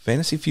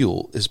Fantasy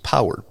Fuel is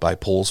powered by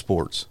Pole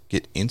Sports.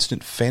 Get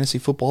instant fantasy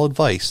football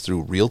advice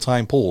through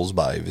real-time polls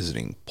by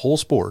visiting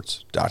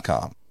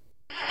polesports.com.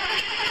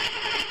 I'm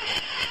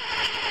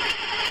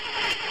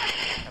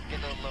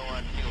getting a little low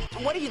on fuel.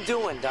 What are you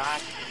doing,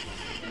 Doc?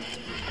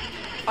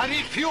 I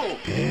need fuel.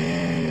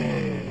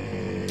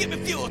 Give me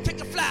fuel,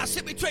 take a fly,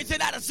 send me trace it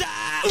out of sight.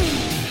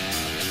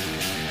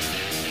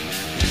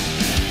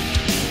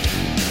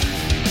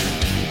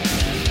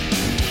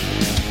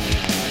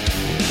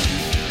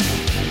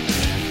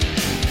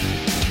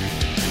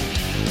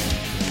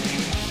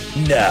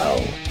 Now,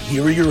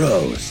 here are your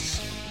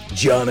hosts,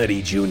 John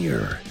Eddie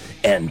Jr.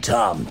 and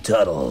Tom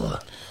Tuttle.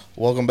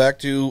 Welcome back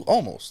to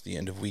almost the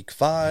end of week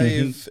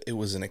 5. It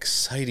was an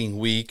exciting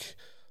week.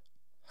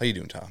 How you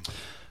doing, Tom?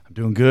 I'm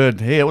doing good.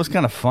 Hey, it was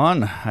kind of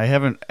fun. I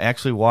haven't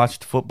actually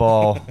watched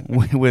football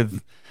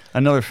with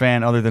another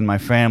fan other than my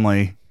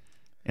family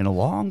in a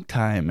long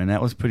time, and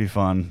that was pretty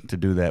fun to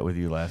do that with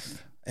you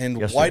yesterday.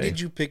 Why did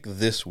you pick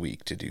this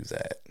week to do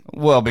that?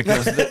 Well,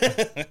 because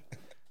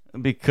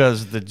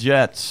the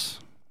Jets,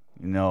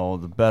 you know,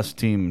 the best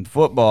team in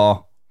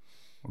football,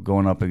 were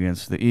going up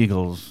against the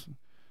Eagles,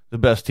 the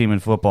best team in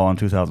football in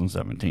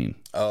 2017.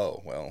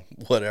 Oh, well,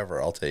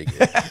 whatever. I'll take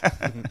it.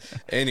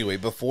 Anyway,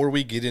 before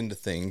we get into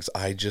things,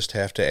 I just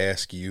have to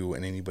ask you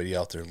and anybody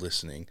out there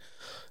listening,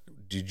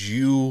 did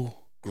you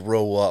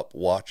grow up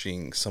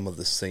watching some of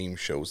the same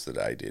shows that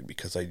I did?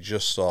 Because I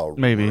just saw a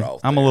rumor Maybe.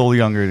 out there. I'm a little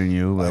younger than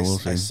you, but we'll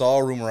see. I saw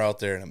a rumor out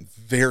there, and I'm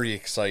very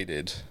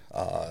excited.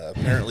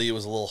 Apparently, it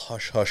was a little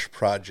hush-hush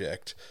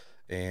project,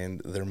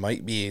 and there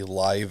might be a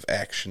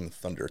live-action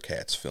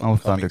Thundercats film. Oh,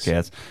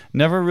 Thundercats.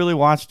 Never really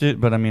watched it,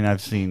 but I mean,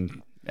 I've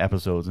seen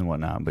episodes and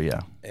whatnot, but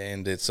yeah.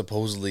 And it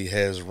supposedly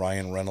has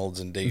Ryan Reynolds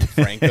and Dave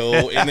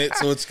Franco in it,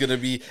 so it's going to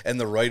be, and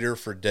the writer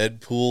for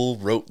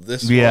Deadpool wrote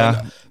this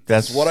one.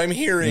 That's what I'm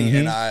hearing,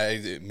 and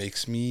it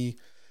makes me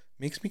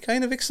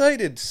kind of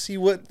excited to see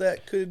what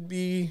that could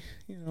be,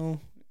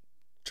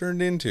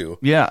 turned into.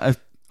 Yeah,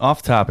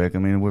 off topic. I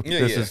mean,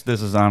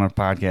 this is on a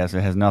podcast.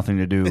 It has nothing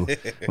to do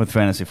with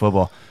fantasy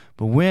football.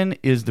 But when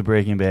is the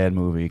Breaking Bad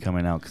movie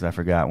coming out? Because I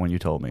forgot when you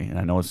told me, and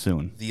I know it's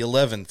soon. The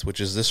 11th, which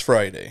is this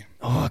Friday.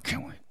 Oh, I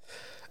can't wait.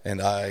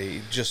 And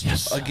I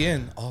just,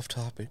 again, off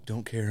topic,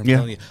 don't care. I'm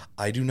telling you,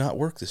 I do not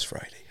work this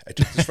Friday. I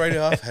took this Friday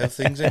off, have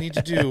things I need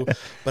to do,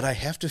 but I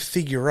have to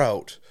figure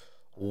out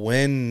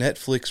when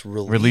Netflix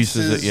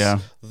releases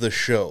the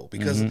show.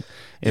 Because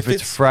if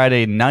it's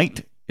Friday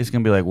night, it's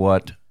going to be like,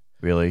 what?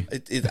 Really?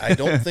 I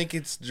don't think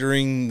it's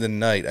during the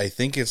night. I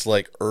think it's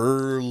like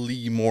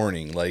early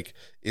morning. Like,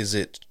 is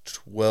it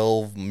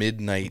 12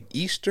 midnight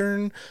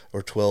Eastern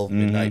or 12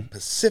 midnight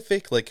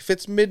Pacific? Like, if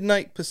it's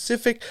midnight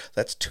Pacific,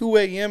 that's 2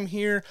 a.m.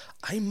 here.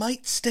 I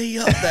might stay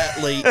up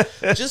that late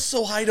just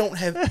so I don't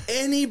have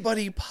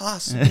anybody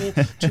possible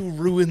to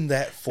ruin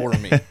that for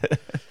me.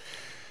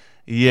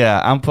 Yeah,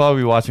 I'm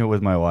probably watching it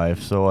with my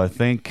wife, so I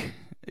think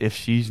if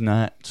she's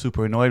not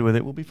super annoyed with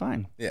it, we'll be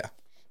fine. Yeah.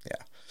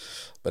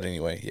 But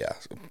anyway,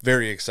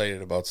 very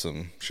excited about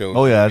some shows.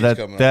 Oh, yeah,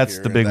 that's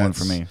the big one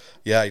for me.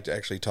 Yeah, I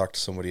actually talked to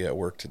somebody at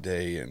work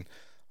today, and I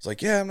was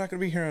like, I'm not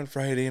going to be here on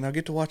Friday, and I'll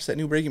get to watch that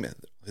new Breaking Bad.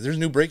 There's a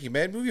new Breaking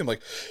Bad movie? I'm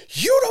like,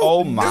 you don't know?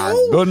 Oh, my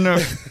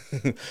goodness.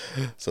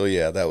 So,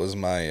 that was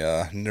my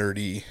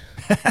nerdy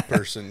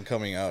person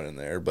coming out in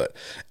there. But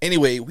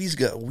anyway, we've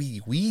got a lot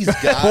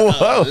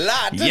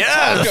to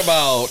talk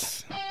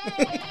about.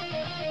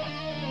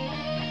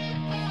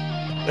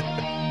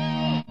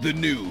 The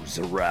news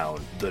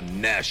around the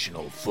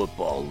National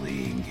Football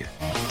League.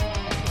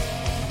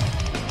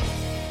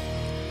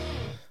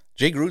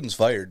 Jay Gruden's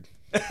fired.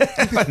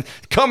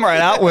 Come right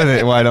out with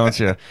it, why don't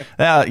you?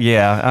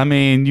 I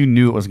mean, you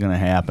knew it was going to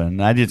happen.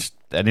 I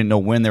didn't know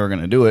when they were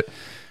going to do it,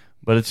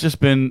 but it's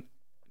just been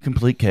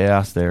complete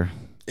chaos there.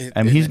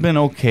 He's been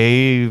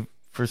okay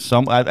for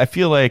some. I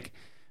feel like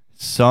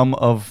some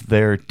of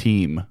their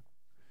team,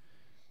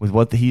 with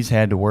what he's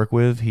had to work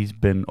with, he's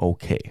been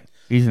okay.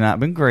 He's not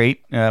been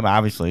great,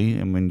 obviously.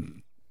 I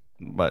mean,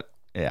 but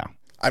yeah.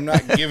 I'm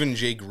not giving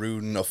Jay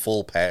Gruden a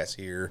full pass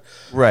here.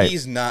 Right.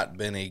 He's not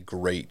been a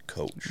great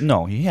coach.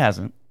 No, he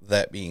hasn't.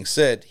 That being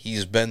said,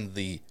 he's been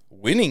the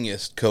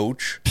winningest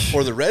coach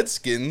for the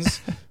Redskins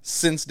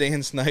since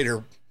Dan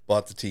Snyder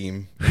bought the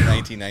team in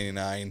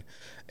 1999.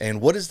 And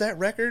what is that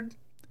record?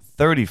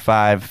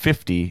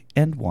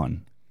 35-50-1.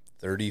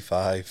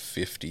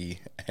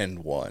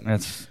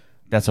 35-50-1.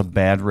 That's a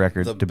bad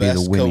record to be the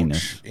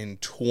winningest. Coach in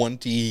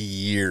 20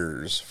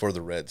 years for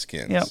the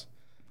Redskins. Yep.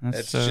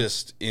 That's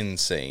just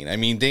insane. I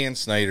mean, Dan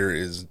Snyder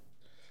is,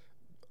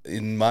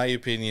 in my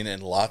opinion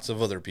and lots of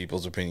other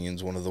people's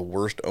opinions, one of the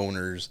worst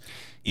owners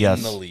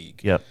in the league.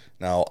 Yep.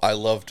 Now, I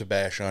love to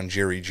bash on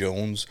Jerry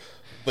Jones,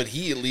 but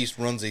he at least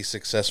runs a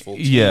successful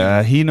team.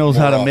 Yeah, he knows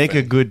how to make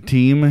a good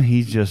team.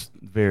 He's just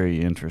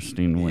very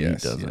interesting when he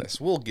does it.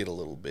 Yes, we'll get a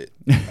little bit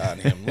on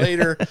him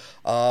later.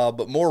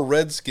 But more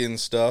Redskin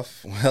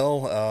stuff.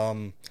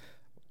 Well,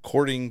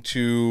 according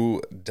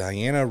to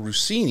Diana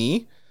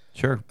Russini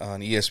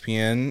on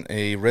ESPN,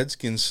 a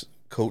Redskins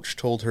coach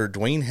told her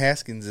Dwayne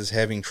Haskins is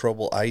having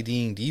trouble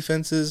IDing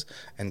defenses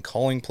and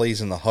calling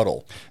plays in the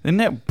huddle. Isn't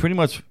that pretty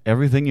much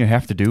everything you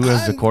have to do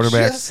as the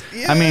quarterback?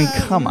 I mean,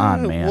 come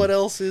on, man. What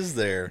else is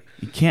there?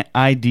 You can't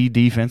ID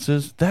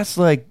defenses. That's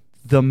like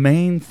the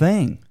main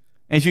thing.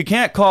 And if you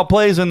can't call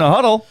plays in the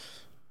huddle.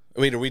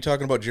 Wait, are we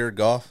talking about Jared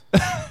Goff?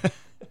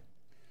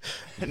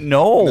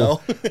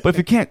 No. But if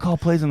you can't call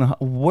plays in the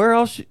huddle, where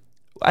else?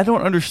 I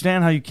don't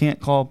understand how you can't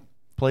call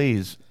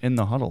plays in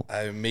the huddle.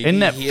 Isn't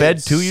that fed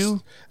to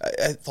you?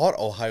 I thought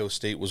Ohio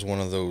State was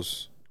one of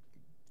those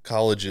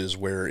colleges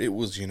where it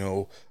was,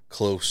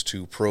 close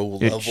to pro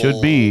level. It should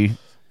be.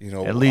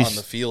 At least on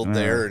the field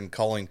there and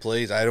calling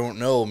plays. I don't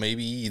know.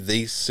 Maybe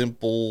they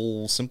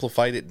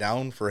simplified it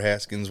down for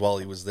Haskins while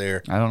he was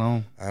there. I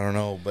don't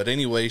know. But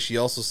anyway, she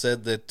also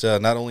said that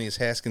not only is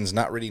Haskins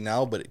not ready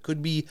now, but it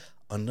could be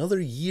another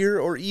year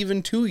or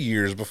even 2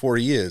 years before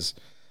he is.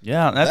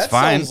 Yeah, that's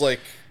fine. Sounds like...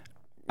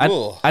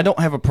 I don't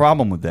have a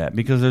problem with that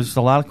because there's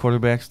a lot of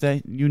quarterbacks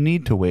that you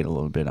need to wait a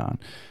little bit on.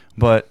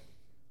 But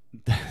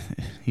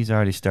he's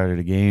already started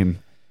a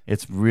game.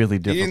 It's really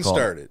difficult. He didn't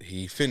start it.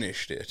 He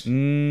finished it.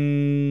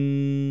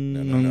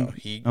 No.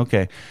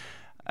 Okay.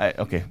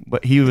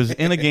 But he was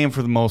in a game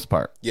for the most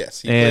part.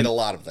 Yes, he played a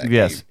lot of that game.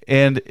 Yes,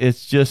 and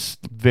it's just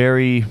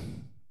very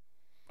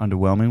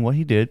underwhelming what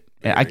he did.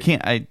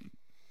 And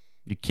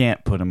you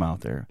can't put him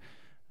out there.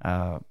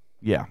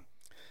 Yeah.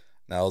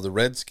 Now, the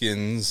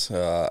Redskins,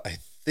 I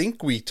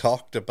think we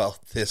talked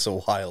about this a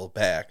while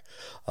back.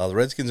 The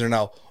Redskins are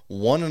now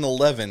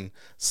 1-11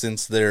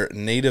 since their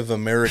Native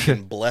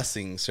American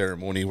blessing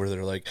ceremony where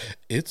they're like,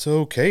 it's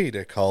okay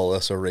to call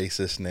us a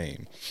racist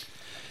name.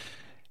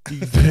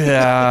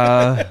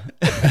 Yeah.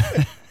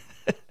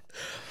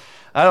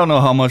 I don't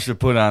know how much to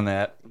put on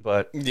that,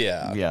 but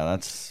yeah,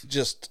 that's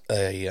just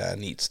a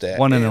neat stat.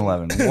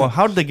 1-11. Well,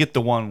 how did they get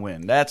the one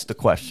win? That's the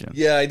question.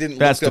 Yeah, I didn't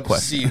look up to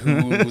see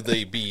who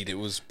they beat. It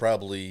was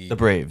probably the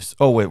Braves.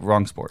 Oh wait,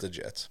 wrong sport. The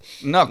Jets.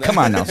 No, come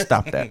on now,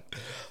 stop that.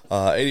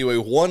 Anyway,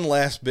 one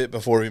last bit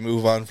before we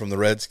move on from the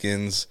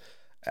Redskins.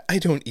 I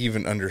don't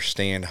even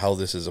understand how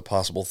this is a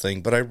possible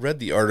thing, but I read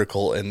the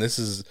article, and this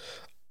is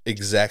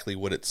exactly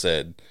what it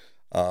said.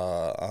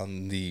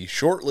 On the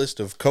short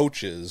list of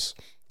coaches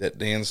that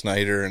Dan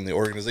Snyder and the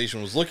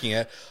organization was looking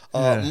at,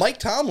 Mike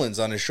Tomlin's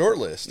on his short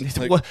list.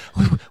 Like,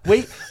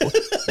 wait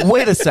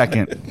a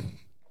second.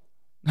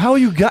 How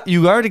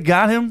you already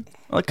got him?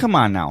 Like, come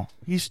on now.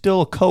 He's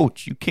still a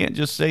coach. You can't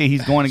just say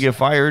he's going to get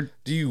fired.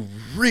 Do you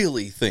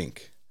really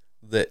think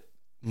that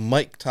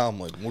Mike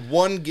Tomlin would,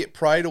 one, get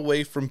pride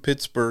away from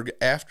Pittsburgh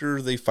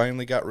after they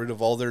finally got rid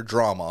of all their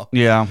drama?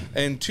 Yeah.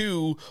 And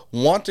two,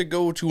 want to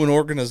go to an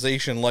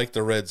organization like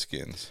the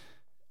Redskins?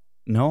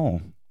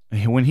 No.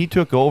 When he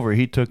took over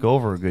a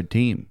good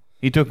team.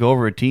 He took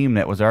over a team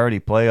that was already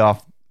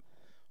playoff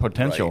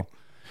potential. Right.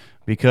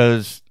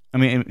 Because I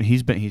mean,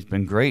 he's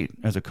been great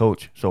as a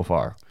coach so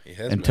far. He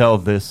has until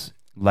this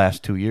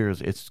last 2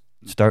 years. It's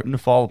starting to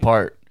fall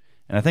apart.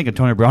 And I think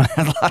Antonio Brown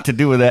had a lot to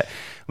do with that.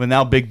 But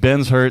now Big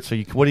Ben's hurt, so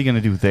what are you going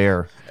to do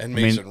there? And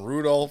Mason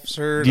Rudolph's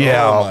hurt.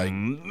 Yeah, oh my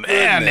man,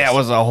 goodness. that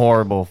was a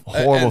horrible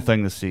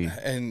thing to see.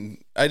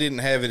 And I didn't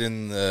have it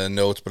in the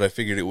notes, but I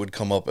figured it would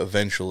come up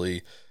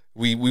eventually.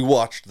 We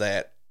watched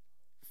that.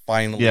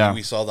 Finally,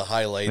 we saw the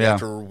highlight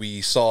after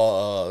we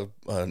saw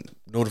a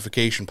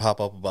notification pop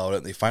up about it.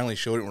 And they finally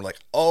showed it, and we're like,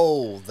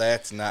 "Oh,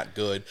 that's not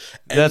good."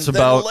 And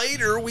then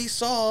later we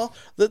saw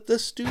that the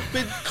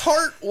stupid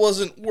cart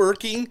wasn't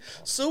working,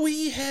 so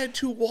he had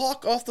to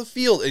walk off the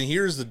field. And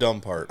here's the dumb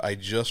part: I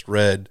just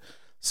read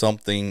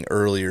something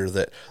earlier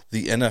that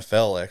the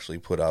NFL actually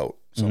put out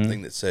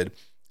something that said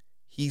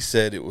he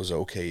said it was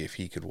okay if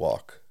he could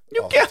walk.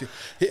 You can't,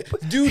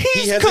 dude.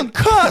 He's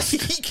concussed.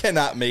 He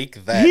cannot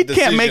make that. He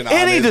can't make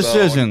any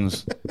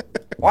decisions.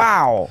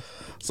 Wow.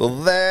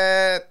 So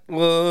that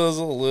was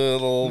a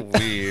little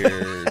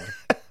weird.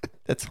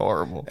 That's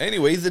horrible.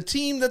 Anyway, the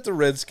team that the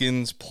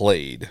Redskins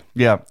played,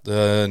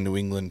 the New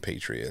England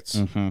Patriots,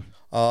 they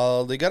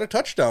got a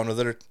touchdown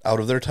out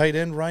of their tight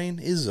end Ryan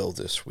Izzo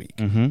this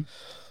week,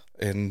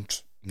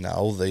 and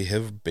now they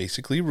have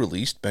basically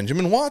released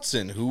Benjamin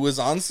Watson, who was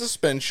on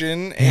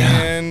suspension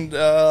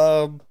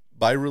and.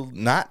 By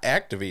not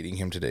activating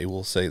him today,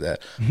 we'll say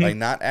that. By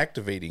not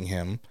activating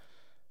him,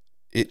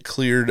 it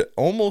cleared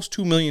almost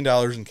 $2 million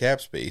in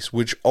cap space,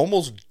 which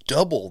almost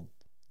doubled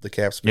the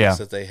cap space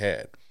that they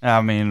had.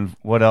 I mean,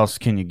 what else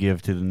can you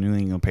give to the New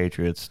England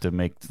Patriots to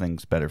make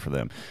things better for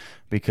them?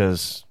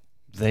 Because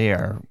they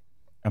are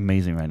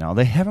amazing right now.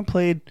 They haven't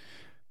played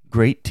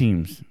great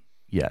teams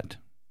yet,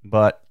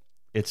 but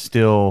it's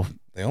still 5-0.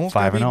 They almost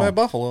got beat by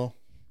Buffalo.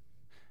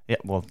 Yeah,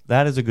 well,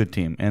 that is a good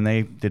team, and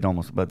they did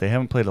almost, but they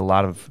haven't played a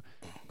lot of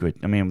good.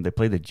 I mean, they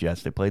played the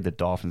Jets, they played the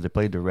Dolphins, they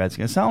played the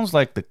Redskins. It sounds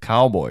like the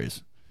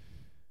Cowboys,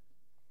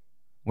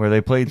 where they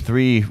played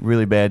 3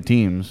 really bad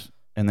teams,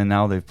 and then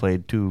now they've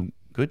played 2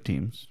 good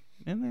teams,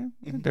 and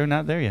they're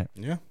not there yet.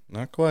 Yeah,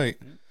 not quite.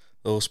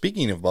 Though,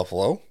 speaking of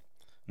Buffalo,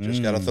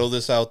 just got to throw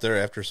this out there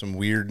after some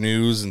weird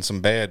news and some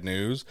bad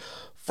news.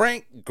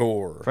 Frank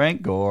Gore.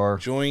 Frank Gore.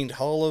 Joined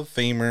Hall of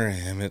Famer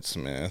Emmitt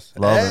Smith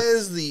Love it.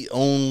 as the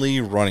only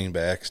running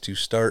backs to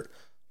start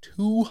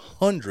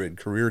 200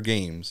 career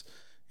games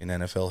in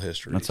NFL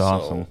history. That's So,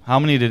 awesome. How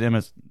many did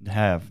Emmett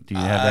have? Do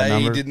you have that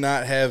number? I did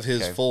not have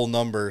his full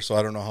number, so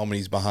I don't know how many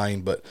he's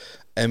behind, but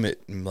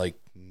Emmett,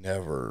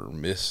 never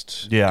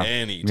missed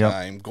any Yep.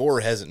 time.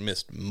 Gore hasn't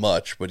missed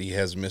much, but he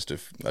has missed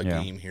a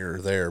game here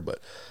or there. But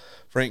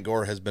Frank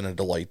Gore has been a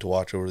delight to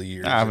watch over the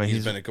years.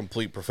 He's been a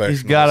complete professional.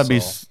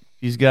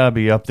 He's got to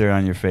be up there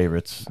on your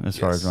favorites as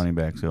far as running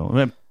backs go. I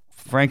mean,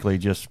 frankly,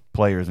 just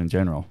players in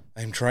general.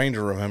 I'm trying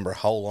to remember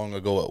how long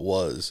ago it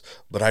was,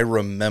 but I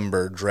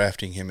remember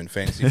drafting him in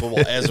fantasy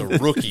football as a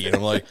rookie, and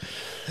I'm like,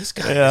 this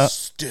guy is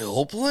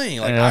still playing.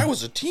 I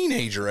was a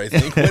teenager, I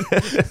think.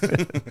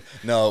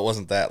 No, it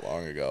wasn't that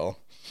long ago.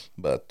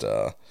 But,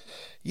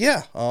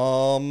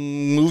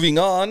 moving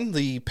on,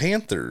 the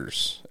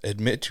Panthers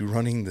admit to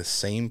running the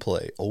same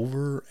play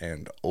over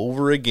and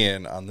over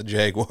again on the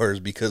Jaguars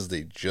because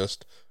they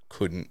just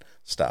couldn't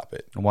stop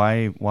it.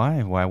 Why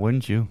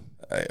wouldn't you?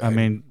 I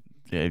mean,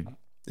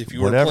 if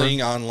you were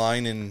playing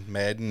online in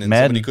Madden and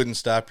somebody couldn't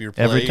stop your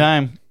play. Every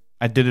time.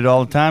 I did it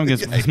all the time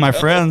against my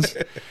friends.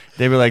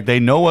 They were like, they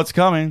know what's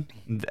coming.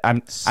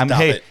 I'm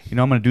going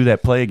to do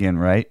that play again,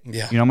 right?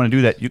 Yeah. I'm going to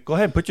do that. You go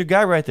ahead, put your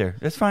guy right there.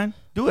 That's fine.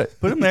 Do it.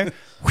 Put him there.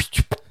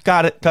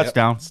 Got it.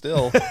 Touchdown. Yep,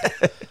 still.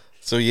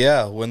 So,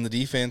 when the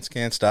defense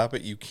can't stop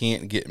it, you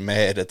can't get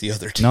mad at the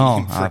other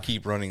team for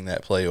keep running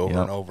that play over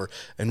and over.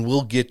 And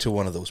we'll get to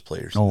one of those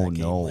players in that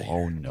game later.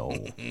 Oh, no.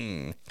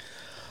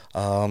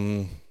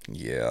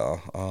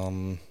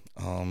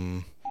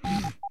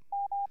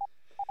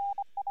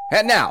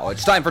 And now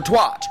it's time for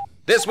Twat,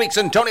 this week's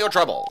Antonio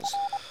Troubles.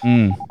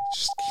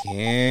 Just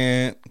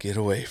can't get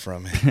away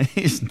from it.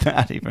 He's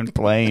not even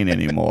playing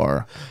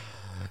anymore.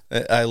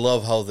 I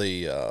love how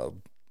they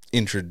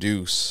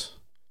introduce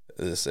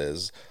this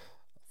as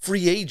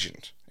free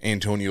agent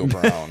Antonio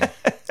Brown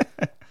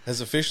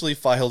has officially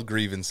filed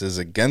grievances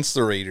against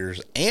the Raiders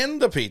and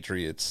the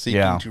Patriots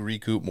seeking to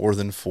recoup more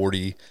than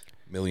 $40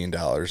 million.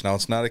 Now,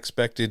 it's not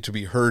expected to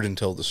be heard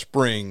until the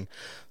spring,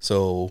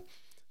 so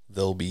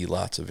there'll be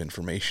lots of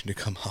information to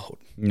come out.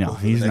 No,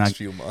 over the next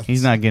few months.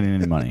 He's not getting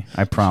any money.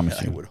 I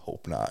promise you. I would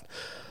hope not.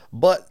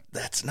 But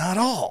that's not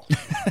all.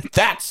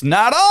 That's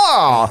not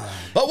all.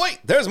 But wait,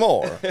 there's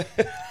more.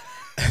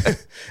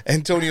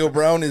 Antonio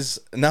Brown is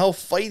now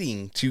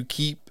fighting to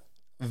keep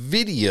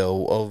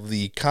video of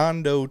the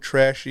condo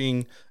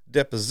trashing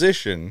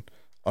deposition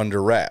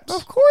under wraps.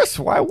 Of course.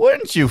 Why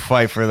wouldn't you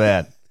fight for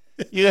that?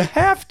 You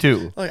have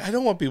to. I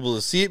don't want people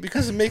to see it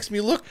because it makes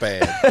me look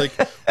bad.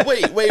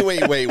 Wait.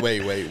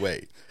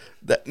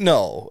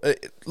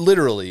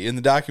 Literally, in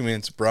the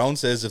documents, Brown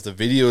says if the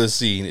video is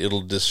seen,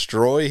 it'll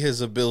destroy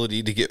his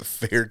ability to get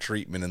fair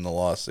treatment in the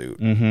lawsuit.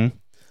 Mm-hmm.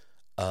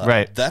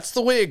 Right. That's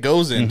the way it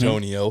goes,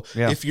 Antonio. Mm-hmm.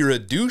 Yeah. If you're a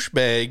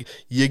douchebag,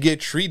 you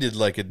get treated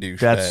like a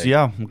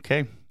douchebag.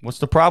 Okay. What's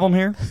the problem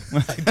here?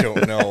 I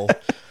don't know.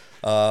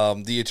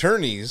 The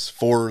attorneys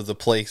for the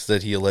place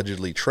that he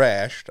allegedly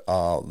trashed,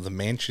 the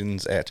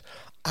mansions at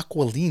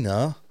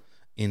Aquilina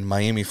in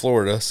Miami,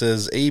 Florida,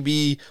 says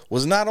AB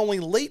was not only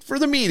late for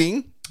the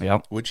meeting,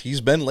 which he's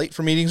been late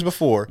for meetings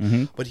before,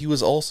 but he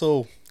was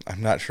also,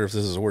 I'm not sure if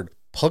this is a word,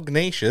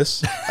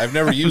 pugnacious. I've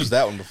never used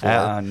that one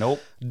before. Nope.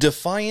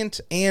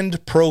 Defiant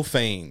and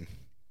profane.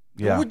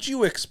 Yeah. Would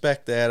you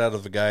expect that out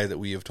of a guy that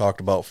we have talked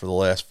about for the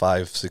last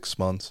 5-6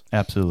 months?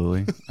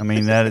 Absolutely. I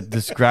mean, that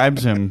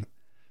describes him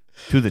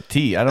to the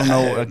T. I don't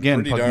know.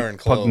 Again, pretty darn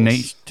close.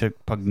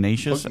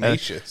 Pugnacious.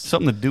 Pugnacious.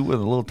 Something to do with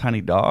a little tiny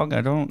dog.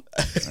 I don't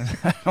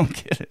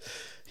get it.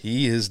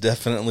 He is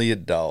definitely a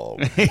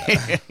dog.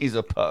 He's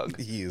a pug.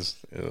 He is.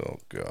 Oh,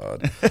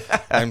 God.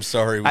 I'm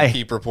sorry we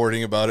keep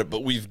reporting about it,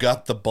 but we've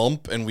got the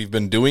bump and we've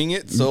been doing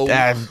it, so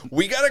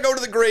we got to go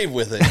to the grave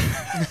with it.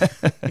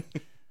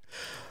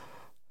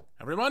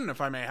 Everyone,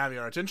 if I may have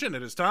your attention,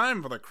 it is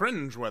time for the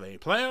cringeworthy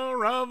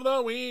player of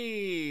the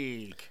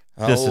week.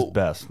 This is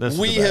best.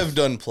 We have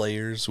done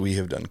players, we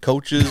have done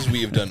coaches,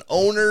 we have done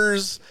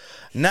owners.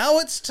 Now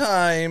it's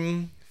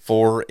time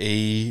for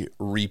a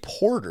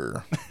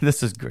reporter.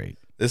 This is great.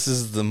 This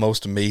is the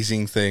most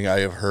amazing thing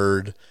I have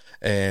heard,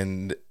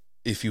 and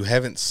if you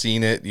haven't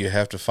seen it, you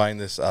have to find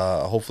this.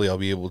 Hopefully I'll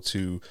be able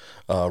to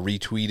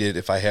retweet it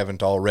if I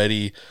haven't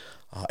already.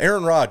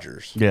 Aaron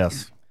Rodgers.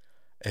 Yes.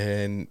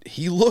 And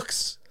he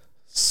looks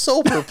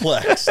so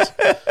perplexed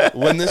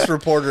when this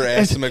reporter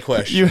asks him a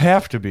question. You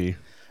have to be.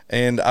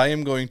 And I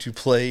am going to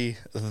play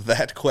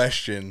that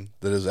question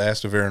that is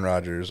asked of Aaron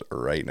Rodgers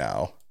right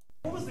now.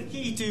 What was the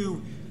key to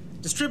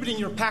distributing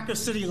your Packer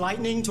City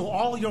Lightning to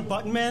all your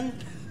button men?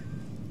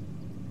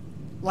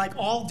 Like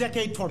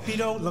all-decade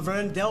torpedo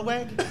Laverne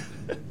Delweg?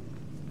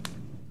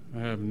 I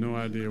have no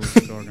idea what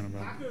you're talking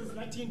about. Packers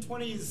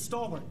 1920s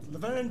stalwart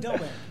Laverne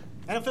Delweg,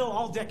 NFL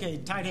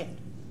all-decade tight end.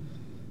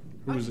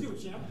 Who is it? Do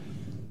it, champ?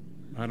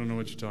 I don't know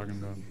what you're talking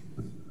about.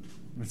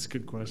 That's a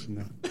good question,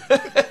 though.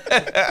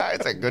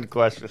 That's a good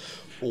question.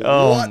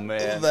 Oh, what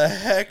man. the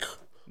heck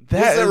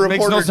That was the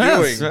makes reporter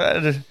no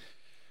sense. doing?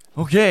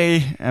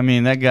 Okay, I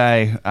mean, that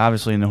guy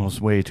obviously knows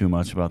way too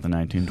much about the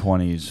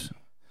 1920s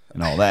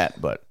and all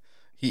that, but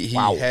He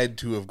had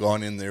to have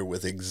gone in there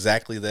with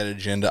exactly that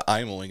agenda.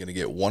 I'm only going to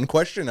get one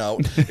question out.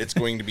 It's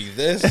going to be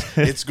this.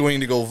 It's going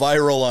to go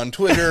viral on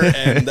Twitter,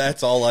 and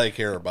that's all I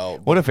care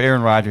about. What if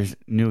Aaron Rodgers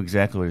knew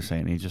exactly what he was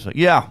saying? He's just like,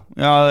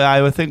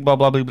 I would think blah,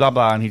 blah, blah, blah,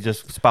 blah, and he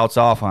just spouts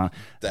off on it.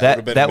 That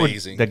would have been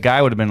amazing. The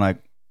guy would have been like,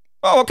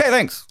 oh, okay,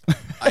 thanks.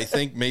 I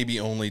think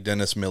maybe only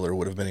Dennis Miller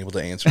would have been able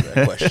to answer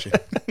that question.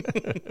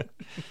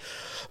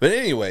 But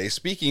anyway,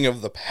 speaking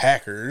of the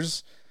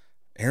Packers,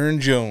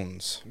 Aaron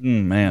Jones.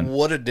 Man.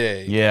 What a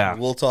day. Yeah.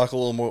 We'll talk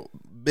a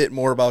bit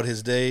more about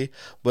his day,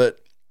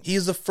 but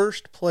he's the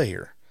first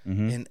player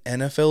in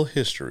NFL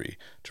history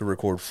to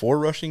record 4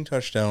 rushing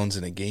touchdowns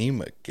in a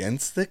game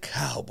against the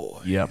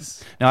Cowboys. Yep.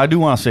 Now, I do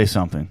want to say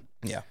something.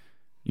 Yeah.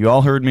 You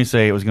all heard me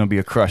say it was going to be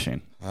a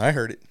crushing. I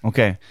heard it.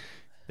 Okay.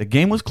 The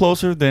game was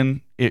closer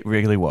than it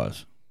really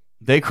was.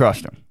 They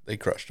crushed them.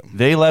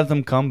 They let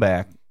them come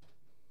back,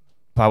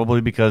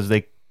 probably because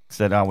they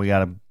said, we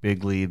got a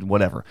big lead,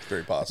 whatever.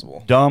 Very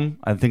possible. Dumb.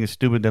 I think it's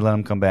stupid they let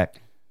them come back.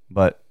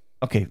 But,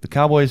 okay, the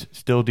Cowboys,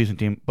 still a decent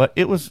team. But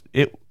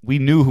we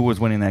knew who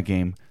was winning that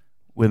game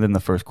within the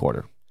first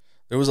quarter.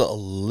 There was a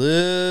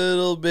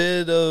little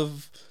bit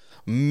of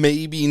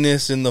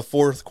maybe-ness in the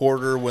fourth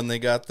quarter when they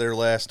got their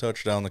last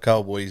touchdown, the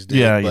Cowboys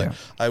did. But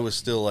I was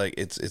still like,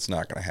 it's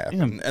not going to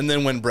happen. Yeah. And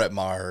then when Brett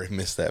Maher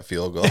missed that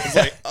field goal, I was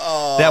like,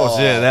 oh. That was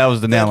it. That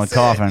was the nail in the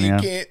coffin. You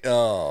can't.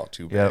 Oh,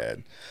 too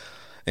bad.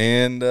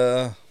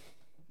 And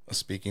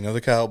speaking of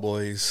the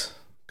Cowboys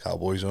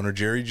owner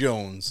Jerry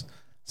Jones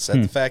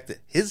said the fact that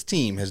his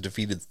team has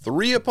defeated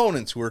 3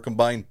 opponents who are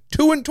combined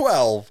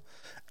 2-12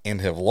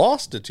 and have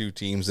lost to 2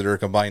 teams that are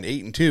combined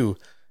 8-2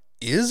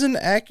 is an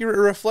accurate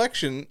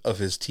reflection of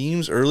his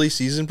team's early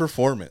season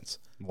performance.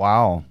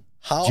 Wow.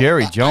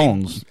 Jerry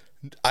Jones.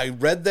 I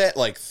read that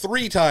like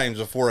 3 times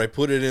before I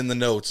put it in the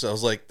notes. I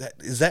was like,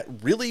 is that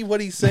really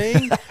what he's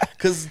saying?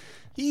 Because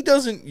he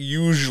doesn't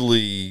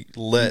usually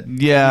let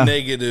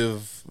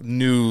negative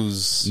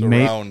news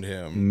surround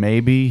him.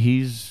 Maybe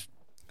he's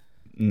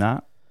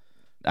not.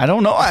 I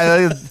don't know.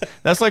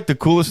 That's like the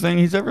coolest thing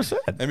he's ever said.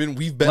 I mean,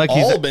 we've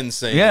been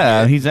saying.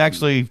 Yeah, he's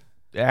actually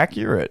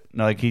accurate.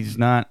 Like, he's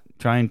not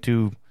trying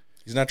to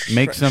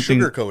make something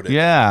sugarcoat it.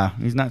 Yeah,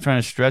 he's not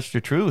trying to stretch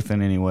the truth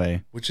in any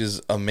way. Which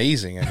is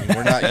amazing. I mean,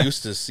 we're not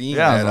used to seeing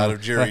that out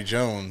of Jerry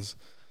Jones.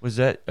 Was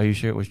that? Are you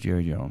sure it was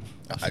Jerry Jones?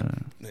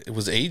 It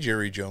was a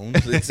Jerry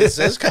Jones. It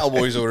says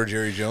Cowboys owner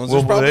Jerry Jones.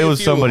 Well, it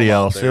was somebody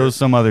else. It was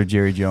some other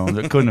Jerry Jones.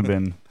 It couldn't have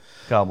been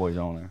Cowboys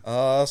owner.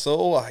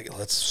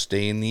 Let's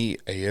stay in the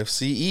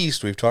AFC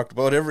East. We've talked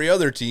about every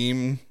other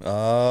team,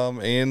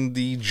 and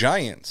the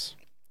Giants.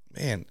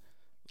 Man,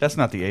 that's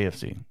not the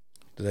AFC.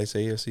 Did I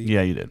say AFC?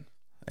 Yeah, you did.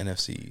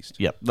 NFC East.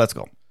 Yep. Let's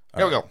go.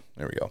 There we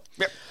go.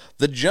 Yep.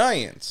 The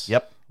Giants.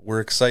 Yep.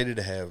 We're excited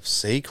to have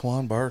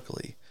Saquon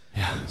Barkley.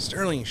 Yeah.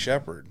 Sterling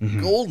Shepard,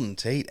 Golden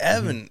Tate,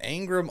 Evan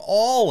Engram,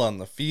 all on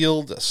the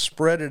field to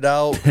spread it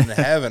out and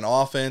have an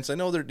offense. I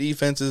know their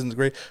defense isn't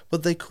great,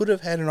 but they could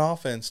have had an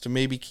offense to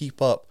maybe keep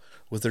up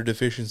with their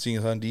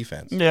deficiencies on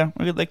defense. Yeah,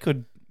 they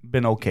could have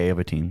been okay of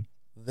a team.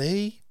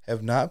 They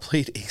have not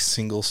played a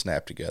single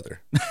snap together.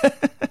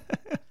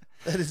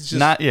 That is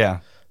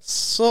just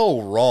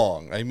so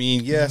wrong. I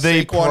mean,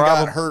 Saquon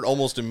got hurt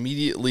almost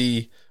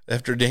immediately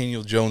after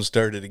Daniel Jones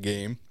started a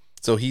game,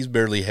 so he's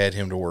barely had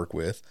him to work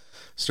with.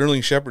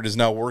 Sterling Shepard is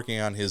now working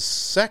on his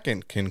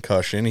second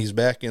concussion. He's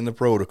back in the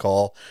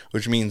protocol,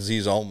 which means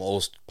he's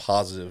almost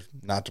positive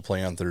not to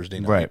play on Thursday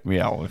night. Right,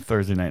 yeah,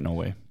 Thursday night, no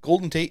way.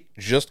 Golden Tate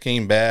just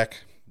came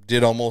back,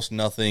 did almost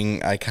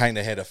nothing. I kind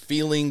of had a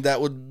feeling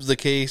that was the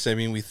case. I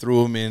mean, we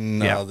threw him in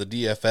the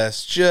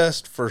DFS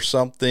just for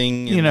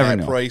something in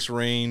that price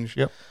range.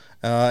 Yep.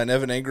 And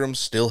Evan Engram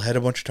still had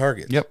a bunch of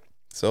targets. Yep.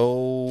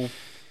 So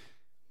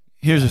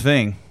here's the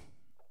thing.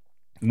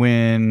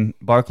 When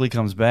Barkley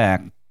comes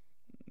back,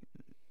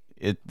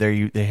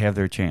 they have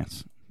their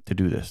chance to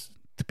do this,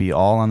 to be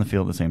all on the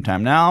field at the same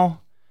time. Now,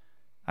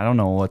 I don't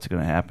know what's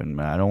going to happen,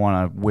 but I don't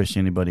want to wish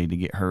anybody to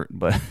get hurt,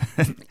 but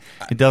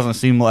it doesn't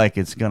seem like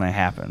it's going to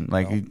happen.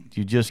 Like,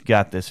 you just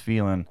got this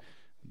feeling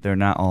they're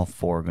not all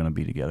 4 going to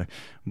be together.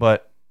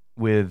 But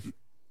with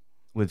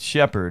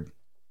Shepard,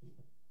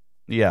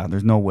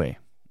 there's no way.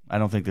 I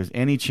don't think there's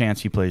any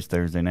chance he plays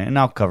Thursday night, and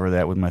I'll cover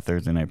that with my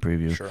Thursday night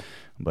preview. Sure.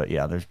 But,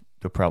 there's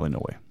probably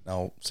no way.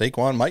 Now,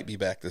 Saquon might be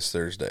back this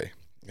Thursday.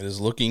 It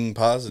is looking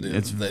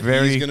positive that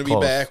very he's going to be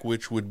close. back,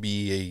 which would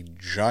be a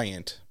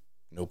giant,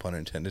 no pun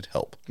intended,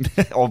 help.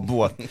 Oh,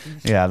 boy.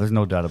 Yeah, there's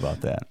no doubt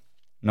about that.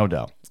 No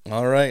doubt.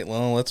 All right,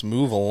 well, let's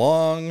move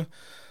along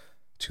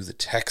to the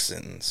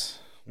Texans.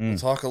 We'll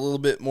talk a little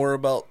bit more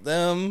about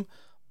them,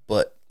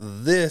 but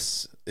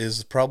this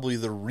is probably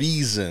the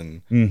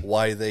reason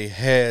why they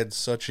had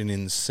such an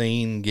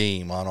insane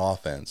game on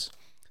offense.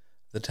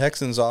 The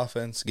Texans'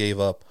 offense gave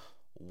up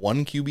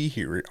 1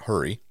 QB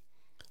hurry,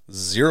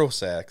 0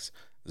 sacks,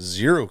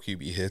 0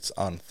 QB hits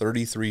on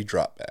 33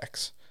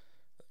 dropbacks.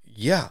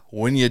 Yeah,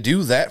 when you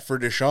do that for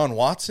Deshaun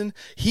Watson,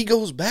 he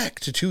goes back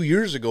to 2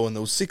 years ago in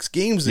those 6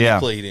 games that he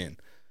played in.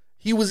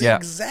 He was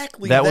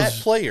exactly that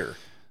player.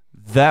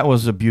 That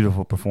was a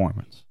beautiful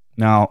performance.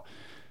 Now,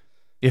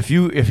 if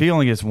he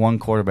only gets one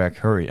quarterback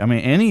hurry, I mean,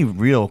 any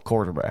real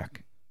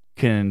quarterback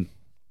can.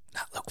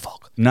 Not Luke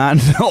Falk.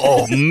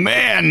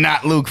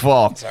 Not Luke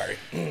Falk. Sorry,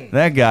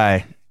 that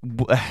guy.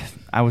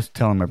 I was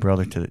telling my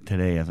brother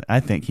today. I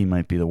think he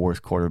might be the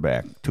worst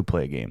quarterback to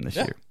play a game this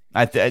year.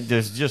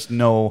 There's just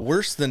no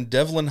worse than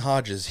Devlin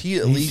Hodges.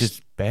 He's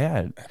just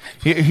bad.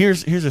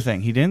 Here's the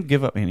thing. He didn't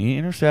give up any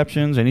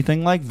interceptions,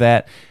 anything like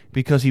that,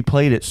 because he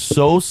played it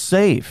so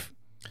safe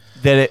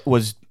that it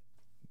was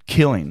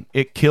killing.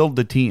 It killed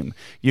the team.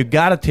 You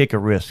got to take a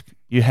risk.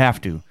 You have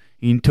to.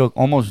 He took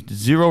almost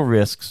 0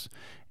 risks,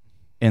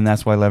 and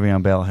that's why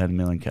Le'Veon Bell had 1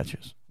 million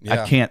catches.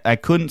 Yeah. I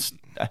couldn't.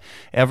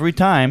 Every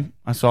time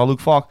I saw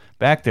Luke Falk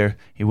back there,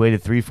 he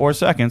waited 3-4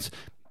 seconds.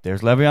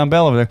 There's Le'Veon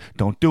Bell over there.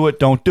 Don't do it.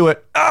 Don't do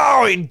it.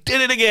 Oh, he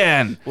did it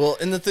again. Well,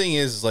 and the thing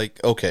is,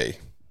 like, okay,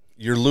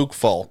 you're Luke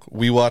Falk.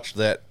 We watched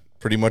that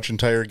pretty much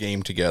entire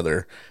game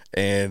together,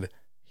 and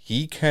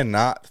he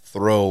cannot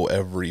throw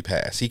every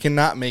pass. He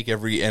cannot make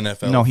every NFL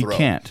throw. No, he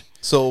can't.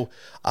 So,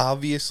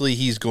 obviously,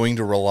 he's going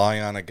to rely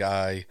on a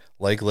guy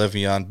like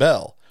Le'Veon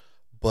Bell.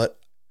 But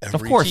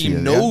every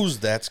team knows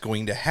that's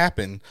going to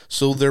happen,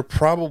 so they're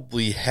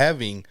probably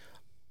having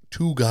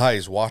 2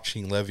 guys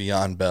watching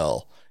Le'Veon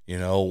Bell. You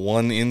know,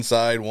 one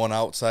inside, one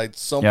outside,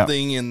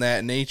 something in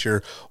that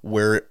nature,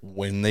 where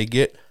when they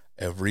get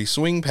every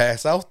swing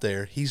pass out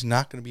there, he's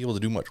not going to be able to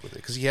do much with it,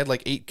 because he had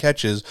like 8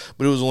 catches,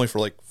 but it was only for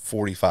like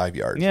 45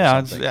 yards.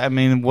 Yeah, I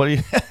mean,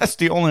 that's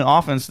the only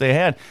offense they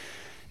had.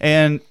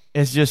 And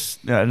it's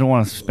just, I don't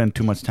want to spend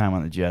too much time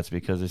on the Jets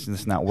because it's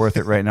just not worth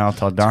it right now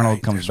until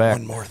Darnold comes back.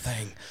 One more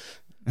thing.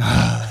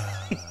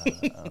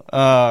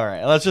 All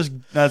right, let's just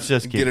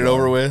keep get it going.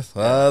 over with.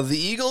 The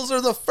Eagles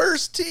are the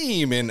first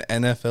team in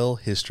NFL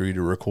history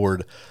to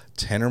record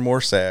 10 or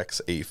more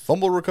sacks, a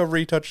fumble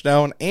recovery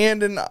touchdown,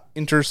 and an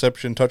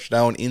interception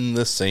touchdown in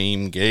the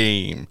same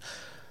game.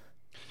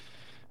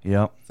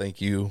 Yep.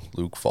 Thank you,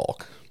 Luke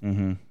Falk.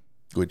 Mm-hmm.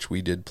 Which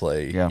we did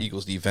play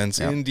Eagles defense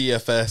in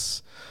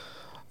DFS.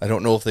 I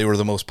don't know if they were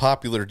the most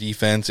popular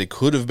defense. It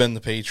could have been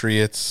the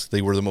Patriots.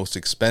 They were the most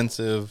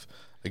expensive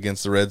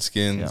against the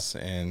Redskins,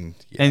 and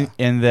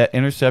that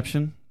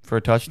interception for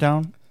a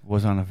touchdown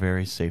was on a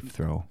very safe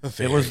throw.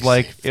 It was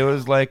like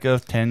a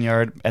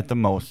 10-yard at the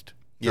most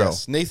throw.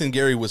 Yes, Nathan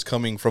Gary was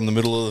coming from the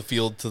middle of the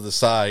field to the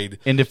side,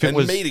 and if it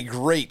was made a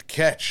great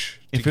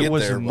catch. If it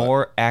was a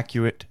more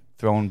accurate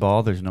thrown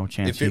ball, there's no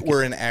chance. If it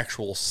were an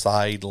actual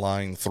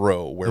sideline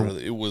throw where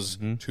it was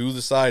to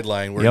the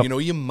sideline, where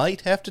you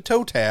might have to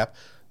toe tap,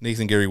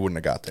 Nathan Gary wouldn't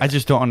have got there. I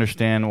just don't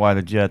understand why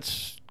the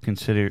Jets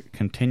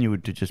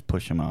continued to just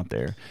push him out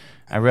there.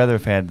 I'd rather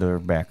have had their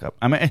backup.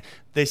 I mean,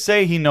 they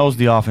say he knows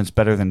the offense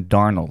better than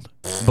Darnold,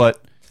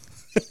 but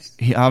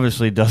he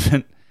obviously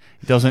doesn't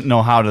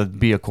know how to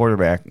be a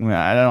quarterback. I mean,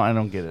 I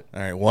don't get it. All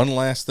right, one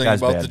last thing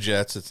about the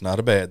Jets. It's not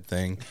a bad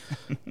thing.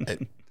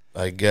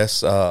 I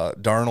guess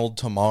Darnold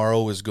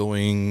tomorrow is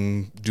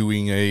doing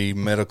a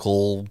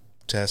medical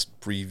test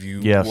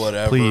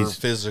preview,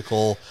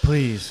 physical.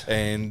 Please.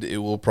 And it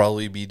will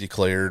probably be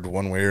declared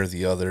one way or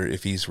the other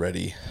if he's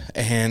ready.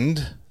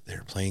 And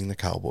they're playing the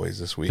Cowboys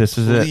this week. This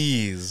is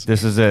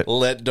it.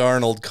 Let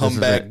Darnold come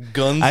back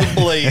guns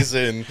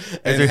blazing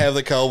and have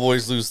the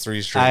Cowboys lose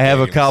 3 straight games. I have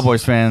a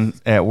Cowboys fan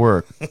at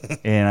work,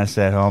 and I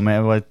said, oh,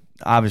 man, well,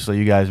 obviously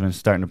you guys have been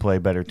starting to play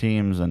better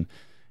teams, and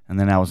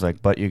then I was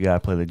like, but you got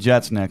to play the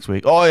Jets next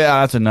week. Oh,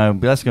 yeah,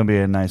 that's going to be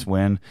a nice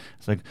win.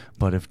 It's like,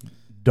 but if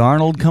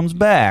Darnold comes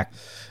back,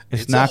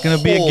 it's not going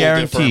to be a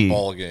guarantee.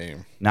 Ball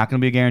game. Not going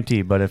to be a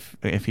guarantee, but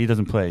if he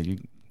doesn't play,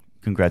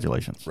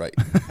 congratulations. Right.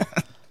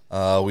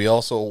 We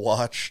also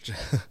watched,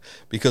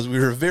 because we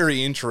were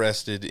very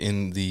interested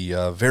in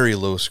the very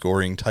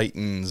low-scoring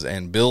Titans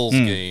and Bills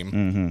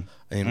game,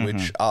 in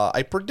which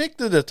I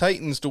predicted the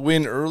Titans to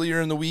win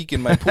earlier in the week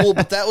in my pool,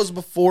 but that was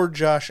before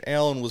Josh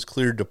Allen was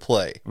cleared to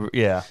play.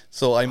 Yeah.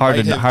 So I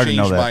might have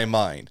changed my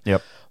mind.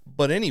 Yep.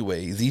 But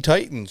anyway, the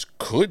Titans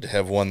could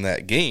have won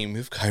that game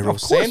if Cairo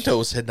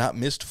Santos had not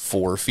missed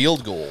 4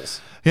 field goals.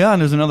 Yeah,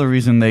 and there's another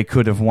reason they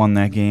could have won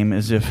that game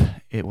is if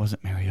it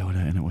wasn't Mariota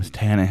and it was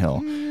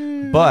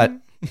Tannehill. But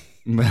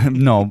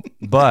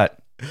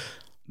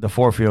the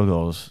 4 field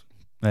goals,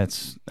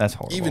 that's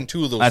horrible. Even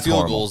 2 of those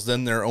field goals,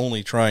 then they're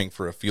only trying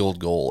for a field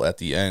goal at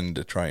the end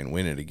to try and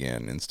win it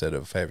again instead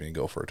of having to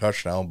go for a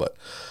touchdown. But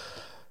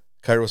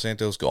Cairo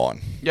Santos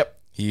gone. Yep.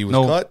 He was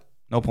cut.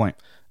 No point.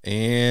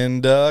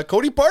 And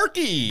Cody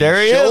Parkey, there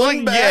he showing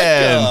is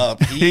back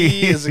up.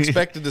 He is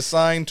expected to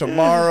sign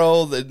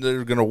tomorrow.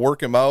 They're going to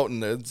work him out,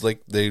 and it's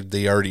like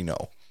they already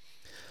know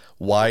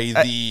why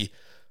the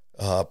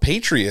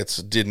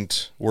Patriots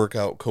didn't work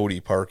out Cody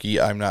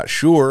Parkey. I'm not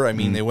sure. I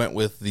mean, they went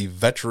with the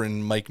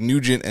veteran Mike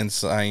Nugent and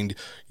signed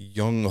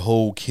Young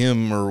Ho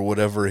Kim or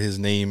whatever his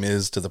name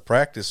is to the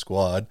practice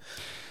squad.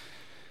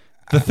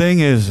 The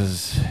thing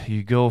is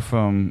you go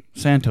from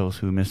Santos,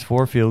 who missed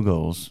 4 field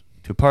goals,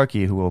 to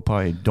Tuparky, who will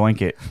probably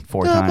doink it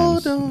 4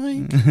 Double times.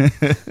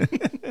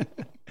 doink.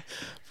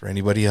 For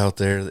anybody out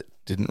there that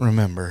didn't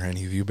remember,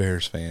 any of you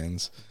Bears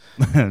fans,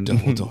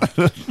 double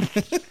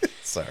doink.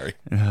 Sorry.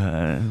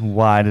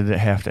 Why did it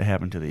have to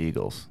happen to the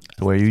Eagles?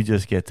 Where you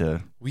just get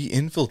to... We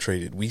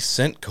infiltrated. We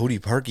sent Cody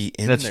Parkey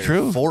in That's there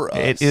true. for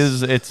us.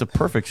 It's a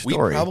perfect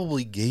story. We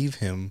probably gave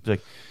him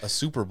Like- a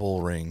Super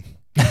Bowl ring.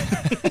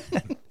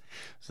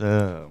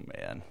 So,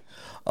 man.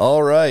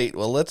 All right.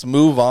 Well, let's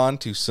move on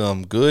to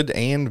some good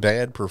and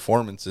bad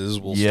performances.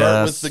 We'll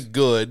start with Yes. the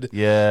good.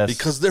 Yes.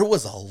 Because there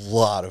was a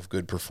lot of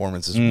good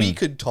performances. We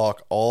could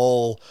talk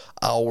all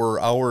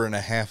hour and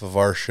a half of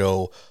our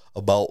show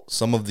about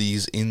some of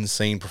these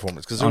insane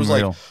performances. Because there was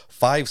Unreal.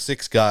 like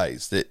 5-6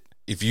 guys that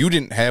if you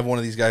didn't have one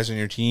of these guys on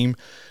your team,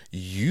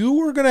 you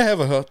were going to have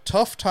a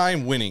tough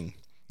time winning.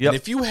 Yep. And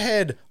if you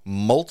had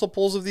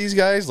multiples of these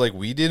guys, like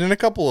we did in a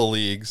couple of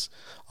leagues,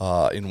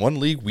 in one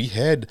league we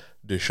had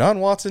Deshaun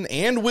Watson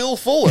and Will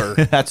Fuller.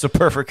 That's a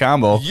perfect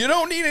combo. You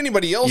don't need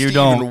anybody else You to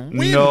don't. even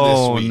win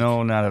No, this week.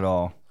 no, not at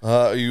all.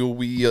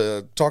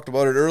 We talked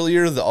about it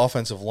earlier. The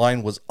offensive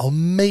line was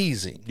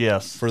amazing.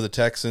 Yes. For the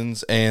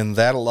Texans, and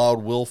that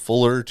allowed Will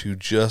Fuller to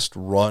just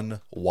run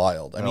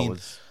wild. I mean,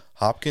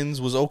 Hopkins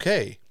was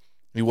okay.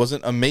 He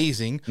wasn't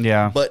amazing.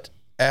 Yeah. But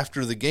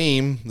after the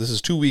game, this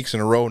is 2 weeks in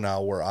a row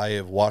now where I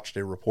have watched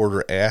a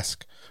reporter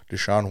ask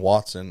Deshaun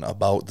Watson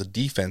about the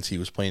defense he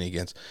was playing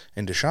against,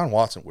 and Deshaun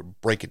Watson would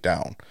break it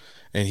down.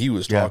 And he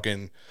was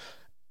talking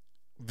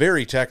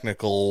very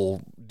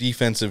technical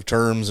defensive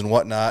terms and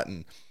whatnot,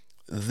 and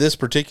this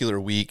particular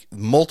week,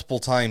 multiple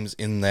times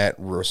in that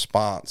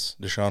response,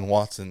 Deshaun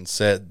Watson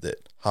said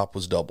that Hop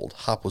was doubled.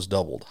 Was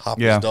doubled.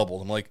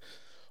 I'm like,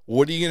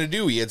 what are you going to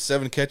do? He had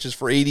 7 catches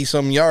for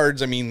 80-some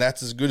yards. I mean,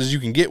 that's as good as you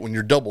can get when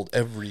you're doubled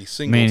every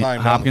single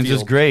time. Hopkins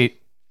is great,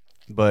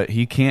 but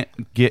he can't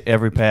get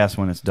every pass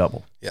when it's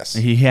double. Yes.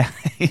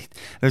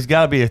 There's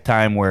got to be a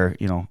time where,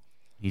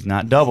 he's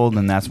not doubled,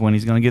 and that's when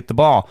he's going to get the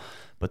ball.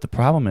 But the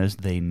problem is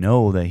they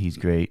know that he's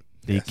great.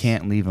 They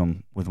can't leave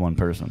him with one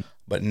person.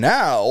 But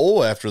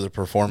now, after the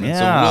performance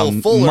of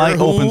Will Fuller, might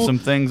open some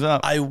things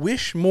up. I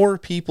wish more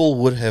people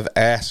would have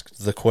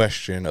asked the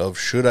question of,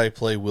 should I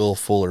play Will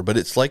Fuller? But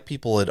it's like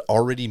people had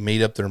already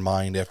made up their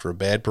mind after a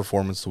bad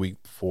performance the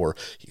week before.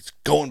 He's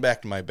going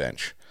back to my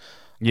bench.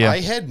 Yeah.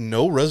 I had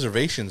no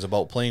reservations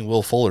about playing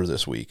Will Fuller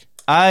this week.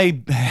 I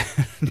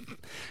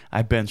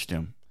benched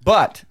him.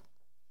 But,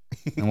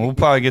 and we'll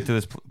probably get to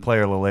this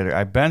player a little later,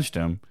 I benched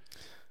him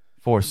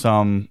for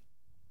some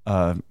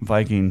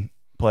Viking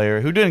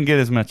player who didn't get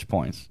as much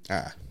points.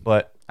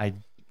 But I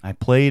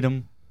played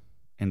him,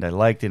 and I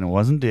liked it. It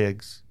wasn't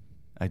Diggs.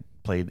 I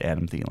played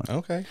Adam Thielen.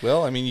 Okay.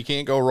 Well, I mean, you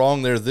can't go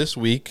wrong there this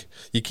week.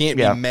 You can't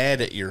be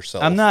mad at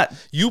yourself. I'm not.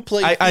 You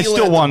played. I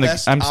still won.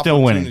 I'm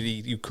still winning.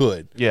 You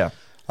could. Yeah.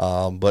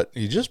 But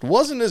he just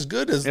wasn't as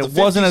good as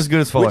wasn't as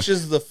good as Fuller, which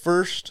is the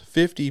first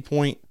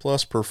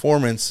 50-point-plus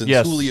performance since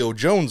Julio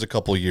Jones a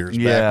couple years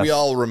back. We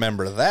all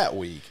remember that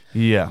week.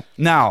 Yeah.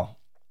 Now,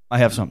 I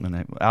have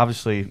something.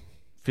 Obviously,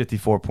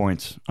 54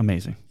 points,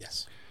 amazing.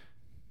 Yes.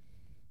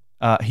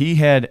 He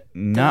had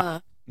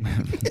not.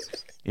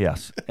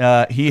 Yes.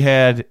 He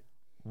had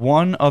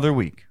one other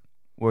week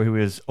where he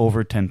was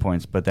over 10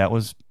 points, but that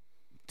was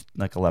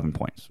like 11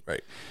 points.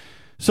 Right.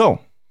 So,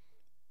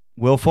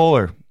 Will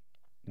Fuller.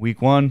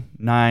 Week 1,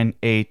 9,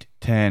 8,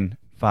 10,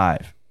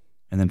 5,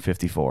 and then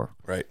 54.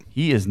 Right.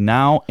 He is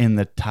now in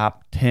the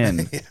top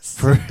 10.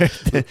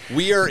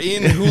 We are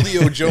in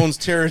Julio Jones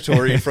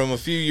territory from a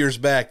few years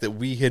back that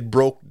we had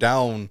broke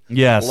down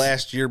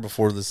last year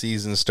before the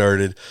season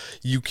started.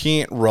 You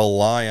can't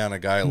rely on a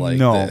guy like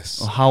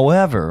this.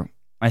 However,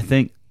 I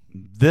think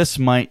this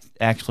might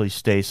actually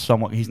stay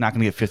somewhat. He's not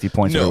going to get 50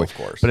 points every week, of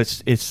course. but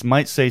it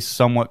might stay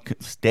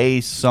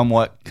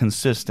somewhat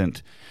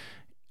consistent.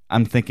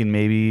 I'm thinking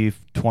maybe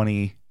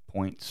 20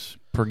 points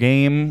per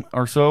game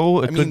or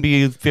so. It could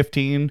be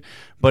 15,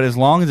 but as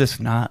long as it's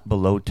not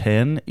below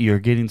 10, you're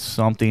getting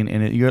something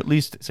in it. You're at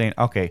least saying,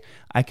 okay,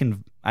 I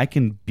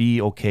can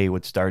be okay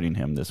with starting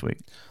him this week.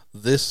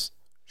 This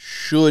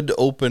should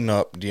open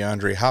up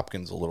DeAndre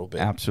Hopkins a little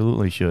bit.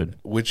 Absolutely should.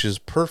 Which is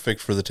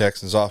perfect for the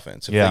Texans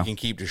offense. If they can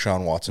keep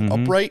Deshaun Watson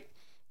upright,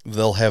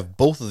 they'll have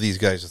both of these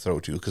guys to throw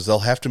to because they'll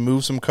have to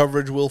move some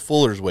coverage Will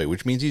Fuller's way,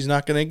 which means he's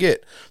not going to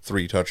get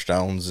 3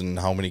 touchdowns and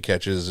how many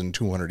catches and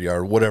 200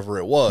 yards, whatever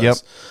it was. Yep.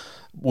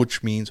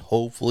 Which means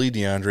hopefully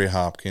DeAndre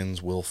Hopkins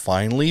will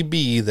finally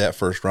be that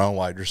first-round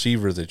wide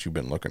receiver that you've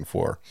been looking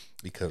for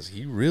because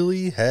he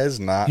really has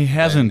not. He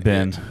hasn't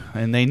been.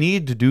 And they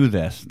need to do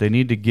this. They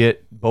need to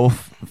get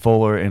both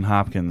Fuller and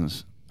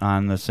Hopkins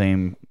on the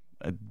same,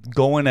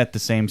 going at the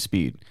same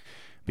speed.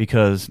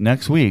 Because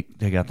next week,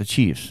 they got the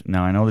Chiefs.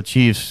 Now, I know the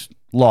Chiefs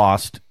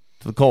lost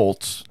to the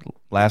Colts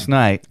last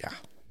night. Yeah.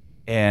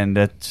 And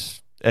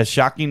that's as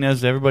shocking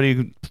as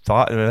everybody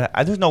thought.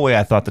 There's no way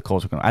I thought the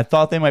Colts were going to. I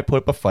thought they might put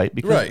up a fight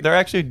because they're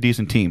actually a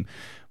decent team.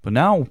 But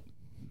now,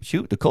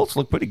 shoot, the Colts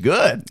look pretty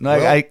good.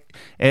 Like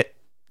I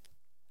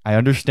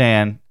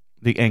understand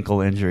the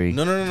ankle injury.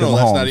 No. to That's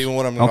Mahomes. not even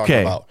what I'm talking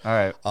Okay. about. All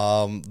right.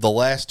 The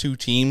last two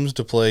teams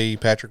to play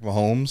Patrick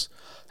Mahomes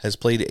has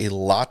played a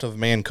lot of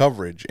man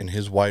coverage, and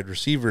his wide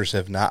receivers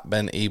have not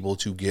been able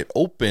to get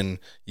open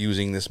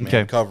using this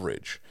man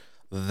coverage.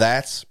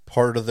 That's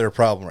part of their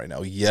problem right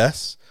now.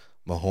 Yes,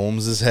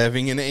 Mahomes is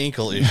having an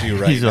ankle issue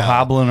right He's now.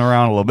 hobbling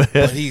around a little bit.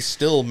 But he's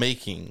still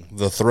making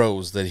the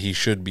throws that he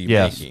should be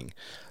making.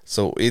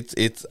 So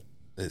it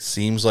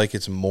seems like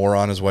it's more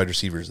on his wide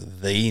receivers.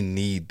 They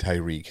need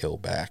Tyreek Hill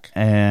back.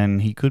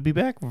 And he could be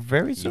back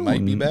very He soon.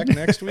 might be back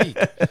next week.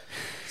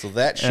 So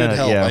that should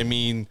help. yeah. I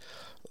mean,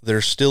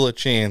 there's still a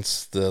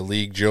chance the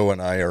league Joe and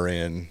I are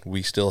in.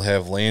 We still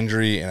have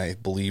Landry and I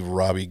believe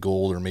Robbie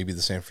Gould or maybe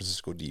the San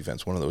Francisco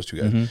defense, one of those two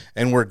guys.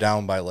 And we're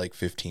down by like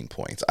 15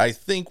 points. I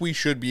think we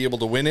should be able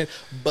to win it.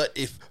 But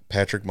if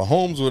Patrick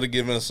Mahomes would have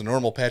given us a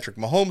normal Patrick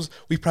Mahomes,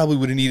 we probably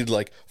would have needed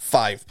like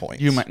 5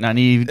 points. You might not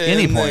need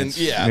any And then- points.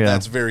 Yeah,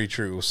 that's very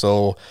true.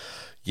 So,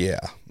 yeah.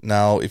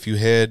 Now, if you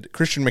had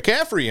Christian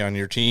McCaffrey on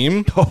your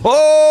team.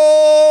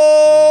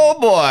 Oh,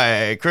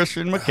 boy.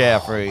 Christian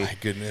McCaffrey. Oh, my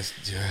goodness.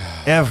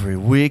 Every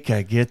week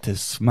I get to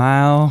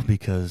smile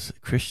because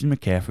Christian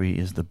McCaffrey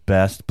is the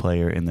best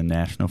player in the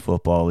National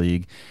Football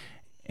League.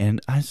 And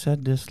I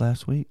said this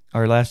last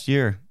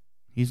year.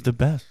 He's the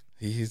best.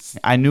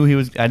 I knew he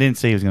was. I didn't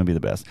say he was going to be the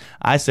best.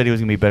 I said he was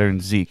going to be better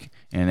than Zeke.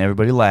 And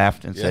everybody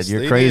laughed and said,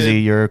 "You're crazy. Did.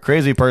 You're a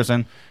crazy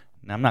person."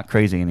 And I'm not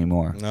crazy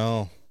anymore.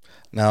 No.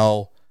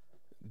 Now,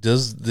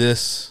 does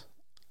this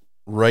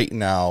right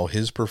now,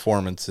 his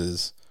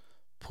performances,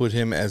 put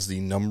him as the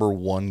number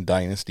one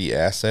dynasty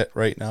asset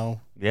right now?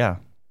 Yeah,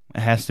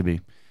 it has to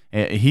be.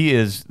 He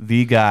is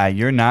the guy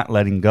you're not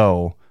letting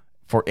go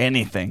for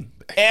anything.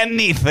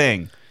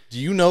 Anything. Do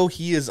you know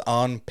he is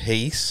on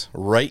pace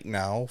right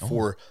now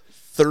for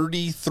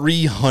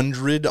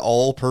 3,300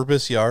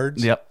 all-purpose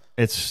yards? Yep.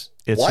 It's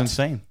What?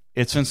 insane.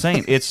 It's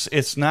insane.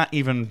 It's not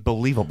even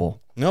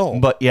believable. No.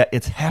 But yet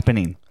it's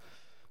happening.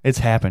 It's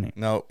happening.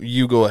 Now,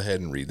 you go ahead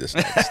and read this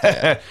next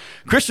stat.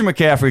 Christian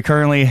McCaffrey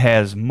currently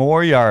has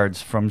more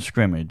yards from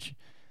scrimmage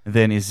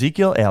than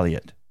Ezekiel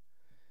Elliott.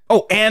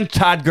 Oh, and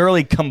Todd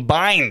Gurley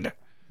combined.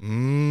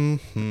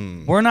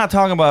 Mm-hmm. We're not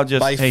talking about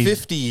just By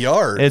 50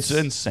 yards. It's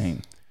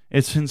insane.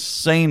 It's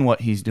insane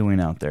what he's doing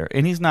out there.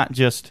 And he's not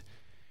just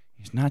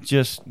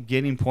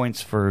getting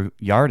points for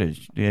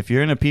yardage. If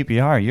you're in a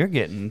PPR, you're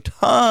getting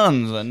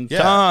tons and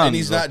tons. And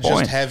he's not of just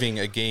points. having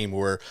a game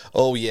where,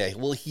 oh yeah,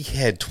 well he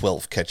had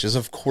 12 catches.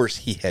 Of course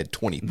he had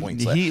 20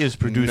 points. He is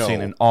producing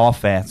No. in all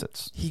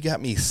facets. He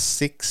got me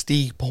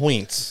 60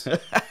 points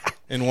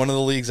in one of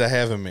the leagues I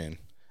have him in.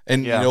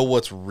 And Yeah. you know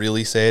what's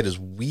really sad is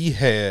we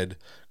had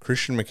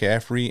Christian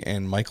McCaffrey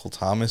and Michael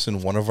Thomas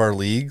in one of our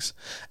leagues,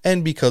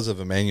 and because of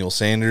Emmanuel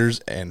Sanders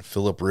and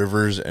Phillip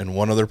Rivers and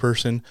one other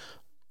person,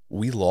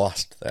 we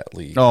lost that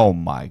league. Oh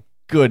my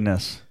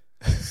goodness.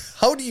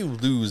 How do you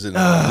lose in a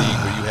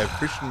league where you have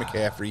Christian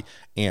McCaffrey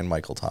and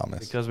Michael Thomas?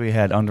 Because we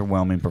had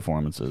underwhelming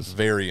performances.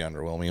 Very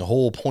underwhelming. A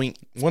whole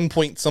 1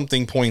 point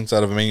something points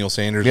out of Emmanuel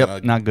Sanders. Yep,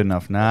 and not good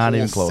enough. Not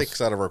even close.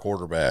 6 out of our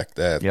quarterback.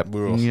 That Yep.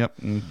 ugh. Yep.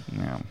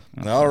 Yeah.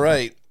 All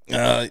right.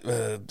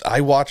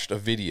 I watched a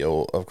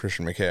video of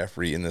Christian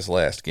McCaffrey in this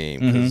last game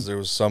because there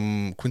was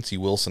some Quincy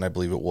Wilson, I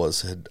believe it was,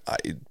 said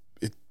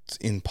it's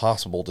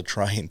impossible to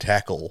try and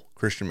tackle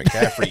Christian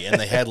McCaffrey, and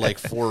they had like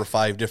 4 or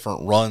 5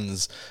 different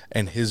runs,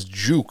 and his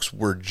jukes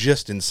were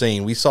just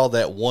insane. We saw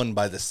that one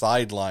by the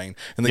sideline,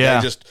 and the guy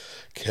just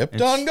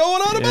kept on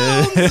going out of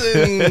bounds,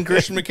 and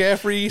Christian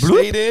McCaffrey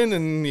stayed in,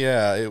 and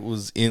yeah, it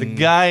was insane. The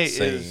guy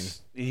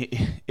is.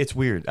 It's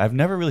weird. I've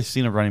never really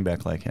seen a running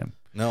back like him.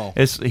 No.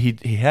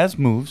 He has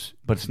moves,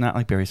 but it's not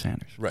like Barry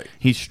Sanders. Right.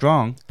 He's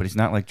strong, but he's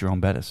not like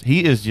Jerome Bettis.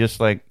 He is just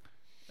like,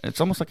 it's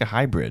almost like a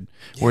hybrid,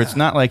 where it's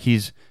not like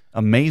he's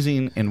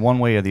amazing in one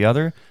way or the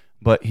other,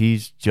 but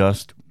he's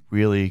just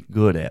really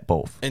good at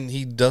both. And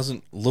he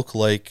doesn't look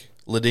like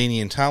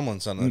LaDainian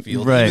Tomlinson on the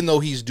field, Right. even though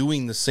he's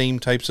doing the same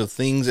types of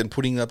things and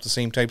putting up the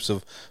same types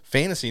of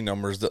fantasy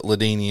numbers that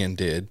LaDainian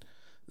did.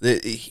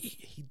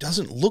 He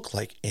doesn't look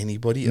like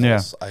anybody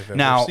else I've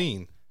ever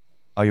seen.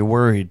 Are you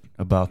worried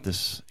about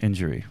this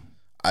injury?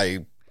 I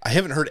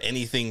haven't heard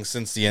anything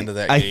since the end of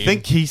that I game.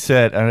 think he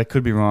said, and I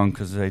could be wrong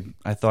because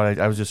I thought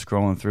I was just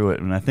scrolling through it,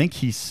 and I think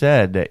he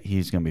said that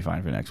he's going to be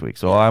fine for next week.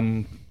 So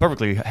I'm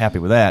perfectly happy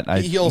with that.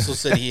 He also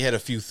said he had a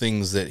few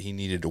things that he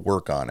needed to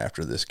work on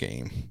after this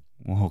game.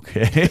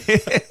 Okay.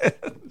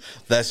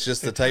 That's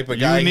just the type of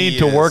guy You need he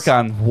to is. work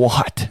on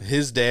what?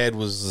 His dad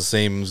was the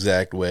same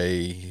exact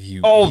way.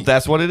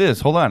 That's what it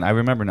is. Hold on. I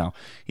remember now.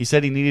 He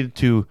said he needed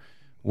to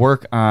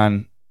work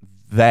on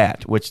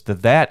that, which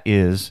that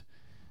is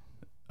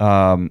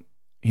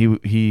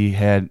he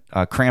had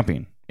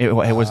cramping. It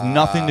was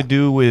nothing to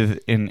do with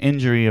an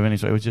injury of any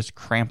sort. It was just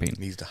cramping.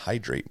 He needs to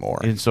hydrate more.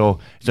 And so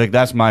it's like,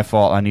 that's my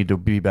fault. I need to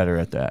be better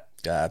at that.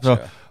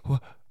 Gotcha. So,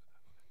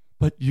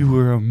 but you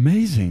were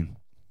amazing.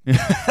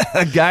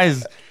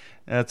 Guys,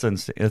 it's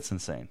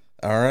insane.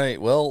 All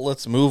right, well,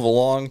 let's move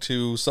along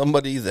to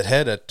somebody that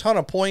had a ton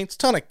of points,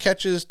 ton of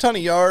catches, ton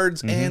of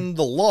yards, and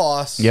the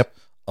loss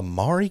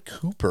Amari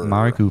Cooper.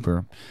 Amari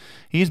Cooper.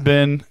 He's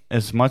been,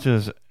 as much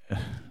as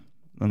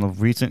in the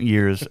recent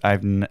years, I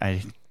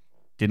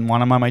didn't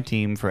want him on my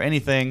team for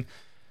anything.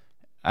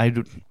 I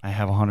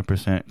have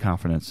 100%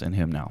 confidence in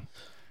him now.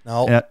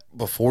 Now,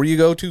 before you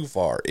go too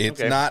far,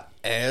 it's not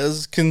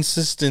as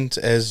consistent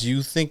as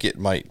you think it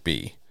might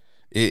be.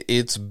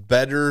 It's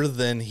better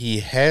than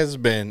he has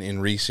been in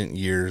recent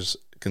years,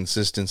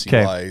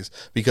 consistency-wise,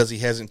 because he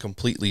hasn't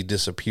completely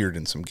disappeared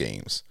in some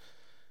games.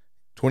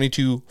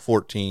 22,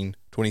 14,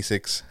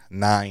 26,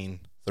 9,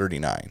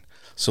 39.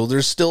 So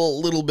there's still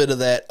a little bit of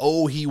that,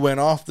 he went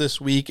off this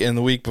week, and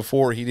the week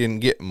before he didn't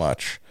get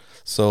much.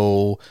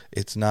 So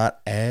it's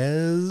not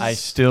as... I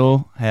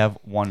still have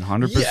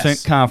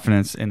 100%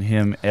 confidence in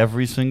him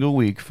every single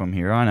week from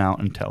here on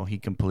out until he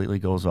completely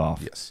goes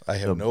off. Yes, I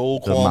have no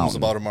qualms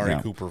about Amari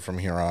Cooper from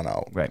here on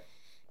out. Right.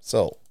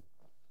 So,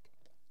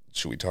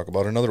 should we talk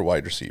about another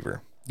wide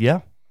receiver? Yeah.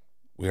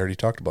 We already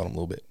talked about him a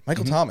little bit.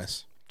 Michael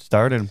Thomas.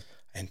 Started him.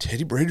 And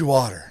Teddy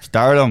Bridgewater.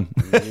 Start him.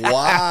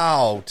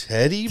 Wow.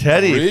 Teddy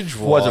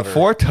Bridgewater. Was it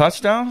 4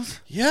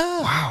 touchdowns?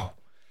 Yeah. Wow.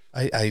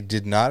 I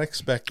did not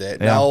expect that.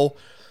 Yeah. Now,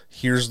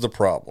 here's the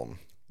problem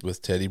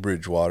with Teddy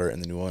Bridgewater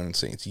and the New Orleans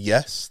Saints.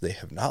 Yes, they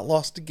have not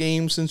lost a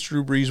game since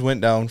Drew Brees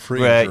went down for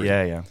injury.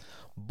 Right, yeah.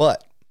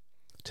 But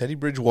Teddy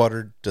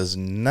Bridgewater does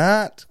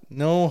not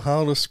know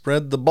how to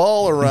spread the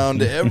ball around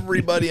to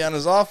everybody on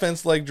his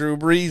offense like Drew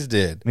Brees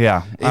did.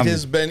 Yeah. It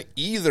has been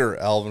either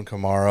Alvin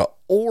Kamara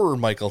or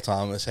Michael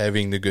Thomas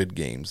having the good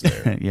games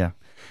there. Yeah.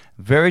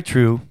 Very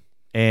true.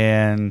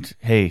 And,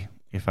 hey,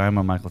 if I'm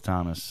a Michael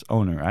Thomas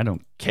owner, I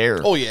don't care.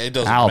 Oh, yeah, it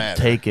doesn't matter. I'll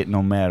take it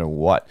no matter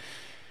what.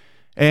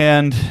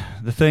 And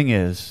the thing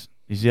is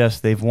yes,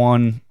 they've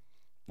won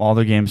all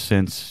their games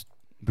since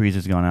Brees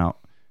has gone out,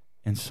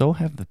 and so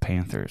have the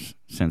Panthers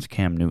since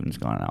Cam Newton's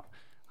gone out.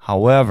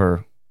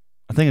 However,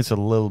 I think it's a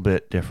little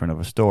bit different of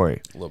a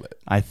story. A little bit.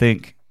 I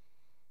think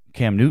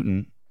Cam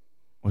Newton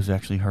was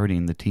actually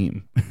hurting the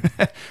team,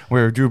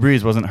 where Drew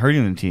Brees wasn't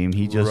hurting the team.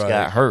 He just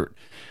got hurt.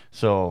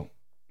 So,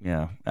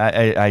 yeah,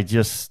 I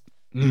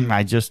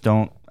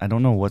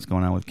don't know what's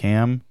going on with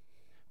Cam.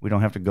 We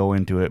don't have to go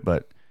into it,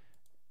 but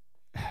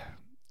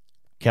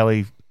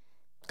Kyle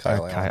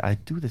Allen. I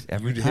do this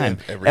every time.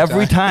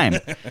 Every time.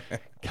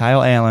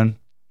 Kyle Allen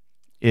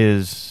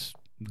is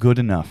good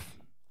enough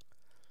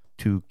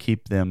to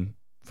keep them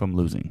from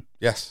losing.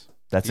 Yes.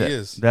 That's he it.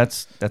 Is.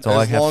 That's all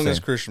I have to say. As long as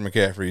Christian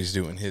McCaffrey's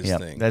doing his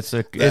thing.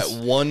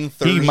 That one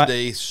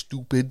Thursday,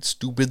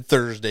 stupid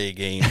Thursday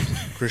game,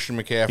 Christian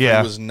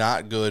McCaffrey was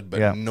not good,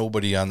 but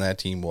nobody on that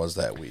team was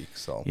that week.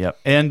 So. Yep.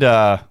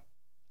 And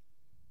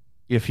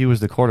if he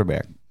was the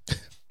quarterback,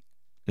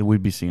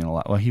 we'd be seeing a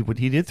lot. Well,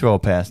 he did throw a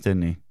pass,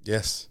 didn't he?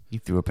 Yes. He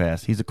threw a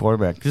pass. He's a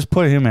quarterback. Just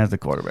put him as the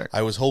quarterback.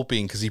 I was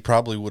hoping, because he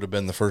probably would have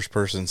been the first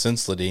person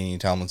since LaDainian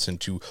Tomlinson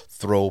to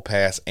throw,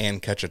 pass,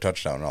 and catch a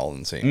touchdown all in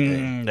the same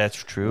game. That's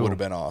true. Would have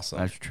been awesome.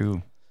 That's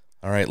true.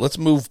 All right, let's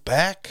move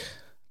back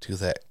to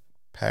that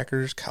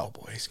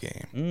Packers-Cowboys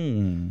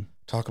game.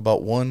 Talk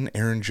about one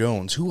Aaron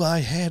Jones, who I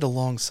had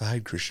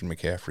alongside Christian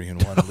McCaffrey in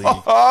one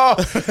league.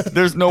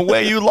 There's no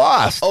way you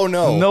lost. Oh,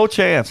 no. No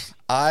chance.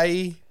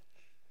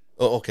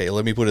 Okay,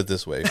 let me put it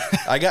this way.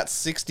 I got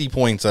 60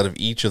 points out of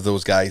each of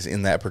those guys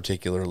in that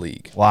particular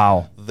league.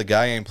 Wow. The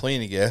guy I'm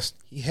playing against,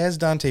 he has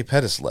Dante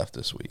Pettis left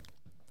this week.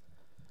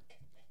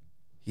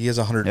 He has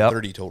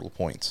 130 total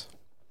points.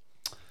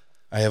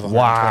 I have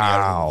 120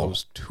 out of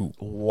those 2.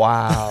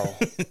 Wow.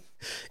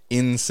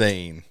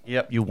 Insane.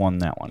 Yep, you won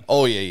that one.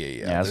 Oh,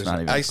 yeah. That's not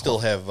even I still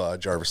have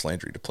Jarvis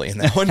Landry to play in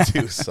that one,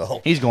 too.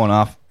 So he's going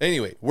off.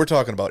 Anyway, we're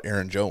talking about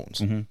Aaron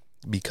Jones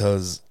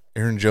because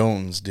Aaron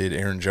Jones did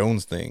Aaron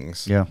Jones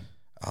things. Yeah.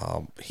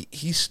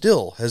 He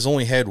still has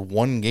only had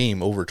one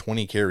game over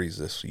 20 carries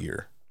this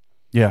year.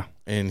 Yeah.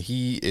 And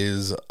he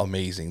is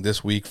amazing.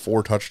 This week,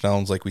 4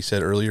 touchdowns, like we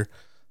said earlier,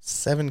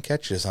 7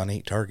 catches on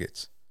 8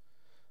 targets.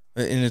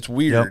 And it's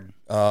weird.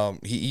 Yep.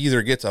 He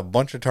either gets a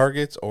bunch of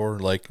targets or,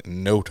 like,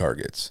 no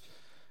targets.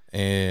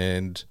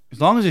 And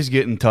as long as he's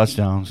getting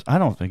touchdowns, I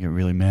don't think it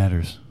really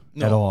matters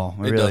at all,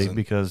 really,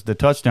 because the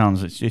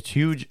touchdowns, it's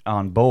huge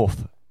on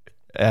both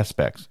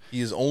aspects. He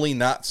has only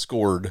not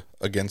scored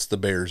against the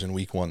Bears in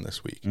week 1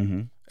 this week.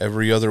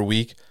 Every other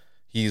week,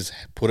 he's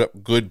put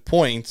up good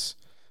points,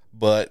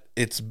 but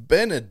it's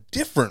been a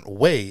different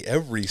way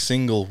every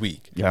single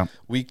week. Yeah.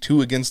 Week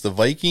 2 against the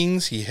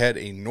Vikings, he had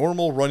a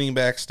normal running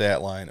back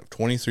stat line of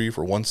 23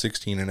 for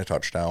 116 and a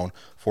touchdown,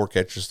 4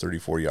 catches,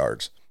 34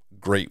 yards.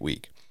 Great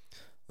week.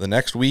 The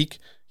next week,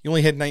 he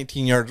only had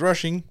 19 yards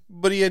rushing,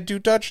 but he had 2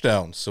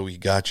 touchdowns, so he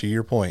got you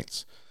your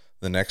points.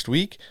 The next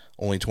week,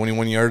 only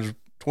 21 yards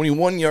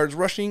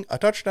rushing, a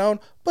touchdown,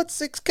 but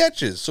 6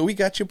 catches. So he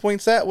got you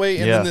points that way.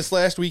 And then this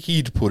last week,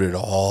 he'd put it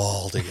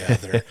all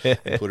together.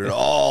 Put it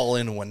all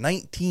in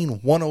 19,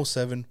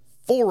 107,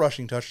 4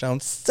 rushing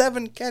touchdowns,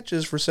 7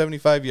 catches for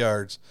 75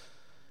 yards.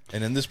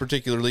 And in this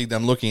particular league that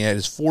I'm looking at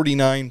is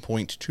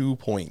 49.2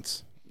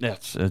 points.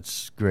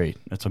 It's great.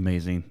 That's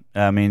amazing.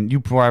 I mean,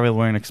 you probably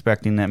weren't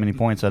expecting that many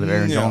points out of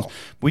Aaron Jones.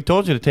 We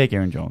told you to take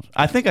Aaron Jones.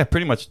 I think I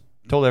pretty much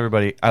told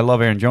everybody I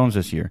love Aaron Jones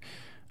this year.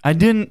 I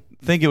didn't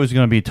think it was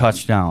going to be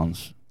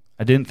touchdowns.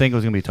 I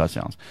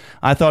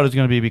thought it was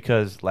going to be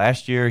because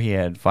last year he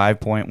had 5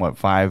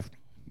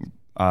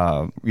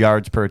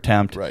 yards per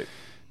attempt. Right.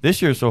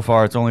 This year so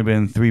far it's only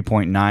been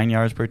 3.9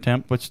 yards per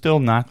attempt, but still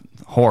not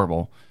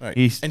horrible. Right.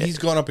 He's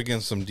gone up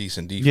against some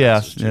decent defenses.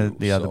 Yes, too,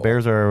 the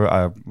Bears are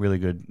a really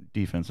good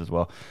defense as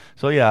well.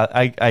 So yeah,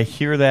 I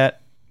hear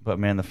that, but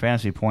man, the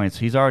fantasy points,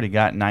 he's already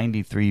got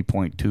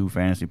 93.2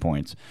 fantasy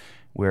points,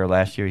 where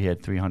last year he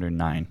had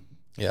 309.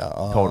 Yeah,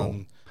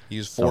 total.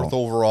 He's fourth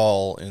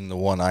overall in the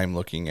one I'm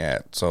looking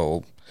at.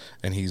 So,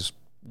 and he's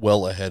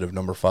well ahead of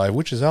number 5,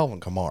 which is Alvin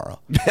Kamara.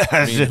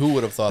 I mean, who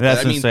would have thought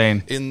That's that? I mean,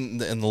 insane.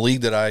 In the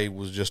league that I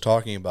was just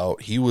talking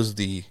about, he was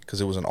because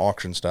it was an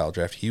auction style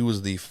draft. He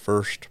was the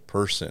first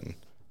person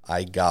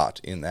I got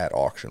in that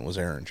auction was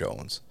Aaron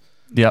Jones.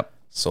 Yep.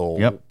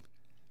 So,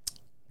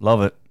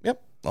 love it.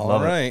 Yep.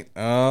 All right.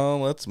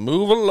 Let's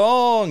move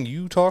along.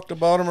 You talked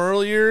about him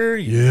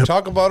earlier.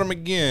 Talk about him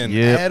again.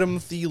 Yep. Adam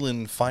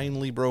Thielen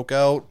finally broke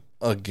out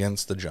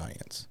against the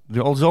Giants.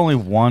 There's only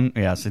one.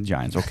 Yeah, it's the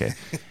Giants. Okay.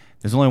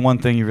 There's only one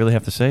thing you really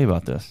have to say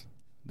about this.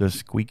 The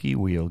squeaky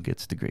wheel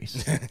gets the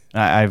grease.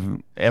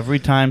 Every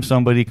time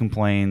somebody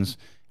complains,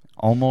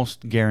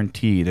 almost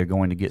guarantee they're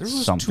going to get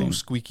something. There was 2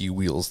 squeaky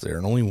wheels there,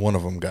 and only one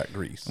of them got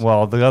grease.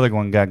 Well, the other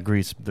one got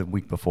grease the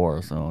week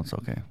before, so it's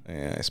okay.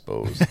 Yeah, I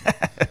suppose.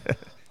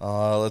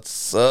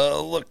 Let's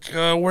look.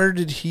 Where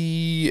did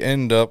he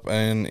end up?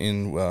 And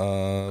in who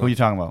are you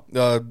talking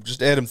about?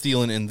 Just Adam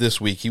Thielen in this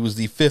week. He was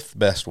the 5th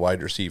best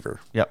wide receiver.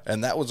 Yep,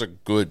 and that was a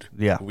good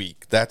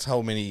week. That's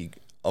how many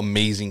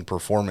amazing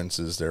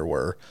performances there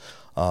were.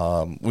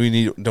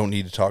 We don't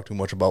need to talk too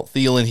much about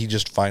Thielen. He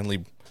just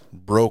finally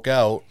broke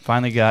out.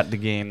 Finally got the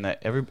game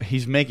that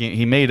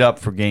he made up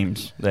for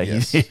games that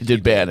he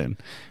did bad in.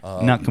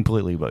 Not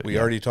completely, but we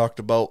already talked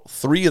about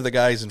 3 of the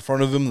guys in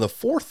front of him. The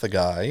 4th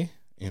guy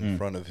in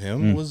front of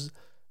him was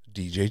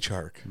DJ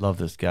Chark. Love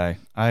this guy.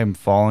 I am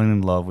falling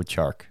in love with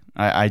Chark.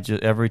 I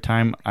just every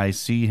time I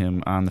see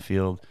him on the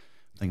field,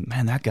 I think,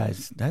 man,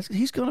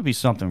 he's going to be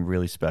something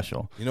really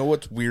special. You know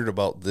what's weird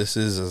about this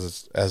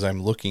is, as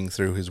I'm looking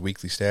through his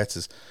weekly stats,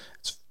 is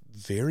it's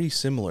very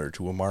similar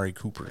to Amari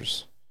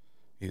Cooper's.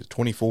 He's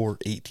 24,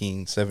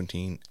 18,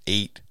 17,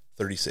 8,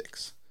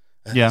 36.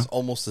 That's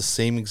almost the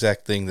same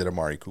exact thing that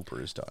Amari Cooper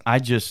has done.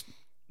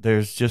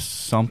 There's just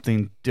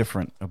something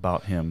different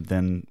about him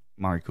than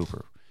Amari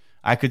Cooper.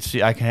 I can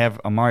have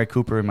Amari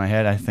Cooper in my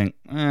head. I think,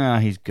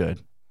 he's good.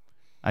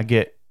 I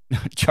get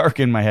Chark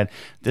in my head.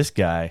 This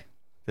guy's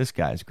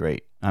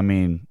great. I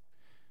mean,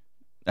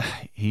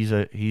 he's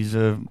a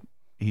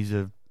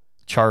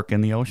Chark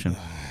in the ocean.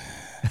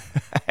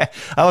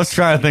 I was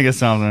trying to think of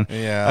something.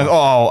 Yeah.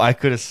 I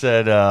could have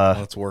said,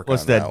 let's work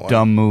what's on that one.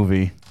 dumb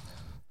movie?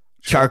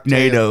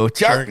 Sharknado.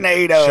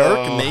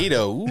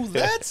 Ooh,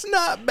 that's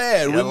not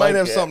bad. We might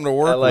have something to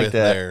work with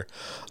there.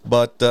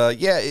 But,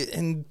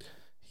 and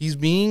he's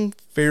being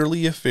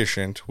fairly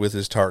efficient with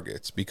his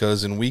targets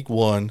because in week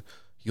 1,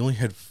 he only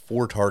had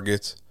 4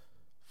 targets,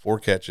 4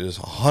 catches,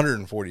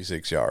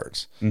 146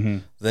 yards. Mm-hmm.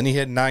 Then he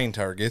had 9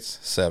 targets,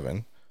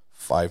 7,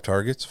 5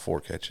 targets,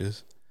 4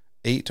 catches,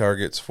 8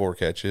 targets, 4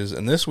 catches.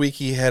 And this week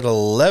he had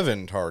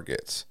 11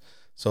 targets.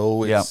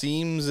 So it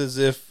seems as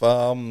if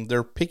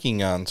they're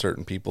picking on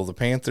certain people. The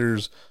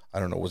Panthers, I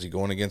don't know, was he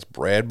going against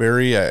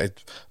Bradbury? I've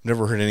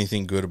never heard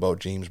anything good about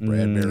James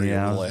Bradbury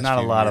over the last not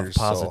few a lot years, of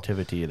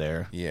positivity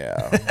there.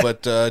 Yeah,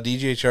 but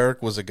DJ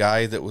Chark was a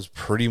guy that was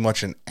pretty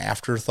much an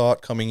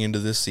afterthought coming into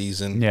this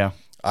season. Yeah.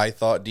 I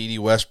thought D.D.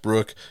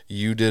 Westbrook,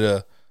 you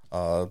did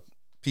a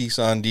piece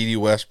on D.D.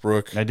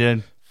 Westbrook. I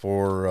did.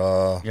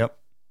 For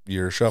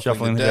your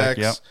Shuffling the Decks.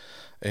 Yep.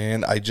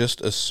 And I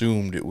just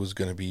assumed it was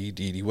going to be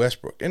D.D.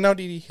 Westbrook. And now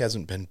D.D.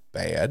 hasn't been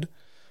bad.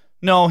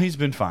 No, he's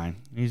been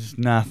fine. He's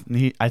not.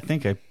 I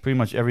think pretty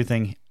much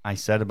everything I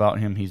said about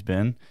him, he's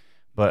been.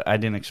 But I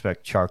didn't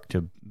expect Chark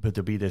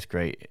to be this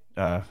great.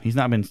 He's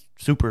not been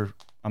super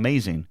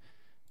amazing,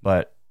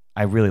 but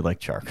I really like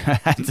Chark.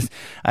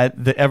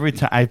 Every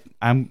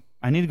time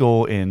I need to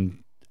go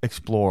and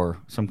explore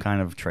some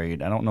kind of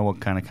trade. I don't know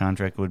what kind of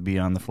contract would be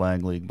on the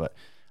Flag League, but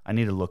I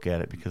need to look at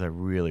it because I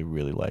really,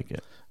 really like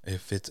it.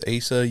 If it's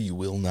Asa, you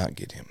will not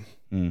get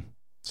him.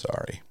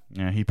 Sorry.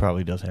 Yeah, he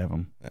probably does have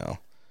him. No.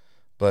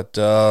 But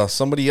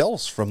somebody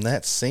else from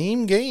that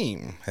same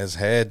game has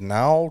had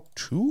now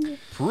 2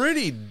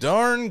 pretty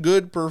darn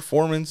good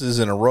performances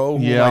in a row.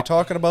 Who am I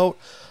talking about?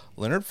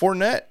 Leonard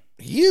Fournette.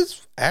 He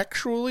is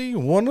actually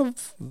one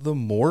of the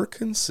more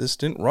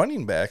consistent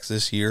running backs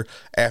this year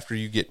after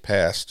you get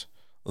past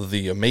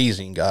the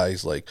amazing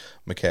guys like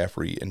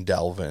McCaffrey and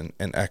Dalvin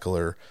and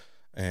Eckler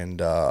and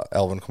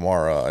Alvin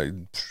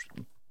Kamara.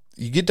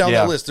 You get down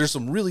that list, there's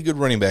some really good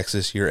running backs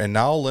this year, and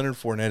now Leonard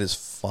Fournette is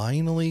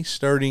finally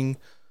starting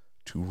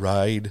to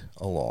ride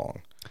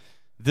along.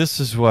 This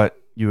is what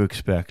you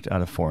expect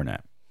out of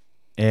Fournette.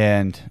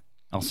 And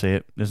I'll say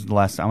it. This is the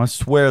last time. I'm going to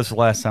swear this is the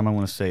last time I'm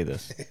going to say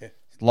this.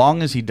 As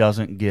long as he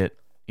doesn't get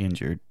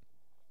injured,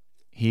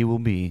 he will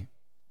be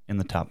in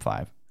the top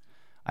 5.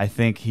 I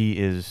think he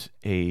is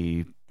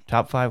a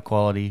top 5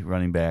 quality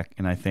running back,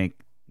 and I think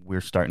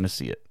we're starting to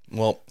see it.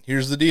 Well,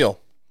 here's the deal.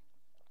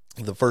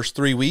 The first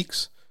 3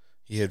 weeks,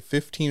 he had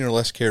 15 or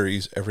less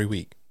carries every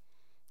week.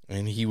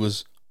 And he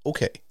was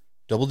okay.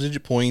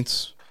 Double-digit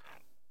points,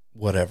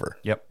 whatever.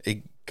 Yep.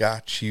 It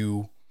got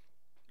you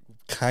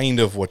kind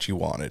of what you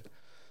wanted.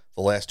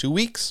 The last 2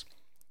 weeks,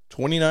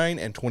 29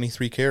 and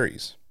 23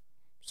 carries.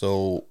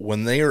 So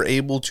when they are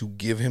able to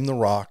give him the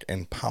rock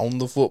and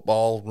pound the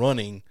football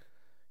running,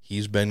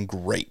 he's been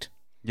great.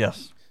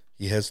 Yes.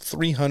 He has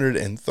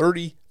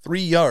 333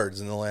 yards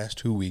in the last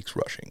 2 weeks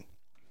rushing.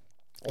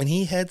 And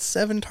he had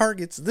 7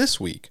 targets this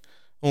week.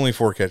 Only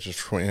 4 catches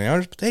for 29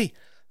 yards. But hey,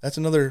 that's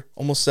another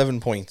almost 7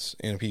 points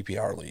in a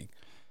PPR league.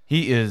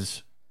 He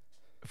is,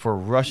 for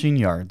rushing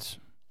yards,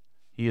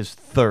 he is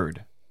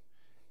third.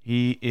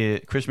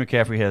 Chris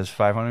McCaffrey has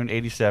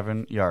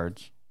 587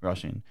 yards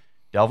rushing.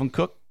 Dalvin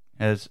Cook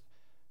has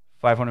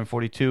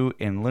 542,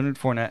 and Leonard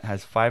Fournette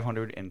has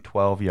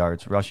 512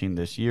 yards rushing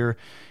this year.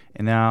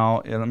 And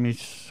now, let me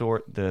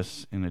sort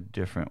this in a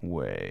different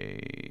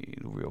way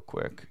real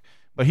quick.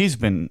 But he's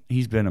been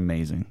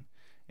amazing.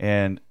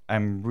 And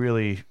I'm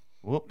really,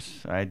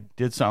 I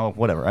did something,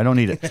 whatever. I don't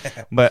need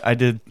it. But I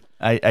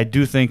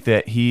do think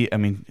that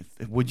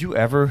would you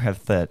ever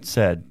have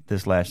said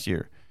this last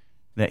year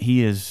that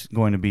he is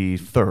going to be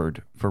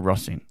third for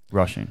rushing?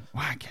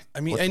 I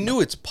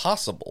knew it's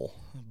possible,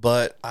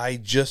 but I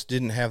just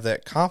didn't have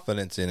that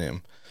confidence in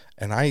him.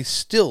 And I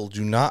still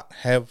do not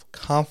have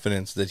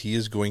confidence that he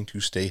is going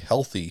to stay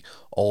healthy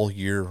all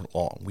year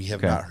long. We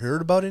have not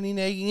heard about any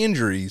nagging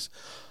injuries,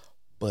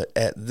 but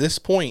at this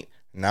point,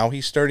 now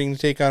he's starting to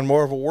take on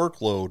more of a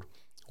workload.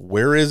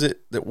 Where is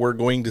it that we're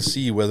going to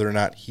see whether or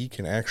not he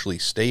can actually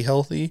stay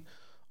healthy,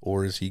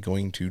 or is he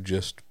going to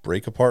just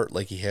break apart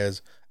like he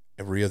has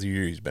every other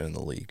year he's been in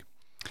the league?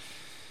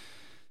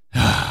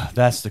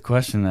 That's the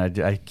question.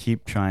 I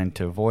keep trying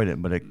to avoid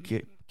it, but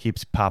it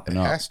keeps popping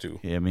up. It has to.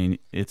 I mean,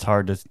 it's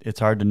hard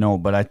to know.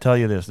 But I tell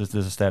you this is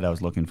a stat I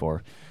was looking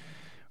for.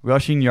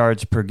 Rushing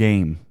yards per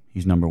game,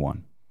 he's number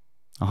one.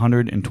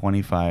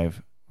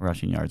 125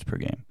 rushing yards per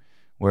game,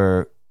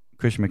 where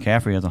Christian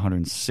McCaffrey has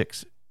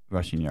 106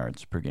 rushing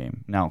yards per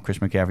game. Now,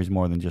 Christian McCaffrey's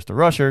more than just a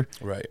rusher.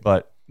 Right.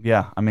 But,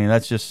 yeah, I'm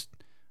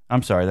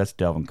sorry, that's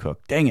Dalvin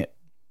Cook. Dang it.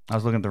 I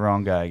was looking at the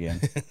wrong guy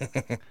again.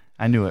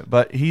 I knew it,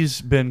 but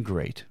he's been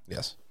great.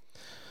 Yes.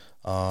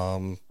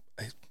 I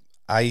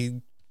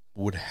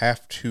would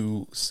have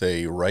to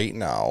say right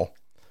now,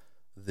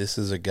 this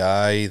is a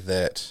guy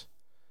that,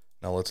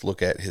 now let's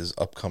look at his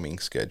upcoming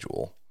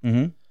schedule.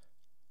 Mm-hmm.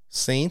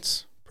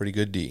 Saints, pretty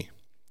good D.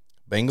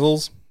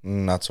 Bengals,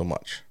 not so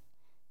much.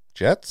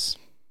 Jets,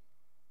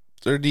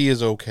 their D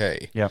is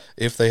okay. Yep.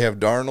 If they have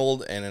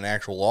Darnold and an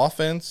actual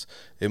offense,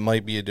 it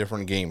might be a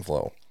different game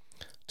flow.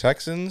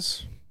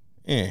 Texans,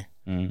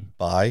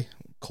 Bye.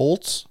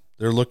 Colts,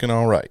 they're looking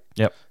all right.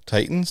 Yep.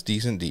 Titans,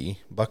 decent D.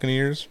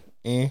 Buccaneers,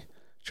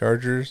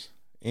 Chargers,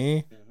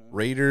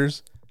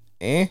 Raiders,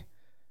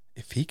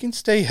 If he can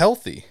stay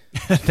healthy.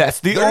 That's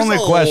the only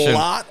question. There's a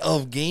lot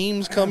of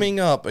games coming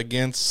up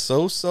against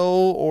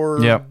so-so or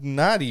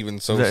not even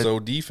so-so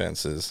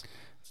defenses.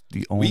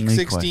 The only Week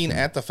 16 question.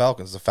 at the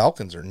Falcons. The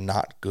Falcons are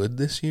not good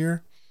this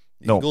year.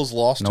 The Eagles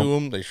lost to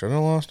them. They shouldn't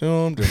have lost to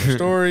them. Different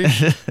story.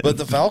 But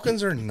the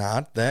Falcons are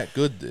not that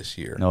good this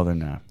year. No, they're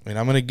not. And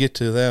I'm going to get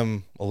to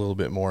them a little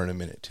bit more in a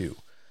minute, too.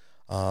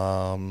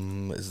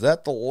 Is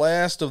that the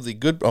last of the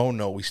good? Oh,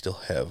 no, we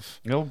still have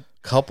a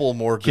couple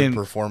more good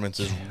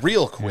performances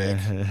real quick.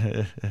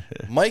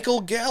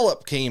 Michael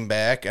Gallup came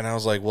back, and I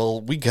was like,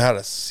 well, we got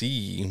to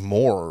see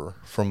more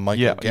from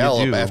Michael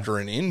Gallup after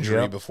an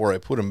injury before I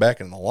put him back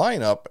in the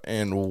lineup.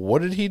 And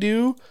what did he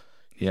do?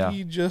 Yeah.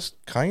 He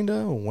just kind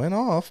of went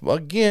off.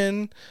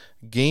 Again,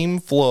 game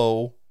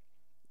flow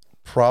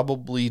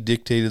probably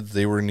dictated that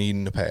they were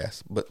needing to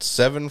pass. But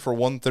 7 for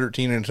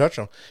 113 and a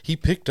touchdown. He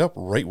picked up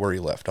right where he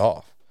left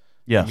off.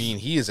 Yes. I mean,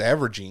 he is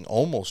averaging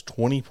almost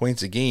 20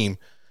 points a game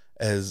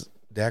as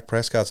Dak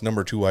Prescott's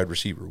number 2 wide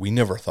receiver. We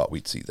never thought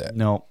we'd see that.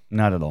 No,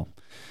 not at all.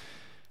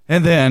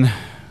 And then,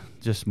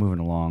 just moving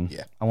along,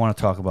 I want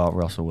to talk about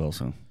Russell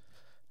Wilson.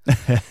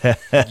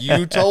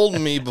 You told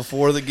me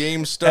before the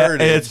game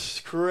started. It's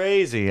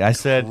crazy. I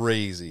said,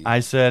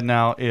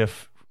 now,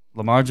 if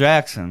Lamar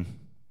Jackson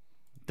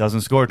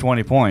doesn't score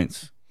 20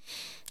 points.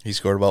 He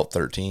scored about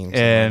 13.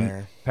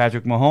 And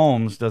Patrick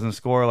Mahomes doesn't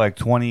score like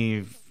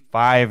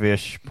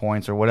 25-ish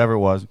points or whatever it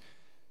was.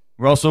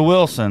 Russell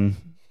Wilson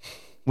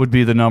would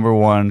be the number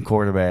 1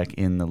 quarterback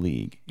in the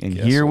league. And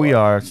here we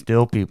are,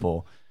 still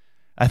people.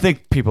 I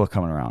think people are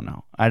coming around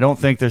now. I don't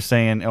think they're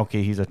saying,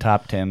 okay, he's a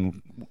top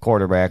 10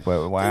 quarterback.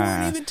 But They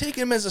wouldn't even take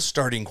him as a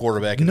starting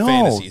quarterback in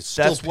fantasy. It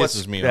still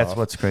pisses me off. That's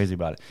what's crazy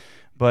about it.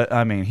 But,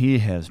 I mean, he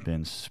has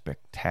been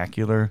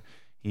spectacular.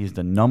 He's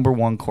the number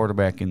 1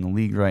 quarterback in the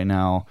league right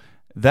now.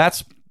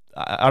 That's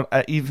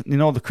even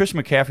the Chris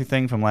McCaffrey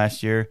thing from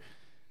last year.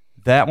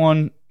 That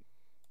one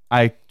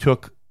I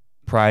took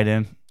pride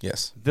in.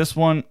 Yes. This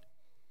one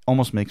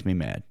almost makes me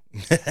mad.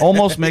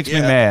 Almost makes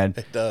me mad.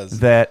 It does.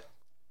 That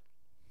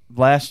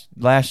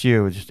last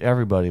year was just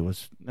everybody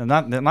was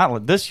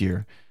not this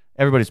year.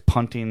 Everybody's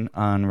punting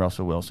on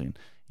Russell Wilson.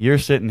 You're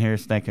sitting here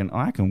thinking, oh,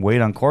 I can wait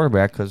on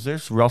quarterback because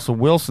there's Russell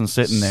Wilson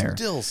sitting there.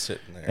 Still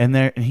sitting there.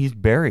 And he's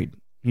buried.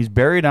 He's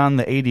buried on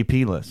the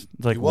ADP list.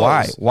 It's like, He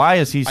why? was. Why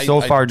is he so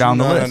far down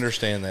the I do list? not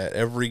understand that.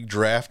 Every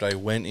draft I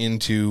went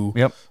into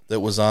Yep. that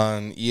was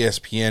on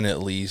ESPN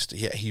at least,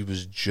 he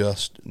was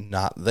just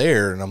not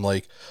there. And I'm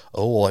like,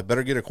 oh, well, I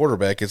better get a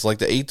quarterback. It's like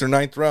the 8th or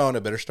 9th round. I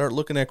better start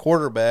looking at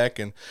quarterback.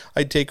 And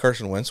I'd take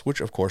Carson Wentz, which,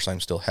 of course,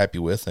 I'm still happy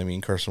with. I mean,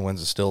 Carson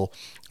Wentz is still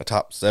a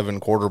top 7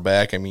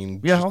 quarterback. I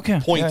mean, Yeah, just okay.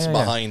 points Yeah.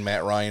 behind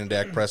Matt Ryan,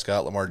 Dak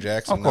Prescott, Lamar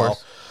Jackson Of course.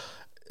 now.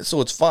 So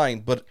it's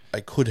fine, but I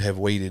could have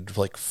waited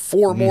like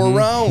 4 Mm-hmm. more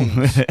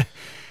rounds.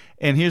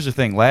 And here's the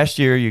thing. Last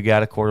year, you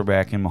got a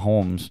quarterback in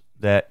Mahomes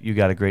that you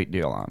got a great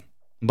deal on.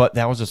 But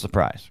that was a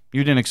surprise.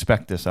 You didn't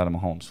expect this out of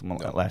Mahomes from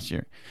last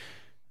year.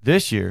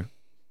 This year,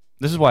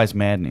 this is why it's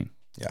maddening.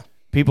 Yeah.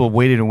 People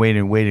waited and waited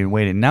and waited and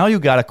waited. Now you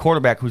got a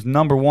quarterback who's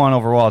number 1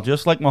 overall,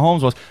 just like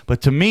Mahomes was. But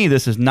to me,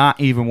 this is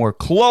not even more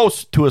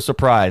close to a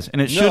surprise.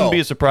 And it shouldn't No. be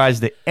a surprise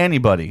to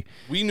anybody.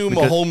 We knew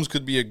Mahomes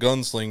could be a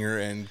gunslinger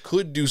and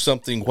could do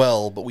something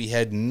well, but we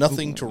had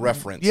nothing to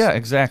reference. Yeah,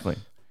 exactly.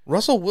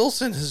 Russell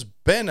Wilson has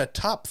been a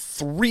top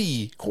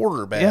 3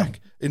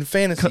 quarterback in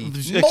fantasy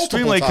multiple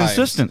Extremely times.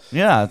 consistent.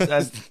 Yeah.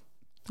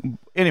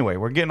 Anyway,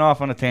 we're getting off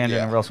on a tangent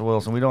Yeah. on Russell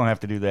Wilson. We don't have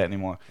to do that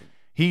anymore.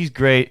 He's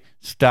great.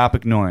 Stop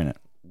ignoring it.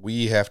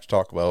 We have to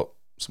talk about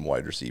some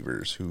wide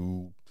receivers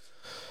who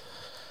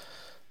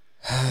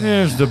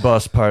Here's the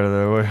bust part of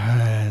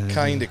the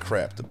kind of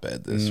crapped the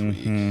bed this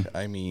Mm-hmm. week.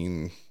 I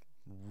mean,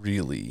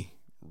 really,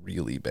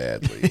 really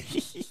badly.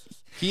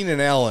 Keenan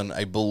Allen,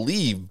 I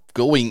believe,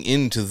 going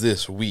into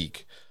this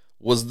week,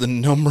 was the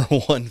number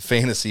 1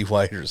 fantasy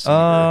wide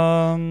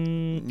receiver.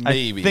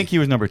 Maybe. I think he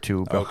was number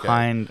 2 Okay.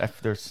 behind.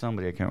 There's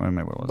somebody I can't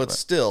remember what it was. But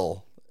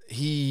still,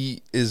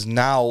 he is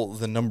now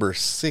the number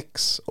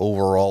 6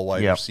 overall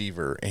wide Yep.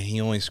 receiver, and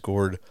he only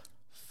scored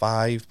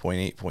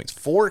 5.8 points.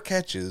 4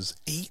 catches,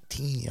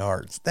 18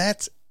 yards.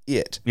 That's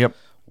it. Yep.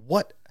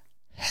 What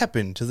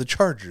happened to the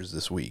Chargers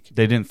this week?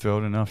 They didn't throw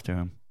it enough to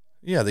him.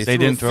 Yeah, they They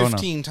threw didn't it throw enough.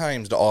 15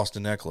 times to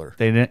Austin Eckler.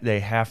 They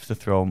have to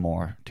throw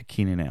more to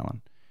Keenan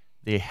Allen.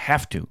 They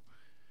have to.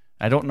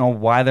 I don't know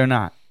why they're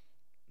not,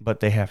 but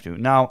they have to.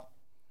 Now,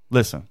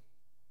 listen.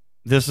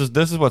 This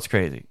is what's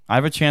crazy. I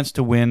have a chance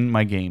to win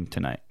my game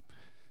tonight.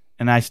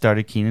 And I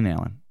started Keenan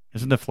Allen.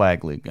 This is the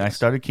flag league. I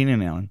started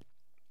Keenan Allen.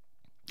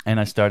 And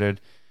I started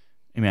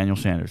Emmanuel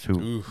Sanders,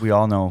 who we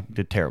all know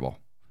did terrible.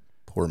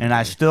 Poor And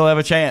I still have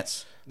a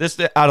chance.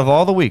 Out of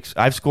all the weeks,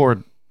 I've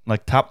scored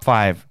like top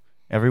 5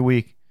 every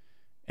week.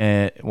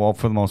 Well,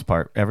 for the most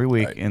part, every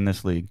week in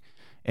this league.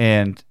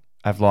 And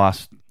I've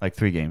lost like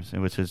 3 games,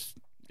 which is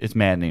it's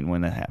maddening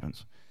when that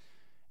happens.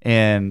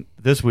 And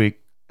this week,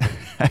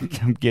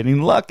 I'm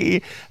getting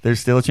lucky. There's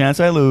still a chance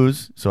I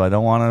lose, so I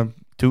don't want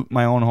to toot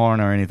my own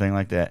horn or anything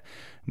like that.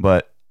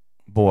 But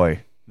boy,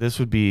 this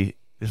would be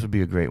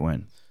a great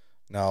win.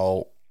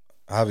 Now,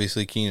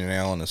 obviously, Keenan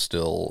Allen is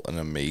still an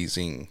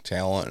amazing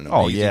talent, an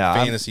Oh, amazing yeah.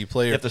 fantasy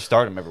player. You have to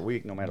start him every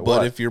week, no matter But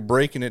what. if you're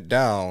breaking it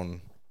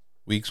down,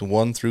 weeks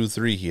 1 through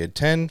 3, he had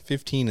 10,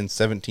 15, and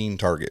 17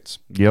 targets.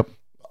 Yep.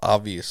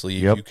 Obviously,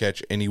 if Yep. you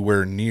catch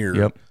anywhere near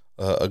Yep.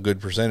 a good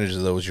percentage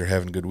of those, you're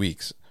having good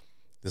weeks.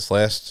 This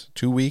last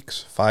 2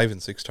 weeks, 5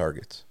 and 6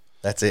 targets.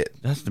 That's it.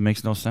 That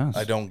makes no sense.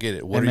 I don't get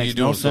it. What That are you makes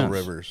doing, no Phil sense.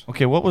 Rivers?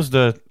 Okay, what was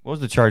the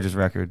Chargers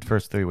record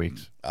first 3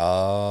 weeks?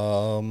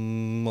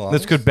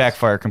 This could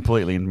backfire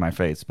completely in my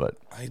face, but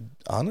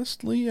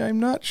honestly, I'm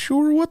not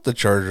sure what the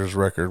Chargers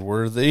record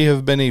were. They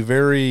have been a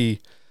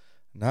very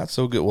not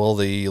so good. Well,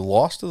 they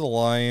lost to the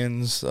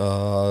Lions. They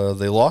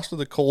lost to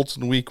the Colts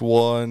in week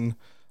 1.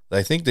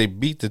 I think they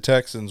beat the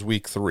Texans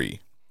week 3.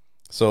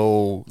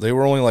 So they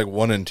were only like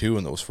 1-2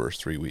 in those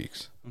first 3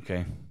 weeks.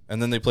 okay.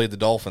 And then they played the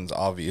Dolphins.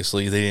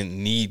 Obviously, they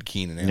didn't need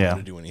Keenan Allen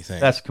to do anything.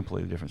 That's a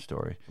completely different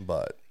story.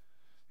 But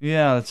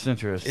Yeah, that's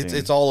interesting.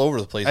 it's all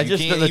over the place. I You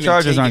just- can't the even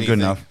Chargers take aren't good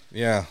anything. enough.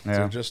 Yeah, Yeah.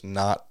 they're just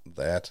not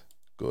that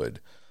good.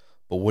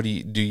 But what do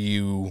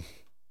you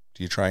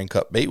try and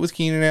cut bait with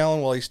Keenan Allen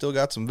while he's still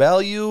got some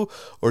value,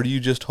 or do you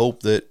just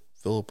hope that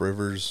Phillip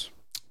Rivers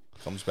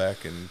comes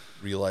back and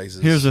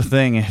realizes? Here's the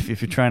thing: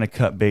 if you're trying to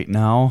cut bait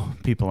now,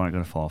 people aren't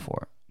going to fall for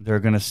it. They're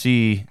going to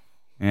see,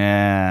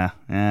 they're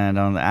going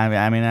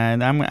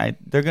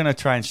to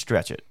try and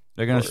stretch it.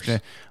 They're going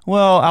to,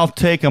 well, I'll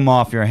take him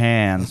off your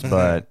hands,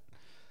 but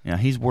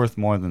he's worth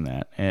more than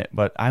that.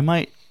 But I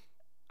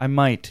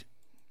might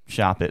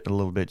shop it a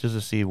little bit just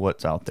to see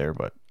what's out there.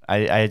 But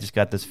I just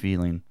got this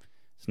feeling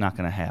it's not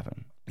going to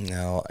happen.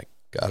 Now I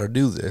gotta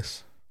do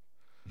this.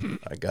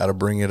 I gotta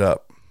bring it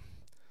up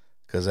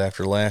because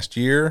after last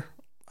year,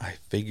 I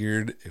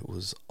figured it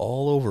was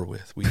all over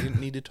with. We didn't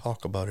need to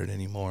talk about it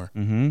anymore.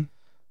 Mm-hmm.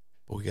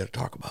 But we got to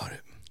talk about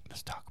it.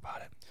 Let's talk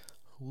about it.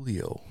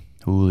 Julio.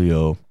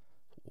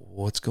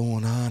 What's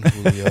going on,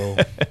 Julio?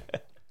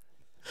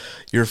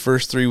 Your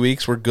first 3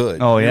 weeks were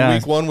good. Oh, yeah. Your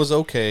week 1 was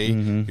okay.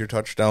 Mhm. Your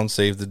touchdown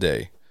saved the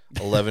day.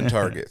 11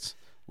 targets.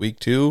 Week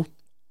 2,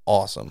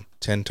 awesome.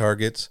 10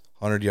 targets,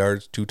 100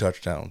 yards, 2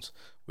 touchdowns.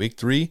 Week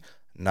 3,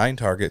 9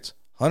 targets,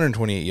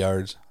 128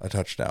 yards, a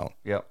touchdown.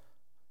 Yep.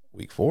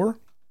 Week 4,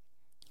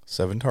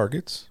 7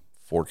 targets,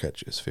 4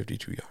 catches,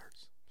 52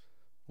 yards.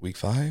 Week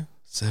 5,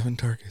 7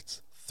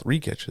 targets, 3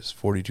 catches,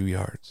 42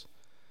 yards.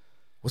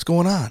 What's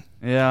going on?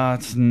 Yeah,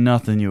 it's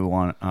nothing you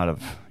want out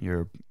of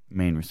your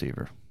main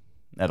receiver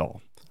at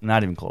all.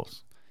 Not even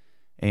close.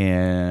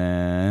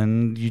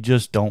 And you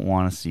just don't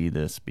want to see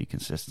this be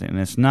consistent. And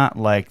it's not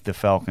like the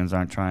Falcons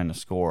aren't trying to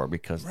score,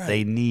 because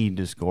they need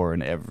to score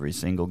in every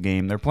single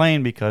game they're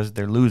playing because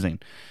they're losing.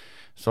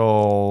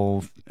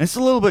 So it's a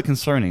little bit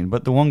concerning.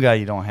 But the one guy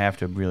you don't have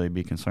to really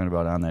be concerned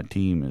about on that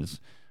team is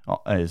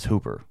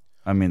Hooper.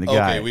 I mean, the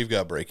guy. Okay, we've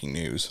got breaking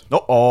news.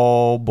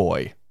 Oh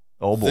boy.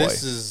 Oh, boy.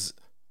 This is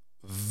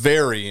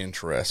very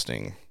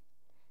interesting,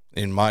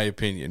 in my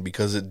opinion,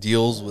 because it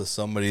deals with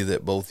somebody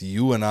that both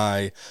you and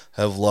I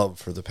have loved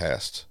for the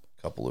past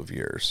couple of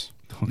years.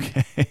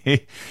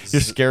 Okay.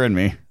 You're scaring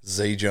me.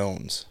 Zay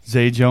Jones.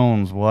 Zay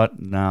Jones, what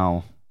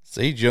now?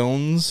 Zay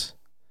Jones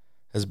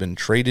has been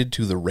traded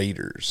to the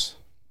Raiders.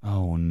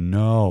 Oh,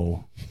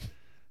 no.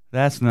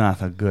 That's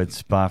not a good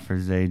spot for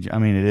Zay Jones. I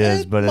mean, it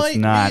is, but it's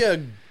not. It might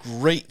be a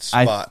great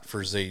spot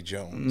for Zay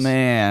Jones.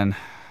 Man.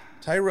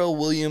 Tyrell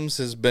Williams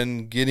has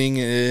been getting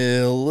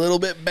a little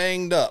bit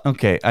banged up.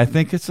 Okay, I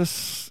think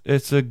it's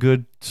a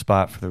good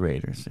spot for the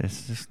Raiders.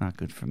 It's just not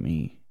good for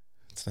me.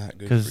 It's not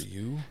good for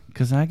you?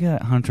 Because I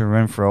got Hunter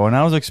Renfrow, and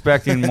I was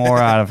expecting more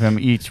out of him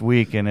each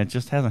week, and it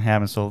just hasn't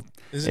happened. So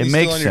Isn't it he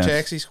makes still on sense. your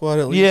taxi squad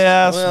at least?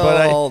 Yes,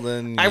 well, but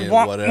then, I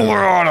want whatever.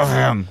 more out of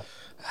him.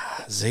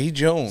 Zay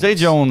Jones. Zay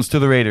Jones to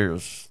the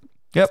Raiders.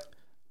 Yep.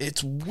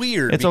 It's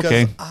weird It's because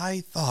okay.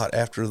 I thought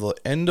after the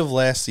end of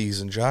last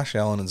season, Josh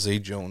Allen and Zay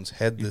Jones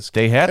had this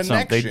They had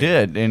connection. They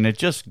did, and it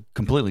just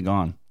completely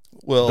gone.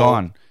 Well,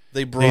 gone.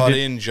 They brought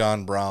in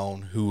John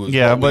Brown, who was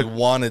what we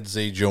wanted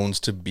Zay Jones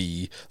to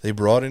be. They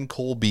brought in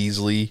Cole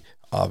Beasley,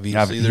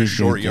 obviously their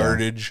short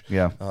yardage,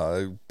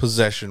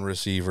 possession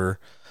receiver,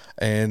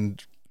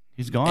 and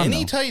he's gone.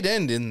 Any tight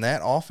end in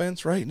that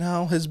offense right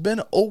now has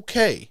been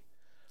okay.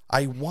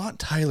 I want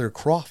Tyler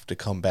Kroft to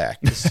come back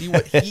to see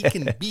what he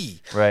can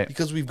be. Right.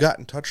 Because we've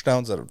gotten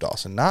touchdowns out of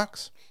Dawson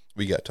Knox.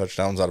 We got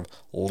touchdowns out of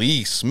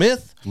Lee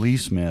Smith.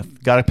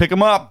 Got to pick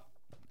him up.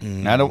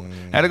 Had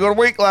to go to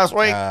week last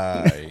week.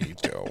 I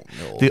don't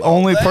know. The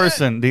only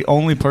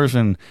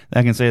person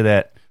that can say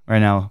that right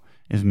now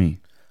is me.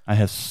 I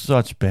have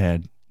such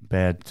bad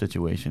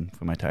situation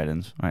for my tight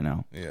ends right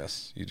now.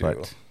 Yes, you do.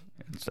 But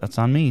that's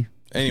on me.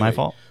 Anyway, it's my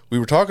fault. We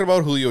were talking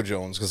about Julio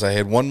Jones because I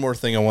had one more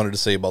thing I wanted to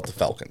say about the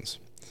Falcons.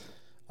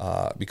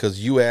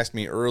 Because you asked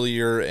me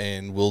earlier,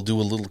 and we'll do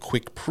a little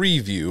quick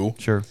preview.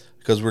 Sure.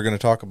 Because we're going to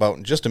talk about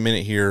in just a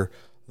minute here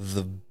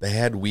the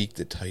bad week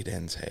that tight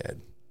ends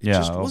had. It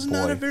just was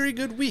not a very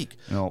good week.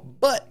 No.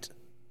 But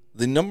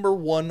the number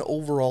 1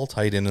 overall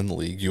tight end in the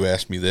league, you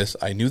asked me this,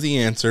 I knew the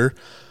answer,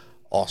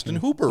 Austin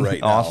Hooper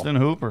right now. Austin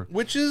Hooper.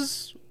 Which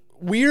is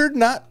weird,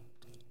 not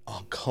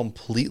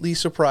completely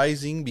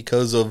surprising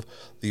because of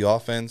the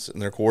offense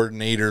and their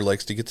coordinator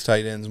likes to get the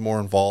tight ends more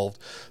involved.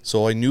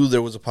 So I knew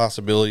there was a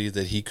possibility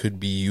that he could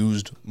be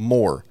used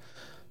more.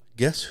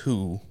 Guess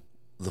who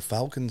the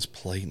Falcons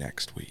play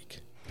next week?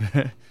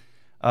 With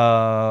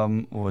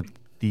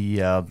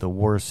the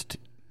worst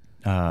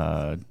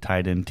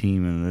tight end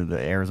team in the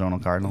Arizona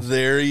Cardinals.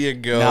 There you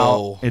go.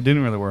 Now, it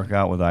didn't really work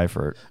out with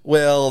Eifert.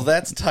 Well,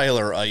 that's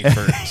Tyler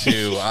Eifert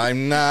too.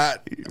 I'm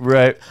not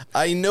right.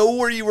 I know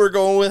where you were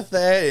going with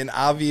that, and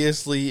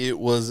obviously it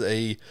was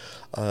a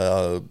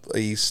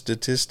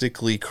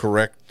statistically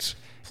correct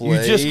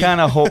play. You just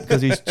kind of hope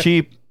because he's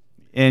cheap,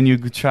 and you're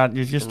just trying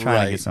to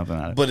get something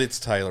out of it. But it's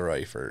Tyler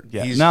Eifert.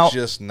 Yeah. He's Now,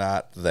 just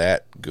not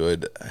that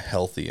good,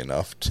 healthy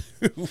enough to.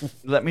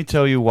 Let me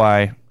tell you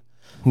why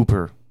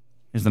Hooper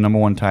is the number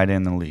 1 tight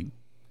end in the league.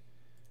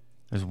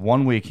 There's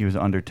 1 week he was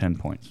under 10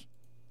 points.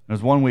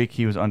 There's 1 week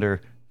he was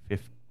under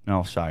 15.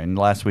 No, sorry. And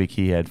last week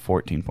he had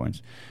 14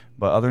 points.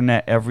 But other than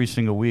that, every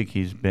single week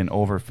he's been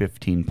over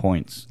 15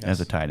 points as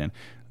a tight end.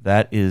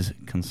 That is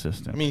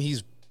consistent. I mean,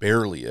 he's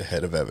barely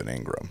ahead of Evan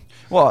Ingram.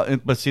 Well,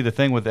 but see, the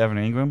thing with Evan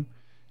Ingram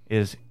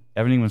is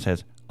Evan Ingram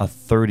has a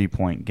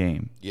 30-point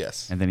game.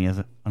 Yes. And then he has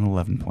an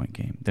 11-point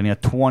game. Then he has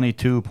a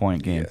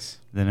 22-point game. Yes.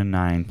 Then a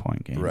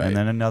 9-point game. Right. And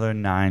then another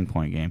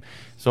 9-point game.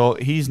 So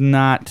he's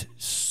not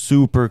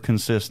super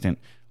consistent.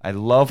 I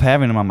love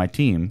having him on my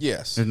team.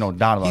 Yes. There's no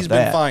doubt about that. He's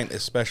been fine,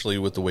 especially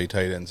with the way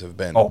tight ends have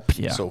been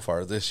so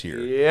far this year.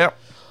 Yep.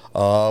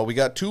 We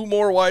got 2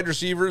 more wide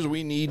receivers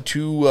we need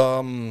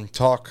to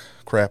talk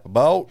crap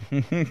about.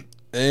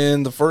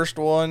 And the first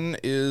one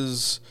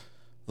is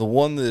the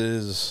one that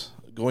is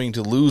going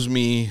to lose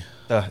me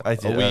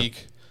a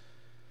week.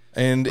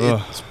 And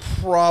it's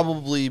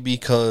probably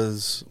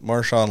because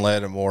Marshawn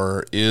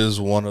Lattimore is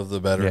one of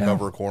the better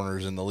cover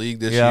corners in the league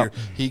this year.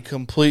 He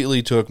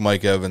completely took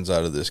Mike Evans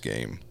out of this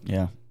game.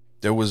 Yeah.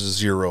 There was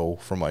 0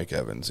 for Mike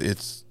Evans.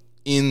 It's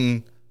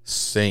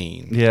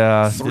insane.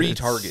 Yeah. 3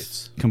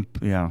 targets.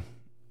 Yeah.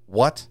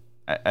 What?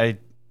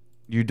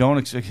 You don't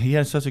expect. He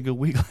had such a good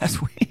week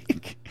last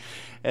week.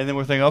 And then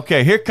we're thinking,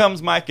 okay, here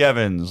comes Mike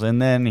Evans. And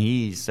then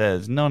he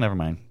says, no, never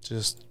mind.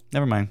 Just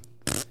never mind.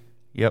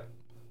 Yep.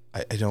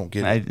 I don't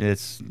get it.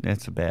 It's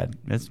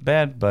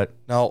bad, but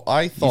Now,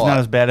 I he's thought... not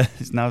as bad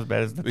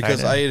as the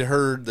because tight I end. had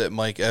heard that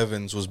Mike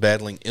Evans was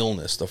battling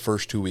illness the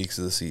first 2 weeks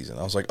of the season.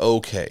 I was like,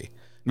 okay.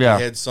 Yeah.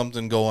 He had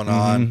something going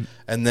on.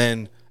 And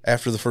then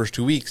after the first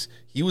 2 weeks,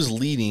 he was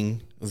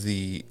leading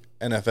the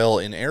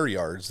NFL in air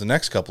yards the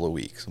next couple of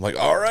weeks. I'm like,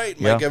 all right,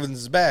 Mike Evans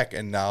is back.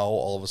 And now,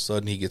 all of a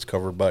sudden, he gets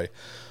covered by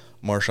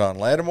Marshawn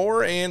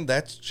Lattimore, and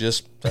that's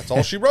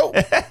all she wrote.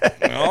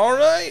 All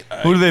right.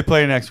 Who do they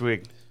play next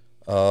week?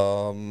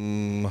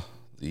 The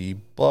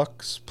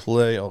Bucks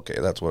play. Okay,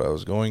 that's what I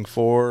was going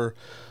for.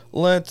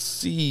 Let's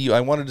see.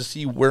 I wanted to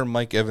see where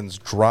Mike Evans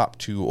dropped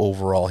to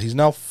overall. He's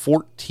now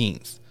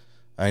 14th.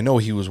 I know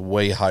he was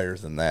way higher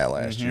than that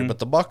last year, but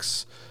the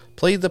Bucks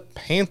played the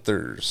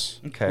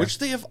Panthers, which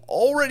they have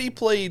already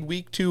played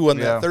week 2 on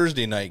that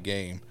Thursday night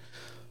game.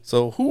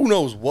 So who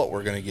knows what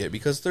we're going to get,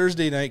 because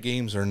Thursday night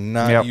games are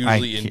not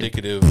usually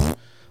indicative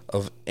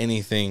of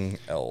anything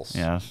else.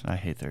 Yes, I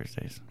hate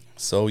Thursdays.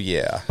 So,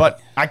 yeah. But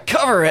I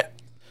cover it.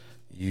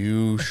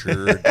 You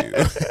sure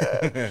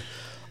do.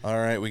 All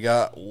right, we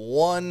got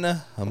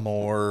one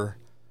more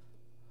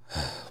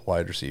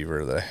wide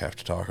receiver that I have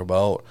to talk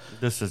about.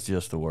 This is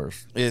just the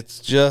worst. This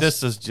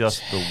is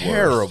just the worst.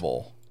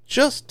 Terrible.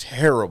 Just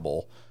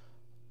terrible.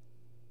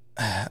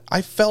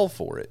 I fell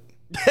for it.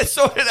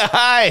 So did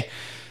I.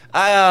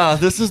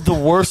 This is the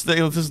worst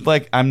thing. This is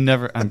like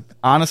I'm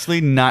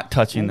honestly not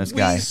touching this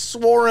guy. We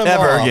swore him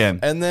ever off, again.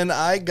 and then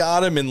I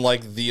got him in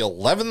like the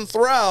 11th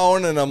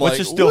round, and I'm Which like,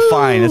 is still woo!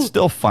 fine. It's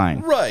still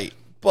fine. Right.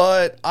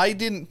 But I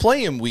didn't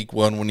play him week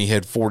 1 when he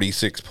had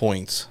 46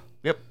 points.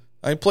 Yep.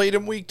 I played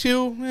him week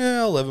 2,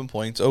 11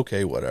 points.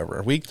 Okay,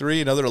 whatever. Week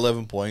 3, another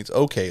 11 points.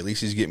 Okay, at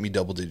least he's getting me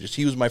double digits.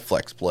 He was my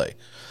flex play.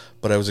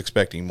 But I was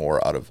expecting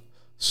more out of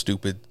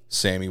stupid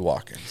Sammy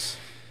Watkins.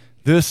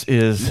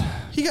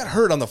 He got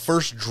hurt on the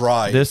first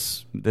drive.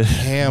 This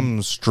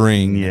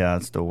hamstring. Yeah,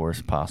 it's the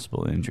worst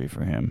possible injury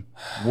for him.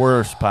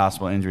 Worst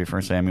possible injury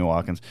for Sammy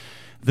Watkins.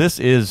 This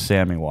is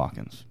Sammy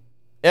Watkins.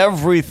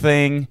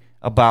 Everything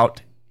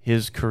about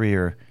his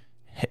career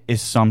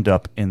is summed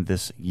up in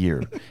this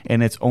year,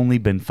 and it's only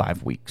been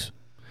 5 weeks.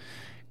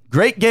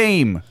 Great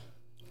game.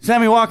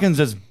 Sammy Watkins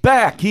is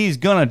back. He's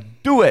gonna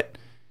do it.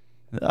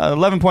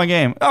 11-point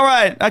game. All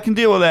right, I can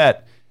deal with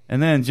that.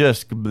 And then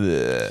just,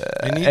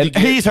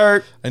 he's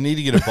hurt. I need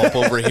to get a bump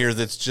over here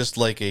that's just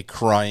like a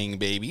crying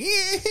baby.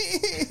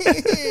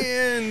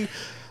 And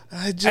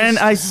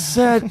I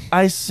said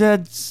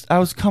I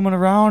was coming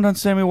around on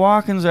Sammy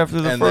Watkins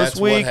after the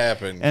first week. What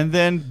happened. And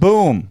then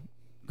boom,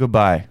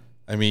 goodbye.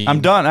 I mean,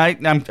 I'm done.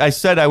 I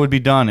said I would be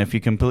done if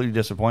he completely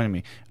disappointed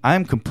me.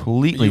 I'm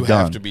completely done. You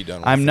have to be done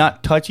with I'm him.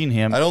 not touching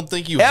him. I don't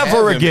think you ever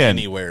have him again.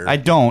 anywhere. I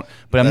don't,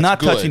 but I'm not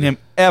That's touching good. him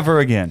ever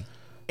again.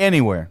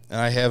 Anywhere.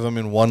 And I have him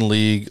in one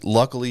league.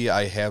 Luckily,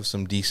 I have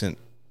some decent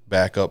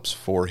backups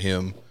for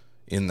him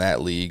in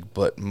that league.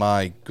 But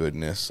my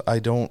goodness,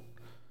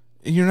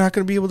 you're not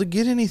going to be able to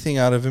get anything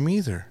out of him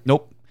either.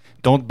 Nope.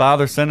 Don't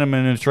bother sending him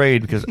in a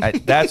trade because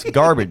that's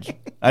garbage.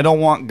 I don't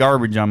want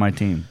garbage on my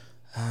team.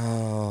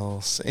 Oh,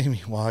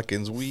 Sammy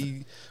Watkins,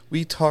 we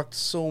talked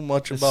so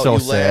much about so you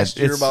sad. last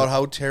year, about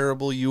how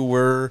terrible you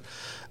were,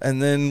 and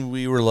then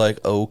we were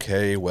like,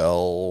 okay,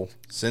 well,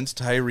 since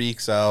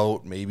Tyreek's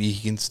out, maybe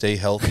he can stay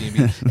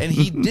healthy. And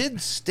he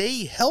did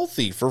stay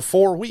healthy for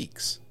 4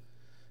 weeks.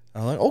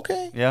 I'm like,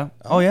 okay. Yeah.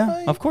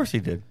 Fine. Of course he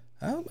did.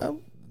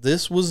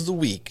 This was the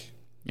week.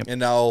 Yep.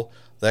 And now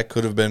that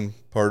could have been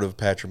part of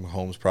Patrick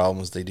Mahomes'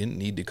 problems. They didn't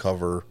need to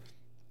cover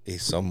a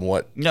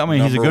somewhat Yeah, I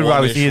mean, he's a good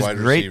wide receiver. He has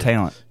great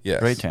talent.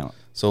 Yes. Great talent.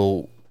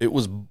 So it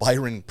was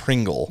Byron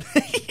Pringle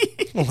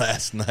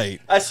last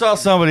night. I saw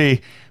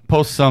somebody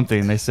post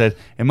something. They said,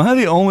 am I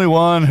the only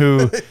one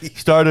who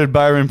started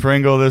Byron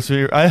Pringle this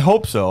year? I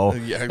hope so.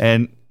 Yeah.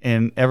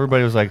 And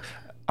everybody was like,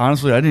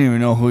 honestly, I didn't even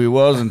know who he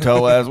was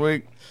until last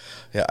week.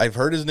 Yeah, I've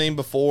heard his name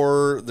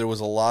before. There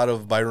was a lot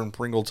of Byron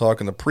Pringle talk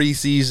in the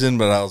preseason,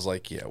 but I was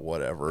like, yeah,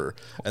 whatever.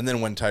 And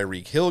then when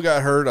Tyreek Hill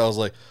got hurt, I was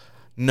like,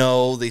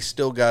 no, they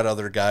still got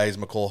other guys.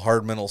 McCole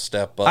Hardman will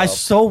step up. I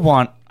so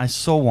want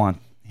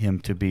him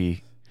to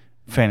be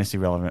fantasy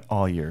relevant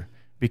all year,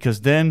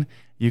 because then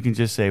you can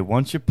just say,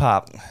 once you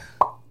pop,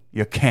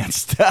 you can't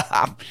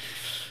stop.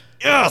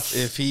 Yes.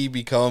 If he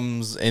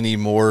becomes any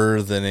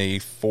more than a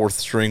 4th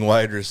string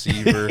wide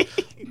receiver,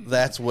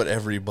 that's what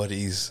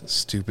everybody's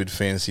stupid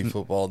fantasy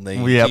football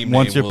name. Yeah, team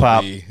once name you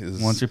pop, be,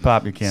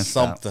 you can't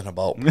stop. something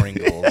about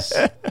Pringles.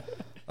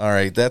 All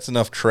right, that's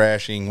enough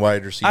trashing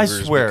wide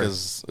receivers. I swear.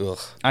 Because,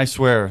 I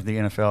swear the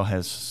NFL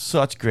has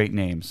such great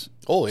names.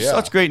 Oh, yeah.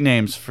 Such great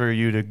names for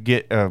you to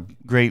get a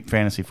great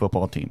fantasy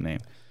football team name.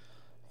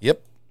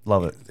 Yep.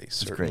 Love it. They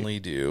certainly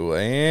do.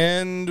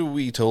 And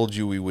we told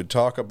you we would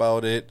talk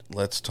about it.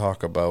 Let's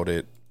talk about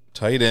it.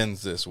 Tight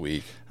ends this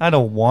week. I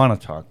don't want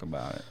to talk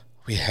about it.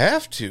 We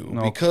have to,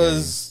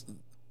 because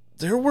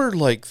there were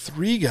like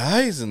 3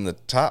 guys in the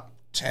top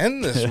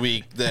 10 this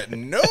week that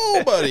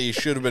nobody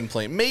should have been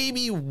playing.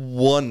 Maybe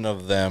one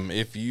of them,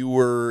 if you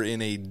were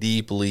in a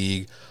deep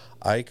league,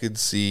 I could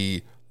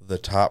see the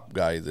top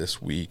guy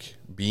this week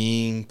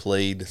being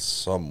played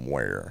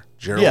somewhere.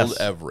 Gerald Yes.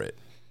 Everett,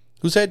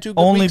 who's had 2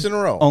 good weeks in a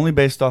row. Only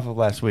based off of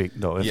last week,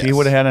 though. If he Yes.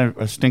 would have had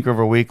a stinker of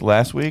a week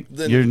last week,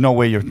 there's no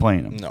way you're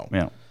playing him. No.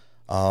 Yeah.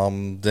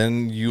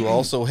 Then you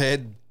also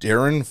had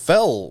Darren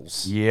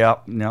Fells,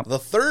 Yep. the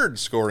third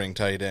scoring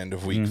tight end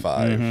of week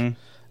 5.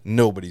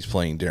 Nobody's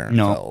playing Darren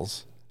No.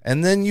 Fells.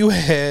 And then you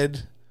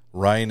had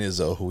Ryan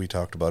Izzo, who we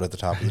talked about at the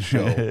top of the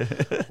show.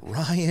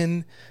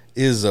 Ryan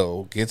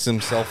Izzo gets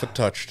himself a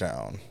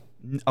touchdown.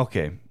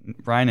 Okay,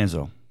 Ryan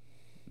Izzo.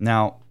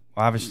 Now,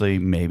 obviously,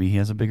 maybe he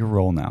has a bigger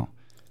role now.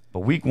 But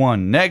week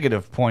 1,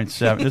 negative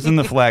 0.7. This is in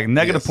the flag.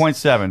 Negative Yes.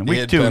 0.7. He Week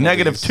had 2,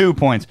 negative penalties. 2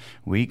 points.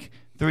 Week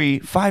 3,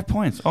 5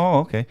 points. Oh,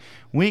 okay.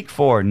 Week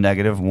 4,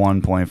 negative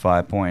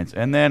 1.5 points.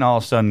 And then all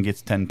of a sudden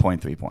gets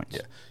 10.3 points.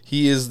 Yeah.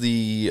 He is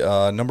the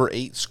number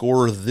 8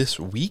 scorer this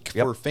week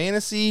for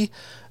fantasy,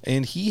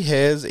 and he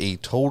has a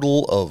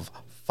total of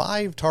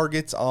 5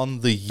 targets on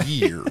the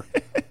year.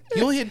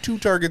 He only had 2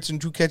 targets and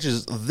 2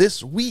 catches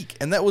this week,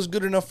 and that was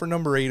good enough for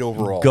number 8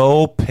 overall.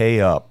 Go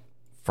pay up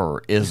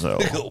for Izzo.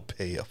 Go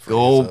pay up for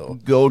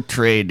Izzo. Go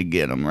trade to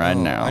get him right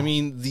now. I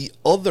mean, the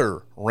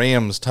other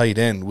Rams tight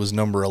end was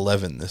number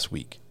 11 this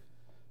week.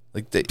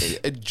 Like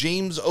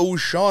James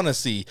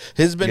O'Shaughnessy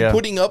has been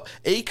putting up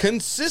a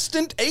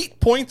consistent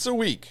 8 points a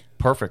week.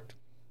 Perfect.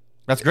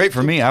 That's great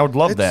for me. I would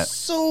love that. It's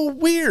so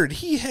weird.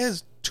 He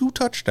has 2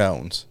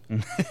 touchdowns.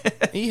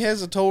 He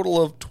has a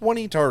total of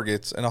 20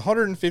 targets and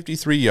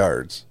 153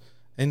 yards.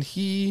 And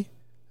he...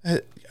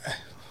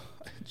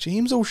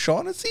 James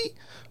O'Shaughnessy?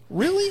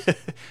 Really?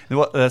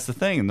 Well, that's the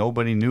thing.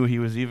 Nobody knew he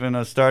was even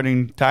a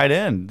starting tight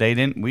end.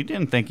 We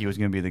didn't think he was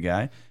going to be the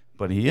guy,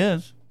 but he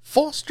is.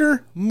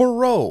 Foster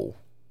Moreau.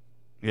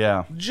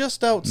 Yeah.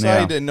 Just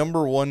outside a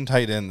number 1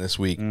 tight end this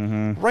week.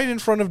 Right in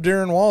front of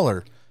Darren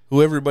Waller,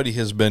 who everybody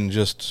has been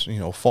just,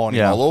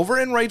 fawning all over,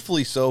 and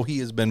rightfully so. He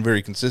has been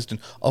very consistent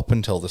up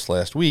until this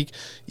last week,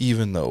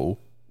 even though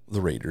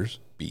the Raiders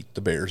beat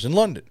the Bears in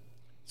London.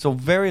 So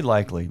very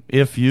likely,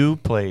 if you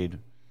played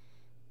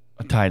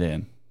a tight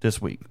end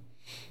this week,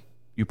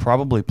 you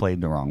probably played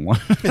the wrong one.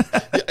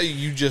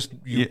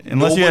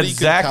 Unless you had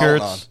Zach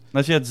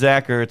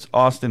Ertz,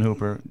 Austin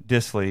Hooper,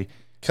 Disley,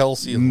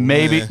 Kelsey.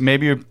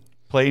 Maybe you're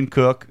playing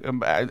Cook.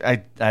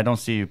 I don't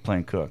see you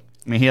playing Cook.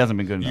 I mean, he hasn't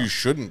been good enough. You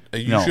shouldn't.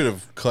 You should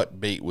have cut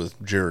bait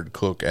with Jared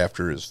Cook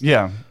after his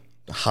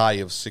high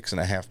of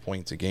 6.5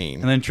 points a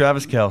game. And then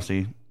Travis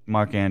Kelce,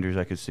 Mark Andrews,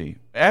 I could see.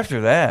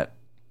 After that,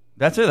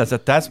 that's it.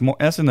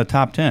 That's in the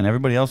top 10.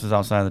 Everybody else is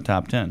outside of the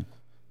top 10.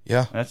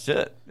 Yeah. That's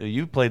it.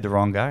 You played the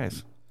wrong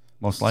guys,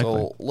 most likely.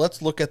 So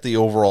let's look at the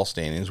overall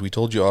standings. We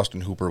told you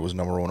Austin Hooper was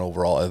number 1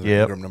 overall, Evan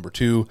Ingram number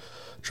 2.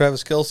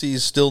 Travis Kelce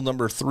is still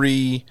number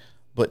 3,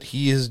 but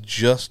he has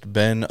just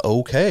been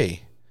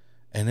okay.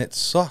 And it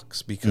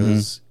sucks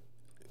because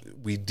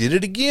we did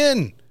it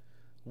again.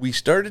 We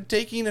started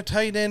taking a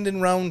tight end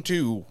in round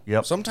 2.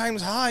 Yep.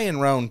 Sometimes high in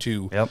round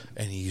 2. Yep.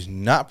 And he's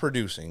not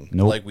producing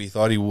Nope. like we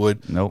thought he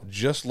would. Nope.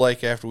 Just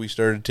like after we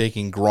started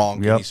taking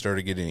Gronk and he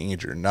started getting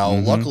injured. Now,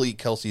 luckily,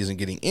 Kelce isn't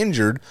getting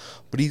injured,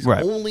 but he's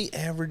only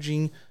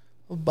averaging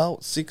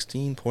about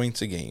 16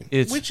 points a game,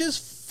 which is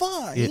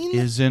fine. It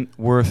isn't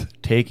worth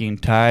taking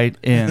tight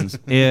ends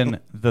in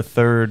the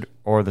 3rd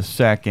or the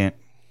 2nd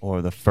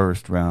or the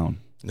 1st round.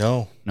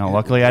 No.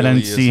 Luckily, I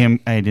didn't see him.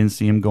 I didn't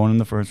see him going in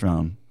the 1st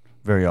round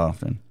very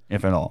often,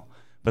 if at all.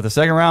 But the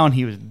 2nd round,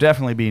 he was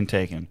definitely being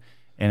taken,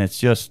 and it's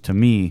just, to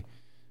me,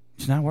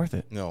 it's not worth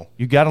it. No.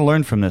 You got to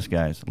learn from this,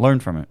 guys. Learn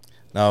from it.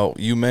 Now,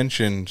 you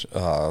mentioned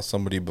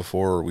somebody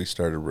before we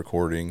started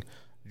recording,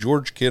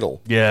 George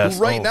Kittle. Yes.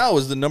 Who right now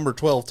is the number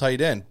 12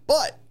 tight end.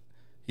 But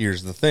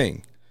here's the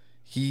thing.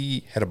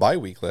 He had a bye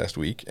week last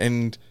week,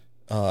 and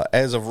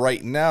as of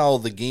right now,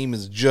 the game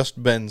has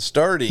just been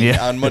starting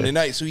on Monday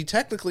night. So he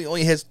technically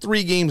only has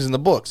 3 games in the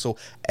book. So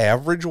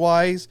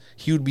average-wise,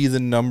 he would be the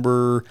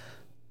number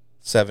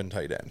 7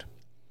 tight end.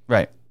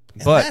 Right.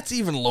 And but that's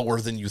even lower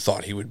than you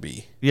thought he would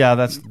be. Yeah,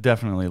 that's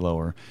definitely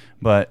lower.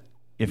 But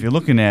if you're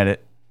looking at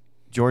it,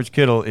 George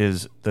Kittle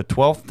is the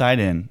 12th tight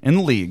end in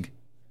the league.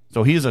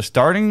 So he's a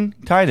starting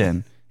tight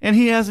end, and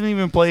he hasn't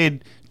even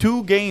played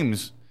 2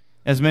 games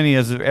as many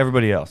as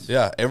everybody else.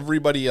 Yeah,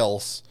 everybody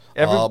else,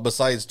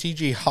 besides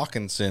T.J.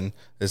 Hawkinson,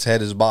 has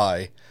had his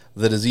bye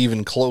that is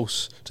even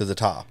close to the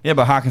top. Yeah,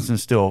 but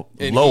Hawkinson's still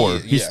And lower.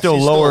 He's still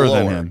lower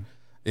than him.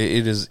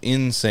 It is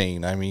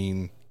insane. I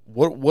mean,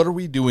 what are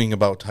we doing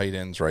about tight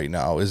ends right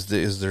now? Is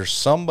there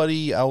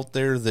somebody out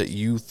there that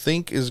you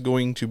think is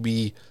going to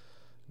be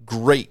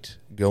great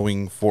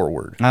going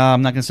forward?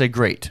 I'm not going to say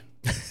great,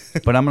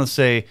 but I'm going to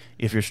say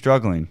if you're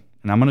struggling,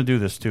 and I'm going to do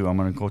this too, I'm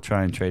going to go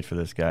try and trade for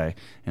this guy,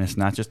 and it's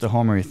not just a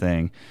homery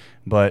thing,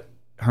 but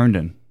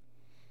Herndon.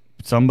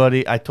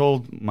 Somebody, I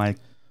told my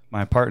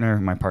partner,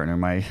 my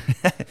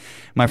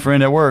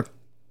friend at work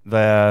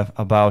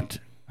about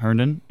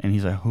Herndon, and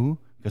he's like, who?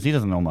 Because he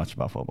doesn't know much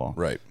about football.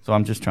 Right. So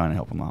I'm just trying to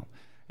help him out.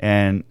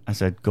 And I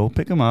said, go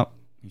pick him up.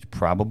 He's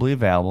probably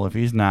available. If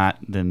he's not,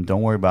 then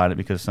don't worry about it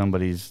because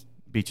somebody's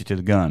beat you to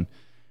the gun.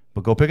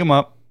 But go pick him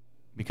up.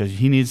 because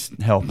he needs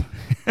help.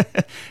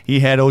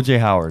 He had O.J.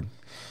 Howard,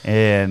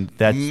 and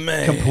that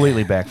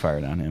completely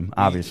backfired on him,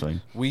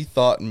 obviously. We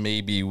thought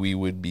maybe we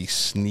would be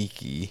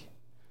sneaky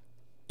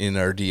in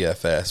our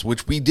DFS,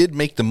 which we did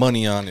make the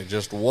money on. It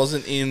just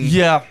wasn't in.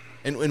 Yeah.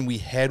 And we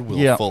had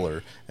Will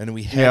Fuller, and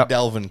we had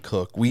Dalvin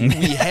Cook. We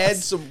had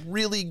some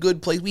really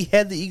good plays. We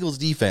had the Eagles'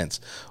 defense.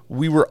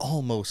 We were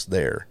almost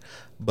there,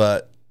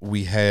 but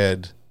we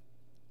had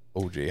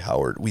O.J.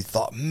 Howard. We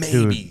thought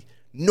maybe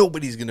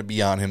nobody's going to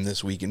be on him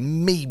this week,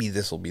 and maybe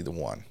this will be the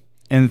one.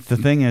 And the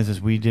thing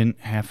is we didn't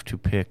have to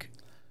pick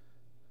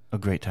a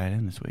great tight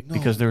end this week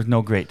because there was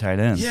no great tight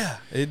end. Yeah,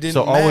 it didn't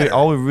so matter.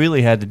 all we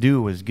really had to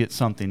do was get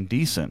something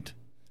decent,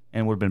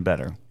 and it would have been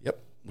better. Yep,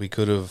 we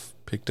could have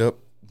picked up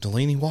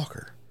Delaney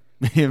Walker.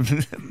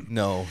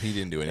 No, he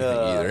didn't do anything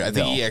either. I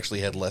think he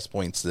actually had less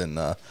points than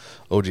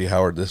O.J.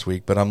 Howard this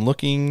week. But I'm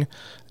looking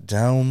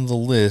down the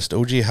list.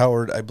 O.J.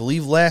 Howard, I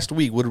believe last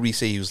week, what did we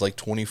say? He was like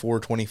 24,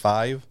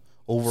 25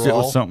 overall? It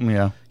was something,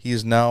 yeah. He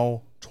is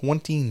now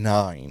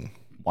 29.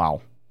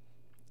 Wow.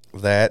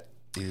 That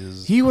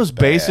is He was bad.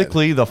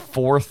 basically the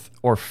 4th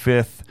or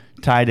 5th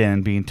tight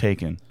end being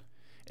taken.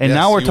 And Yes,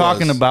 now we're he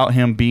talking was. about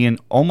him being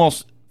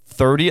almost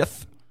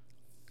 30th.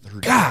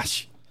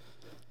 Gosh.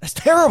 That's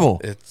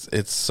terrible.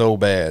 It's so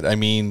bad. I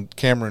mean,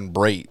 Cameron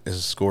Brate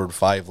has scored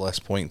 4 less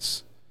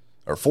points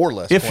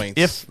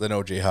than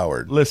O.J.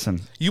 Howard.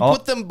 Listen. You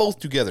put them both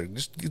together.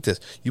 Just get this.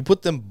 You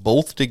put them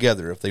both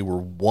together. If they were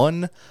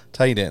one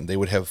tight end, they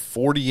would have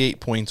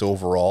 48 points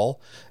overall,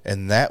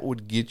 and that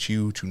would get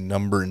you to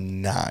number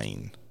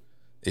 9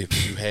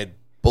 if you had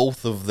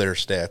both of their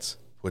stats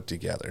put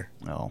together.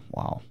 Oh,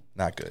 wow.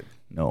 Not good.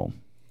 No,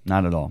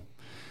 not at all.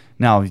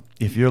 Now,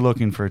 if you're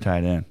looking for a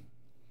tight end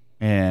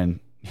and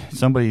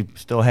somebody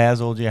still has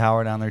O.J.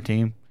 Howard on their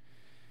team,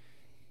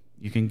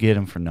 you can get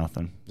him for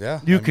nothing. Yeah.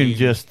 You I can mean,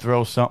 just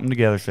throw something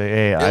together, say,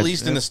 hey. At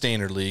least in a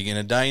standard league. In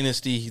a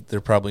dynasty, they're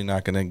probably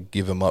not going to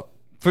give him up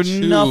for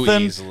too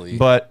nothing. easily.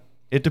 But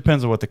it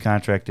depends on what the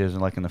contract is,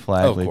 like in the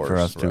flag Of league for course,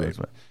 us, too. right.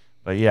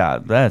 But yeah,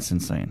 that's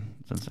insane.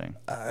 It's insane.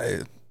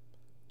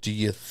 Do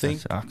you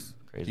think? That sucks.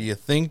 Crazy. Do you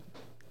think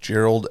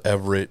Gerald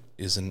Everett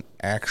is an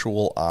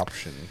actual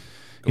option?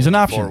 He's an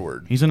going option.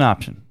 forward? He's an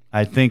option.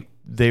 I think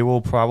they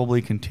will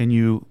probably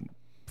continue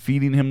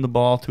feeding him the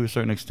ball to a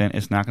certain extent.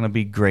 It's not going to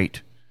be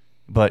great,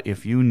 but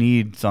if you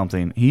need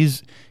something,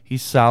 he's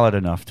solid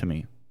enough to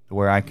me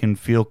where I can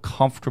feel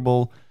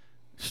comfortable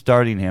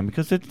starting him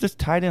because just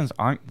tight ends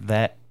aren't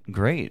that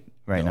great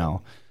right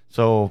now.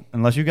 So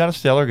unless you got a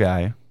stellar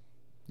guy,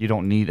 you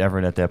don't need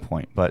Everett at that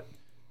point. But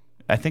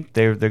I think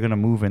they're going to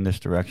move in this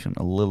direction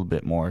a little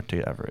bit more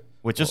to Everett,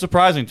 which is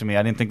surprising to me.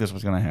 I didn't think this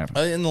was going to happen.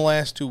 In the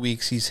last 2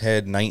 weeks, he's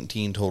had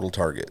 19 total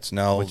targets.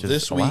 Now, Which is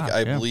this a week, lot,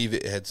 I yeah. believe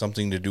it had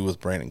something to do with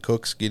Brandon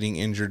Cooks getting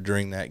injured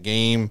during that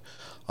game.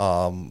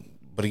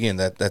 But again,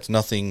 that's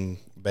nothing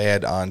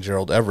bad on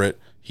Gerald Everett.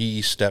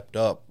 He stepped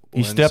up.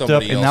 He when stepped up,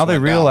 somebody and else now they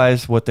went down.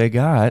 realize what they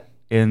got.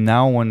 And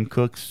now when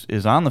Cooks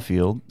is on the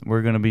field,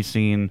 we're going to be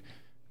seeing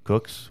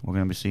Cooks. We're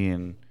going to be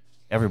seeing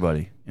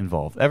everybody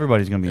involved.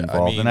 Everybody's going to be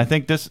involved. And I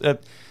think this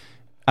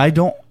I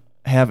don't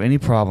have any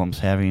problems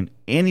having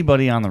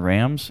anybody on the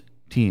Rams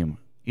team,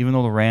 even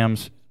though the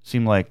Rams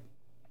seem like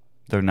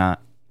they're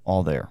not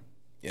all there.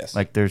 Yes.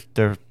 Like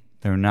they're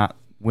not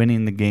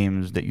winning the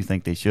games that you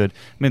think they should.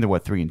 I mean, they're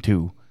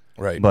 3-2.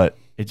 Right. But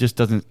it just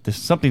doesn't.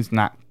 Something's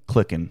not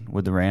clicking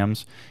with the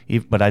Rams.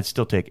 But I'd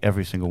still take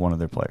every single one of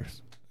their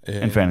players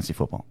in fantasy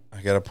football.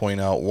 I got to point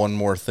out one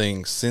more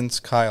thing. Since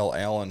Kyle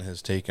Allen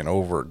has taken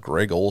over,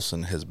 Greg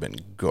Olsen has been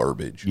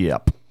garbage.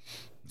 Yep.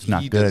 It's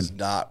not he good. Does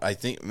not. I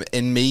think,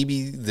 and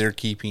maybe they're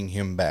keeping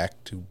him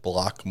back to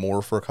block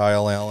more for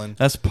Kyle Allen.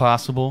 That's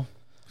possible.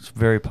 It's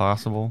very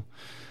possible.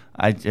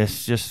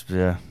 It's just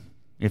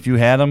if you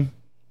had him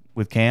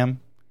with Cam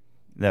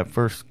that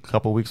first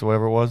couple weeks or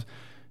whatever it was,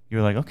 you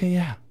were like, okay,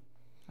 yeah,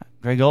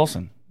 Greg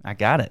Olsen, I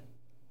got it.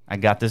 I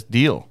got this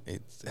deal.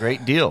 It's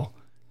great deal.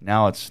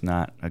 Now it's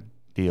not a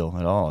deal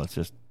at all. It's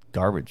just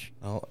garbage.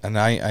 Well, and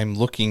I'm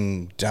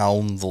looking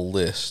down the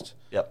list.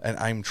 Yep. And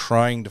I'm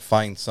trying to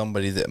find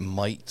somebody that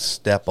might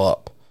step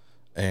up.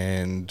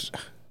 And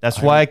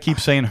that's why I keep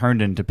saying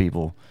Herndon to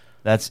people.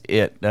 That's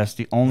it. That's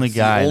the only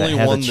guy that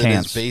has a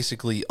chance. That is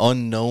basically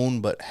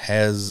unknown but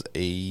has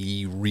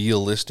a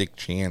realistic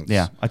chance.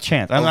 Yeah, a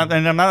chance.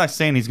 I'm not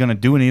saying he's going to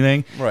do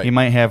anything. Right. He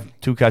might have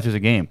 2 catches a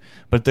game,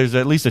 but there's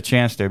at least a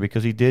chance there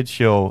because he did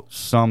show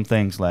some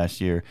things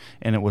last year,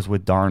 and it was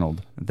with Darnold.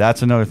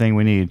 That's another thing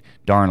we need,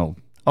 Darnold.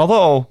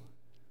 Although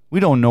we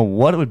don't know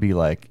what it would be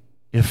like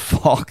if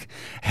Falk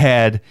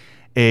had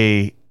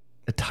a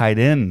tight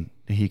end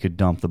that he could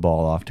dump the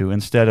ball off to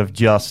instead of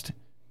just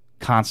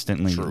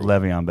constantly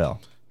Le'Veon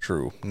Bell.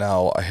 True.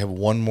 Now, I have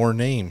one more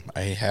name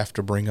I have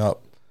to bring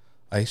up.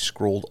 I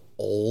scrolled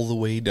all the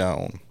way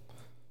down.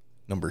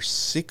 Number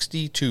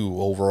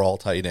 62 overall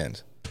tight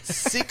end.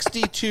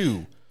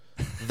 62.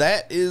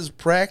 That is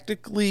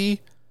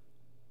practically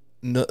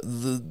the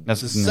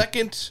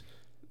second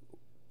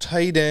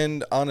tight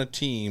end on a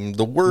team,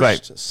 the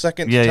worst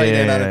second tight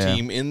end on a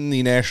team in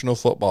the National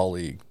Football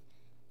League.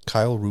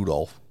 Kyle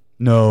Rudolph.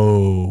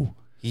 No.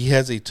 He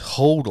has a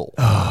total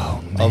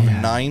of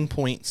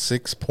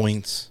 9.6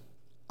 points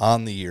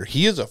on the year.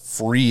 He is a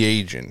free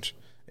agent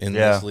in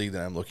this league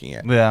that I'm looking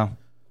at. Yeah.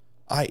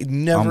 I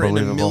never in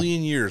a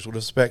million years would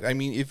expect. I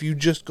mean, if you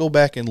just go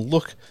back and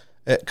look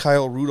at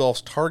Kyle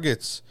Rudolph's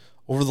targets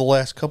over the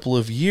last couple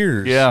of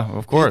years. Yeah,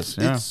 of course.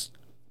 It's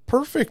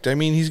perfect. I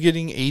mean, he's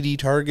getting 80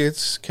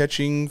 targets,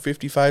 catching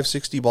 55,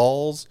 60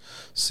 balls,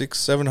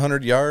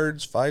 700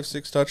 yards,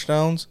 5-6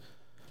 touchdowns.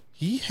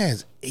 He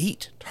has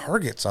 8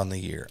 targets on the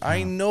year.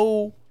 I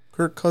know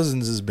Kirk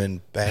Cousins has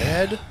been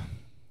bad,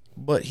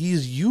 but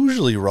he's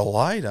usually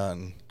relied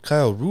on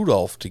Kyle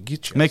Rudolph to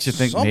get you Makes you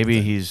think something.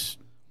 maybe he's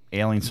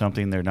ailing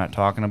something they're not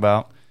talking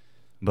about.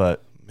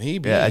 But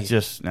maybe. Yeah, I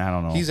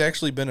don't know. He's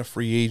actually been a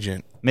free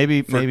agent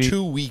maybe for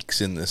 2 weeks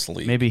in this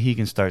league. Maybe he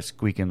can start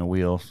squeaking the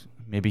wheels.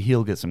 Maybe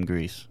he'll get some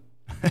grease.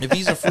 If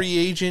he's a free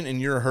agent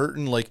and you're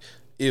hurting, like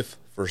if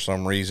for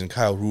some reason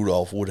Kyle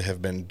Rudolph would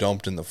have been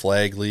dumped in the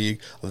flag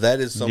league, that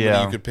is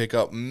somebody you could pick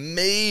up.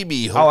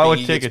 Maybe hoping I would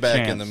he take gets a back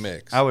chance. in the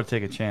mix. I would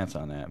take a chance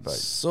on that. But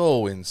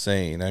so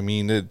insane. I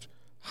mean,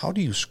 how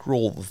do you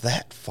scroll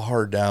that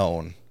far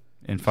down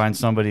and find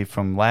somebody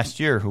from last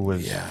year who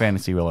was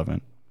fantasy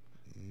relevant?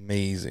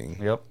 Amazing.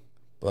 Yep.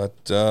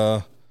 But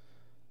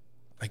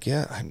I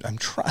guess I'm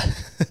trying.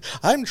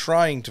 I'm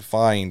trying to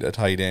find a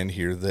tight end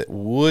here that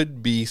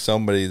would be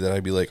somebody that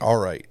I'd be like, all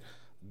right,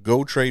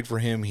 go trade for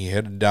him. He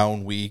had a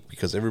down week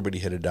because everybody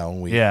had a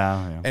down week.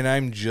 Yeah. And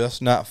I'm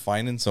just not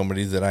finding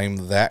somebody that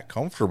I'm that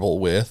comfortable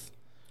with.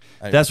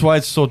 That's why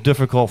it's so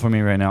difficult for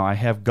me right now. I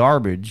have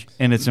garbage,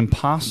 and it's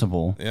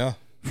impossible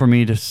for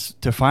me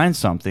to find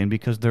something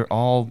because they're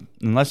all,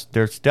 unless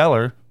they're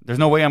stellar, there's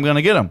no way I'm going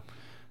to get them.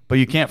 But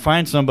you can't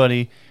find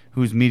somebody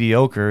who's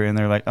mediocre, and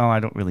they're like, oh, I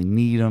don't really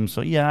need them,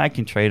 so yeah, I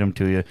can trade them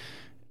to you.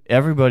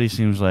 Everybody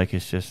seems like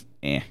it's just,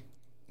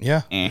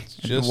 Yeah.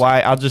 Why?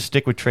 I'll just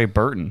stick with Trey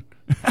Burton.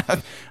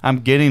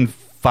 I'm getting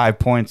 5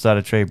 points out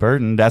of Trey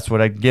Burton. That's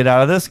what I get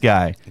out of this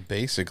guy.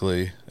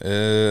 Basically.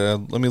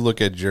 Let me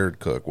look at Jared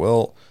Cook.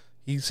 Well,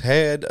 he's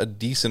had a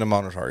decent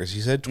amount of targets.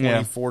 He's had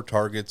 24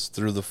 targets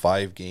through the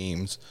 5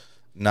 games.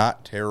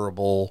 Not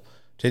terrible.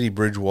 Teddy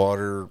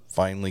Bridgewater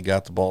finally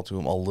got the ball to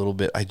him a little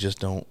bit. I just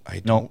don't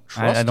trust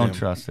him. I don't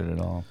trust it at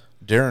all.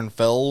 Darren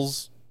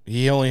Fells,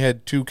 he only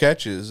had 2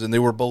 catches, and they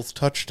were both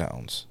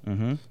touchdowns.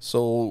 Mm-hmm.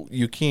 So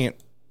you can't,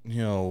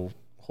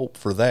 hope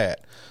for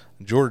that.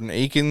 Jordan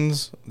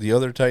Akins, the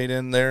other tight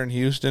end there in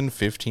Houston,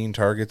 15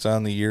 targets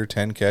on the year,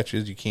 10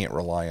 catches. You can't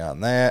rely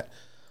on that.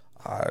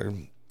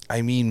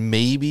 I mean,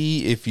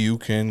 maybe if you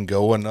can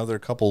go another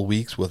couple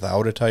weeks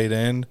without a tight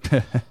end,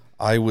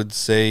 I would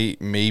say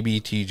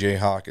maybe T.J.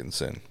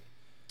 Hawkinson.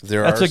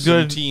 There are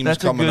some teams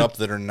coming up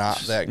that are not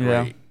that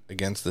great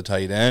against the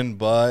tight end,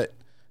 but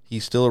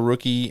he's still a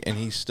rookie and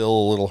he's still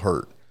a little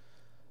hurt.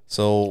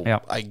 So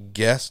I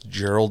guess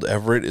Gerald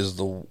Everett is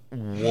the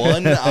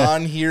one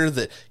on here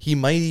that he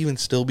might even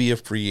still be a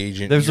free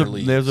agent.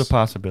 There's a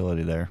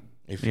possibility there.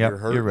 If you're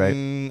hurting, you're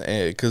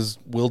right. Because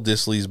Will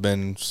Dissly's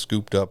been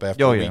scooped up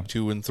after week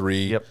 2 and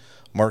 3. Yep.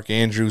 Mark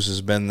Andrews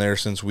has been there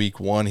since week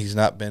 1. He's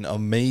not been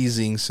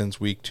amazing since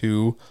week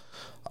 2.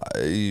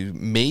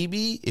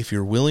 Maybe, if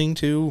you're willing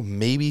to,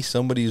 maybe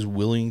somebody's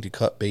willing to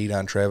cut bait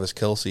on Travis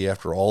Kelce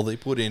after all they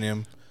put in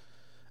him,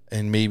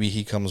 and maybe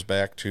he comes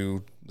back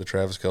to the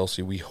Travis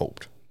Kelce we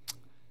hoped.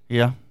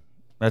 Yeah,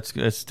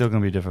 it's still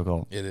going to be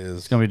difficult. It is.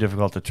 It's going to be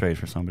difficult to trade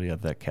for somebody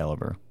of that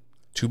caliber.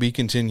 To be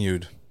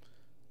continued.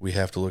 We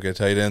have to look at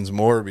tight ends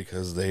more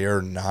because they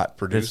are not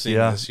producing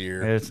this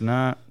year. That's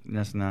not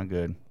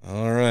good.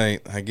 All right.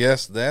 I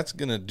guess that's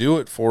going to do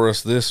it for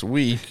us this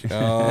week.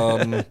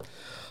 It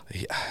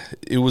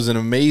was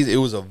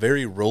a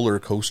very roller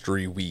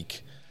coastery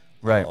week.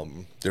 Right.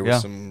 There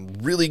was some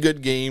really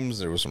good games.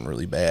 There were some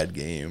really bad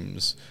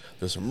games.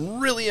 There were some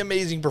really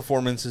amazing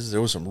performances.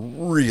 There were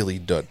some really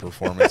dud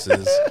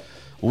performances.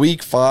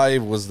 Week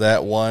 5 was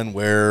that one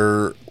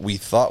where we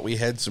thought we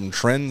had some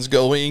trends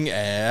going,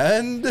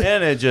 and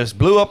it just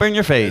blew up in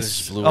your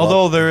face.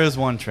 Although there is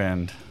one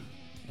trend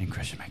in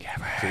Christian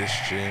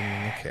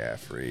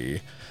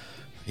McCaffrey.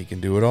 He can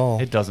do it all.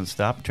 It doesn't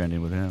stop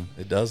trending with him.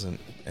 It doesn't.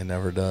 It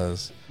never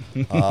does.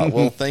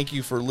 Well, thank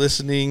you for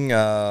listening.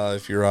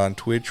 If you're on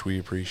Twitch, we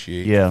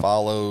appreciate the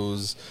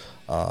follows.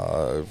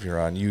 If you're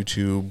on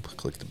YouTube,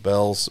 click the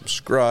bell,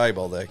 subscribe,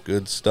 all that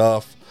good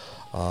stuff.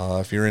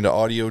 If you're into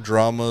audio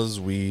dramas,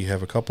 we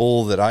have a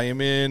couple that I am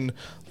in,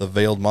 The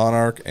Veiled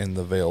Monarch and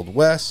The Veiled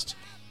West.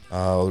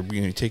 We're going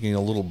to be taking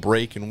a little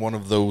break in one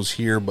of those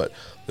here, but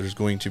there's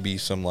going to be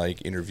some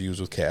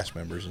interviews with cast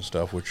members and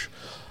stuff, which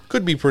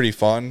could be pretty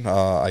fun.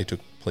 I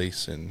took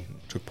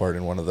part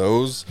in one of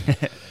those.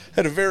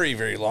 Had a very,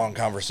 very long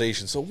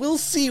conversation, so we'll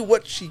see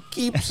what she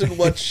keeps and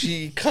what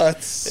she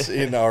cuts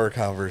in our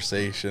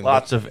conversation.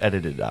 Lots of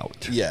edited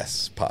out.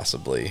 Yes,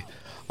 possibly.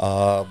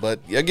 But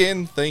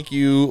again, thank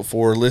you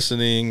for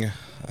listening.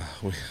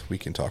 We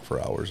can talk for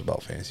hours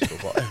about fantasy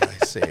football.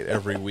 I say it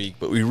every week,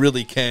 but we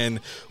really can.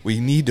 We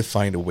need to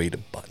find a way to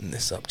button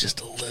this up just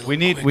a little. We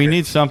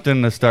need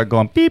something to start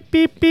going beep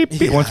beep beep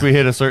beep once we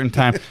hit a certain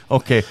time.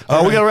 Okay,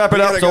 we gotta wrap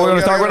it up, so we're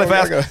gonna talk really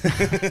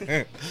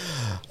fast.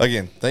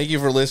 Again, thank you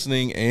for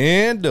listening,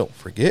 and don't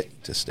forget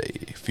to stay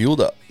fueled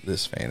up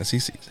this fantasy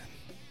season.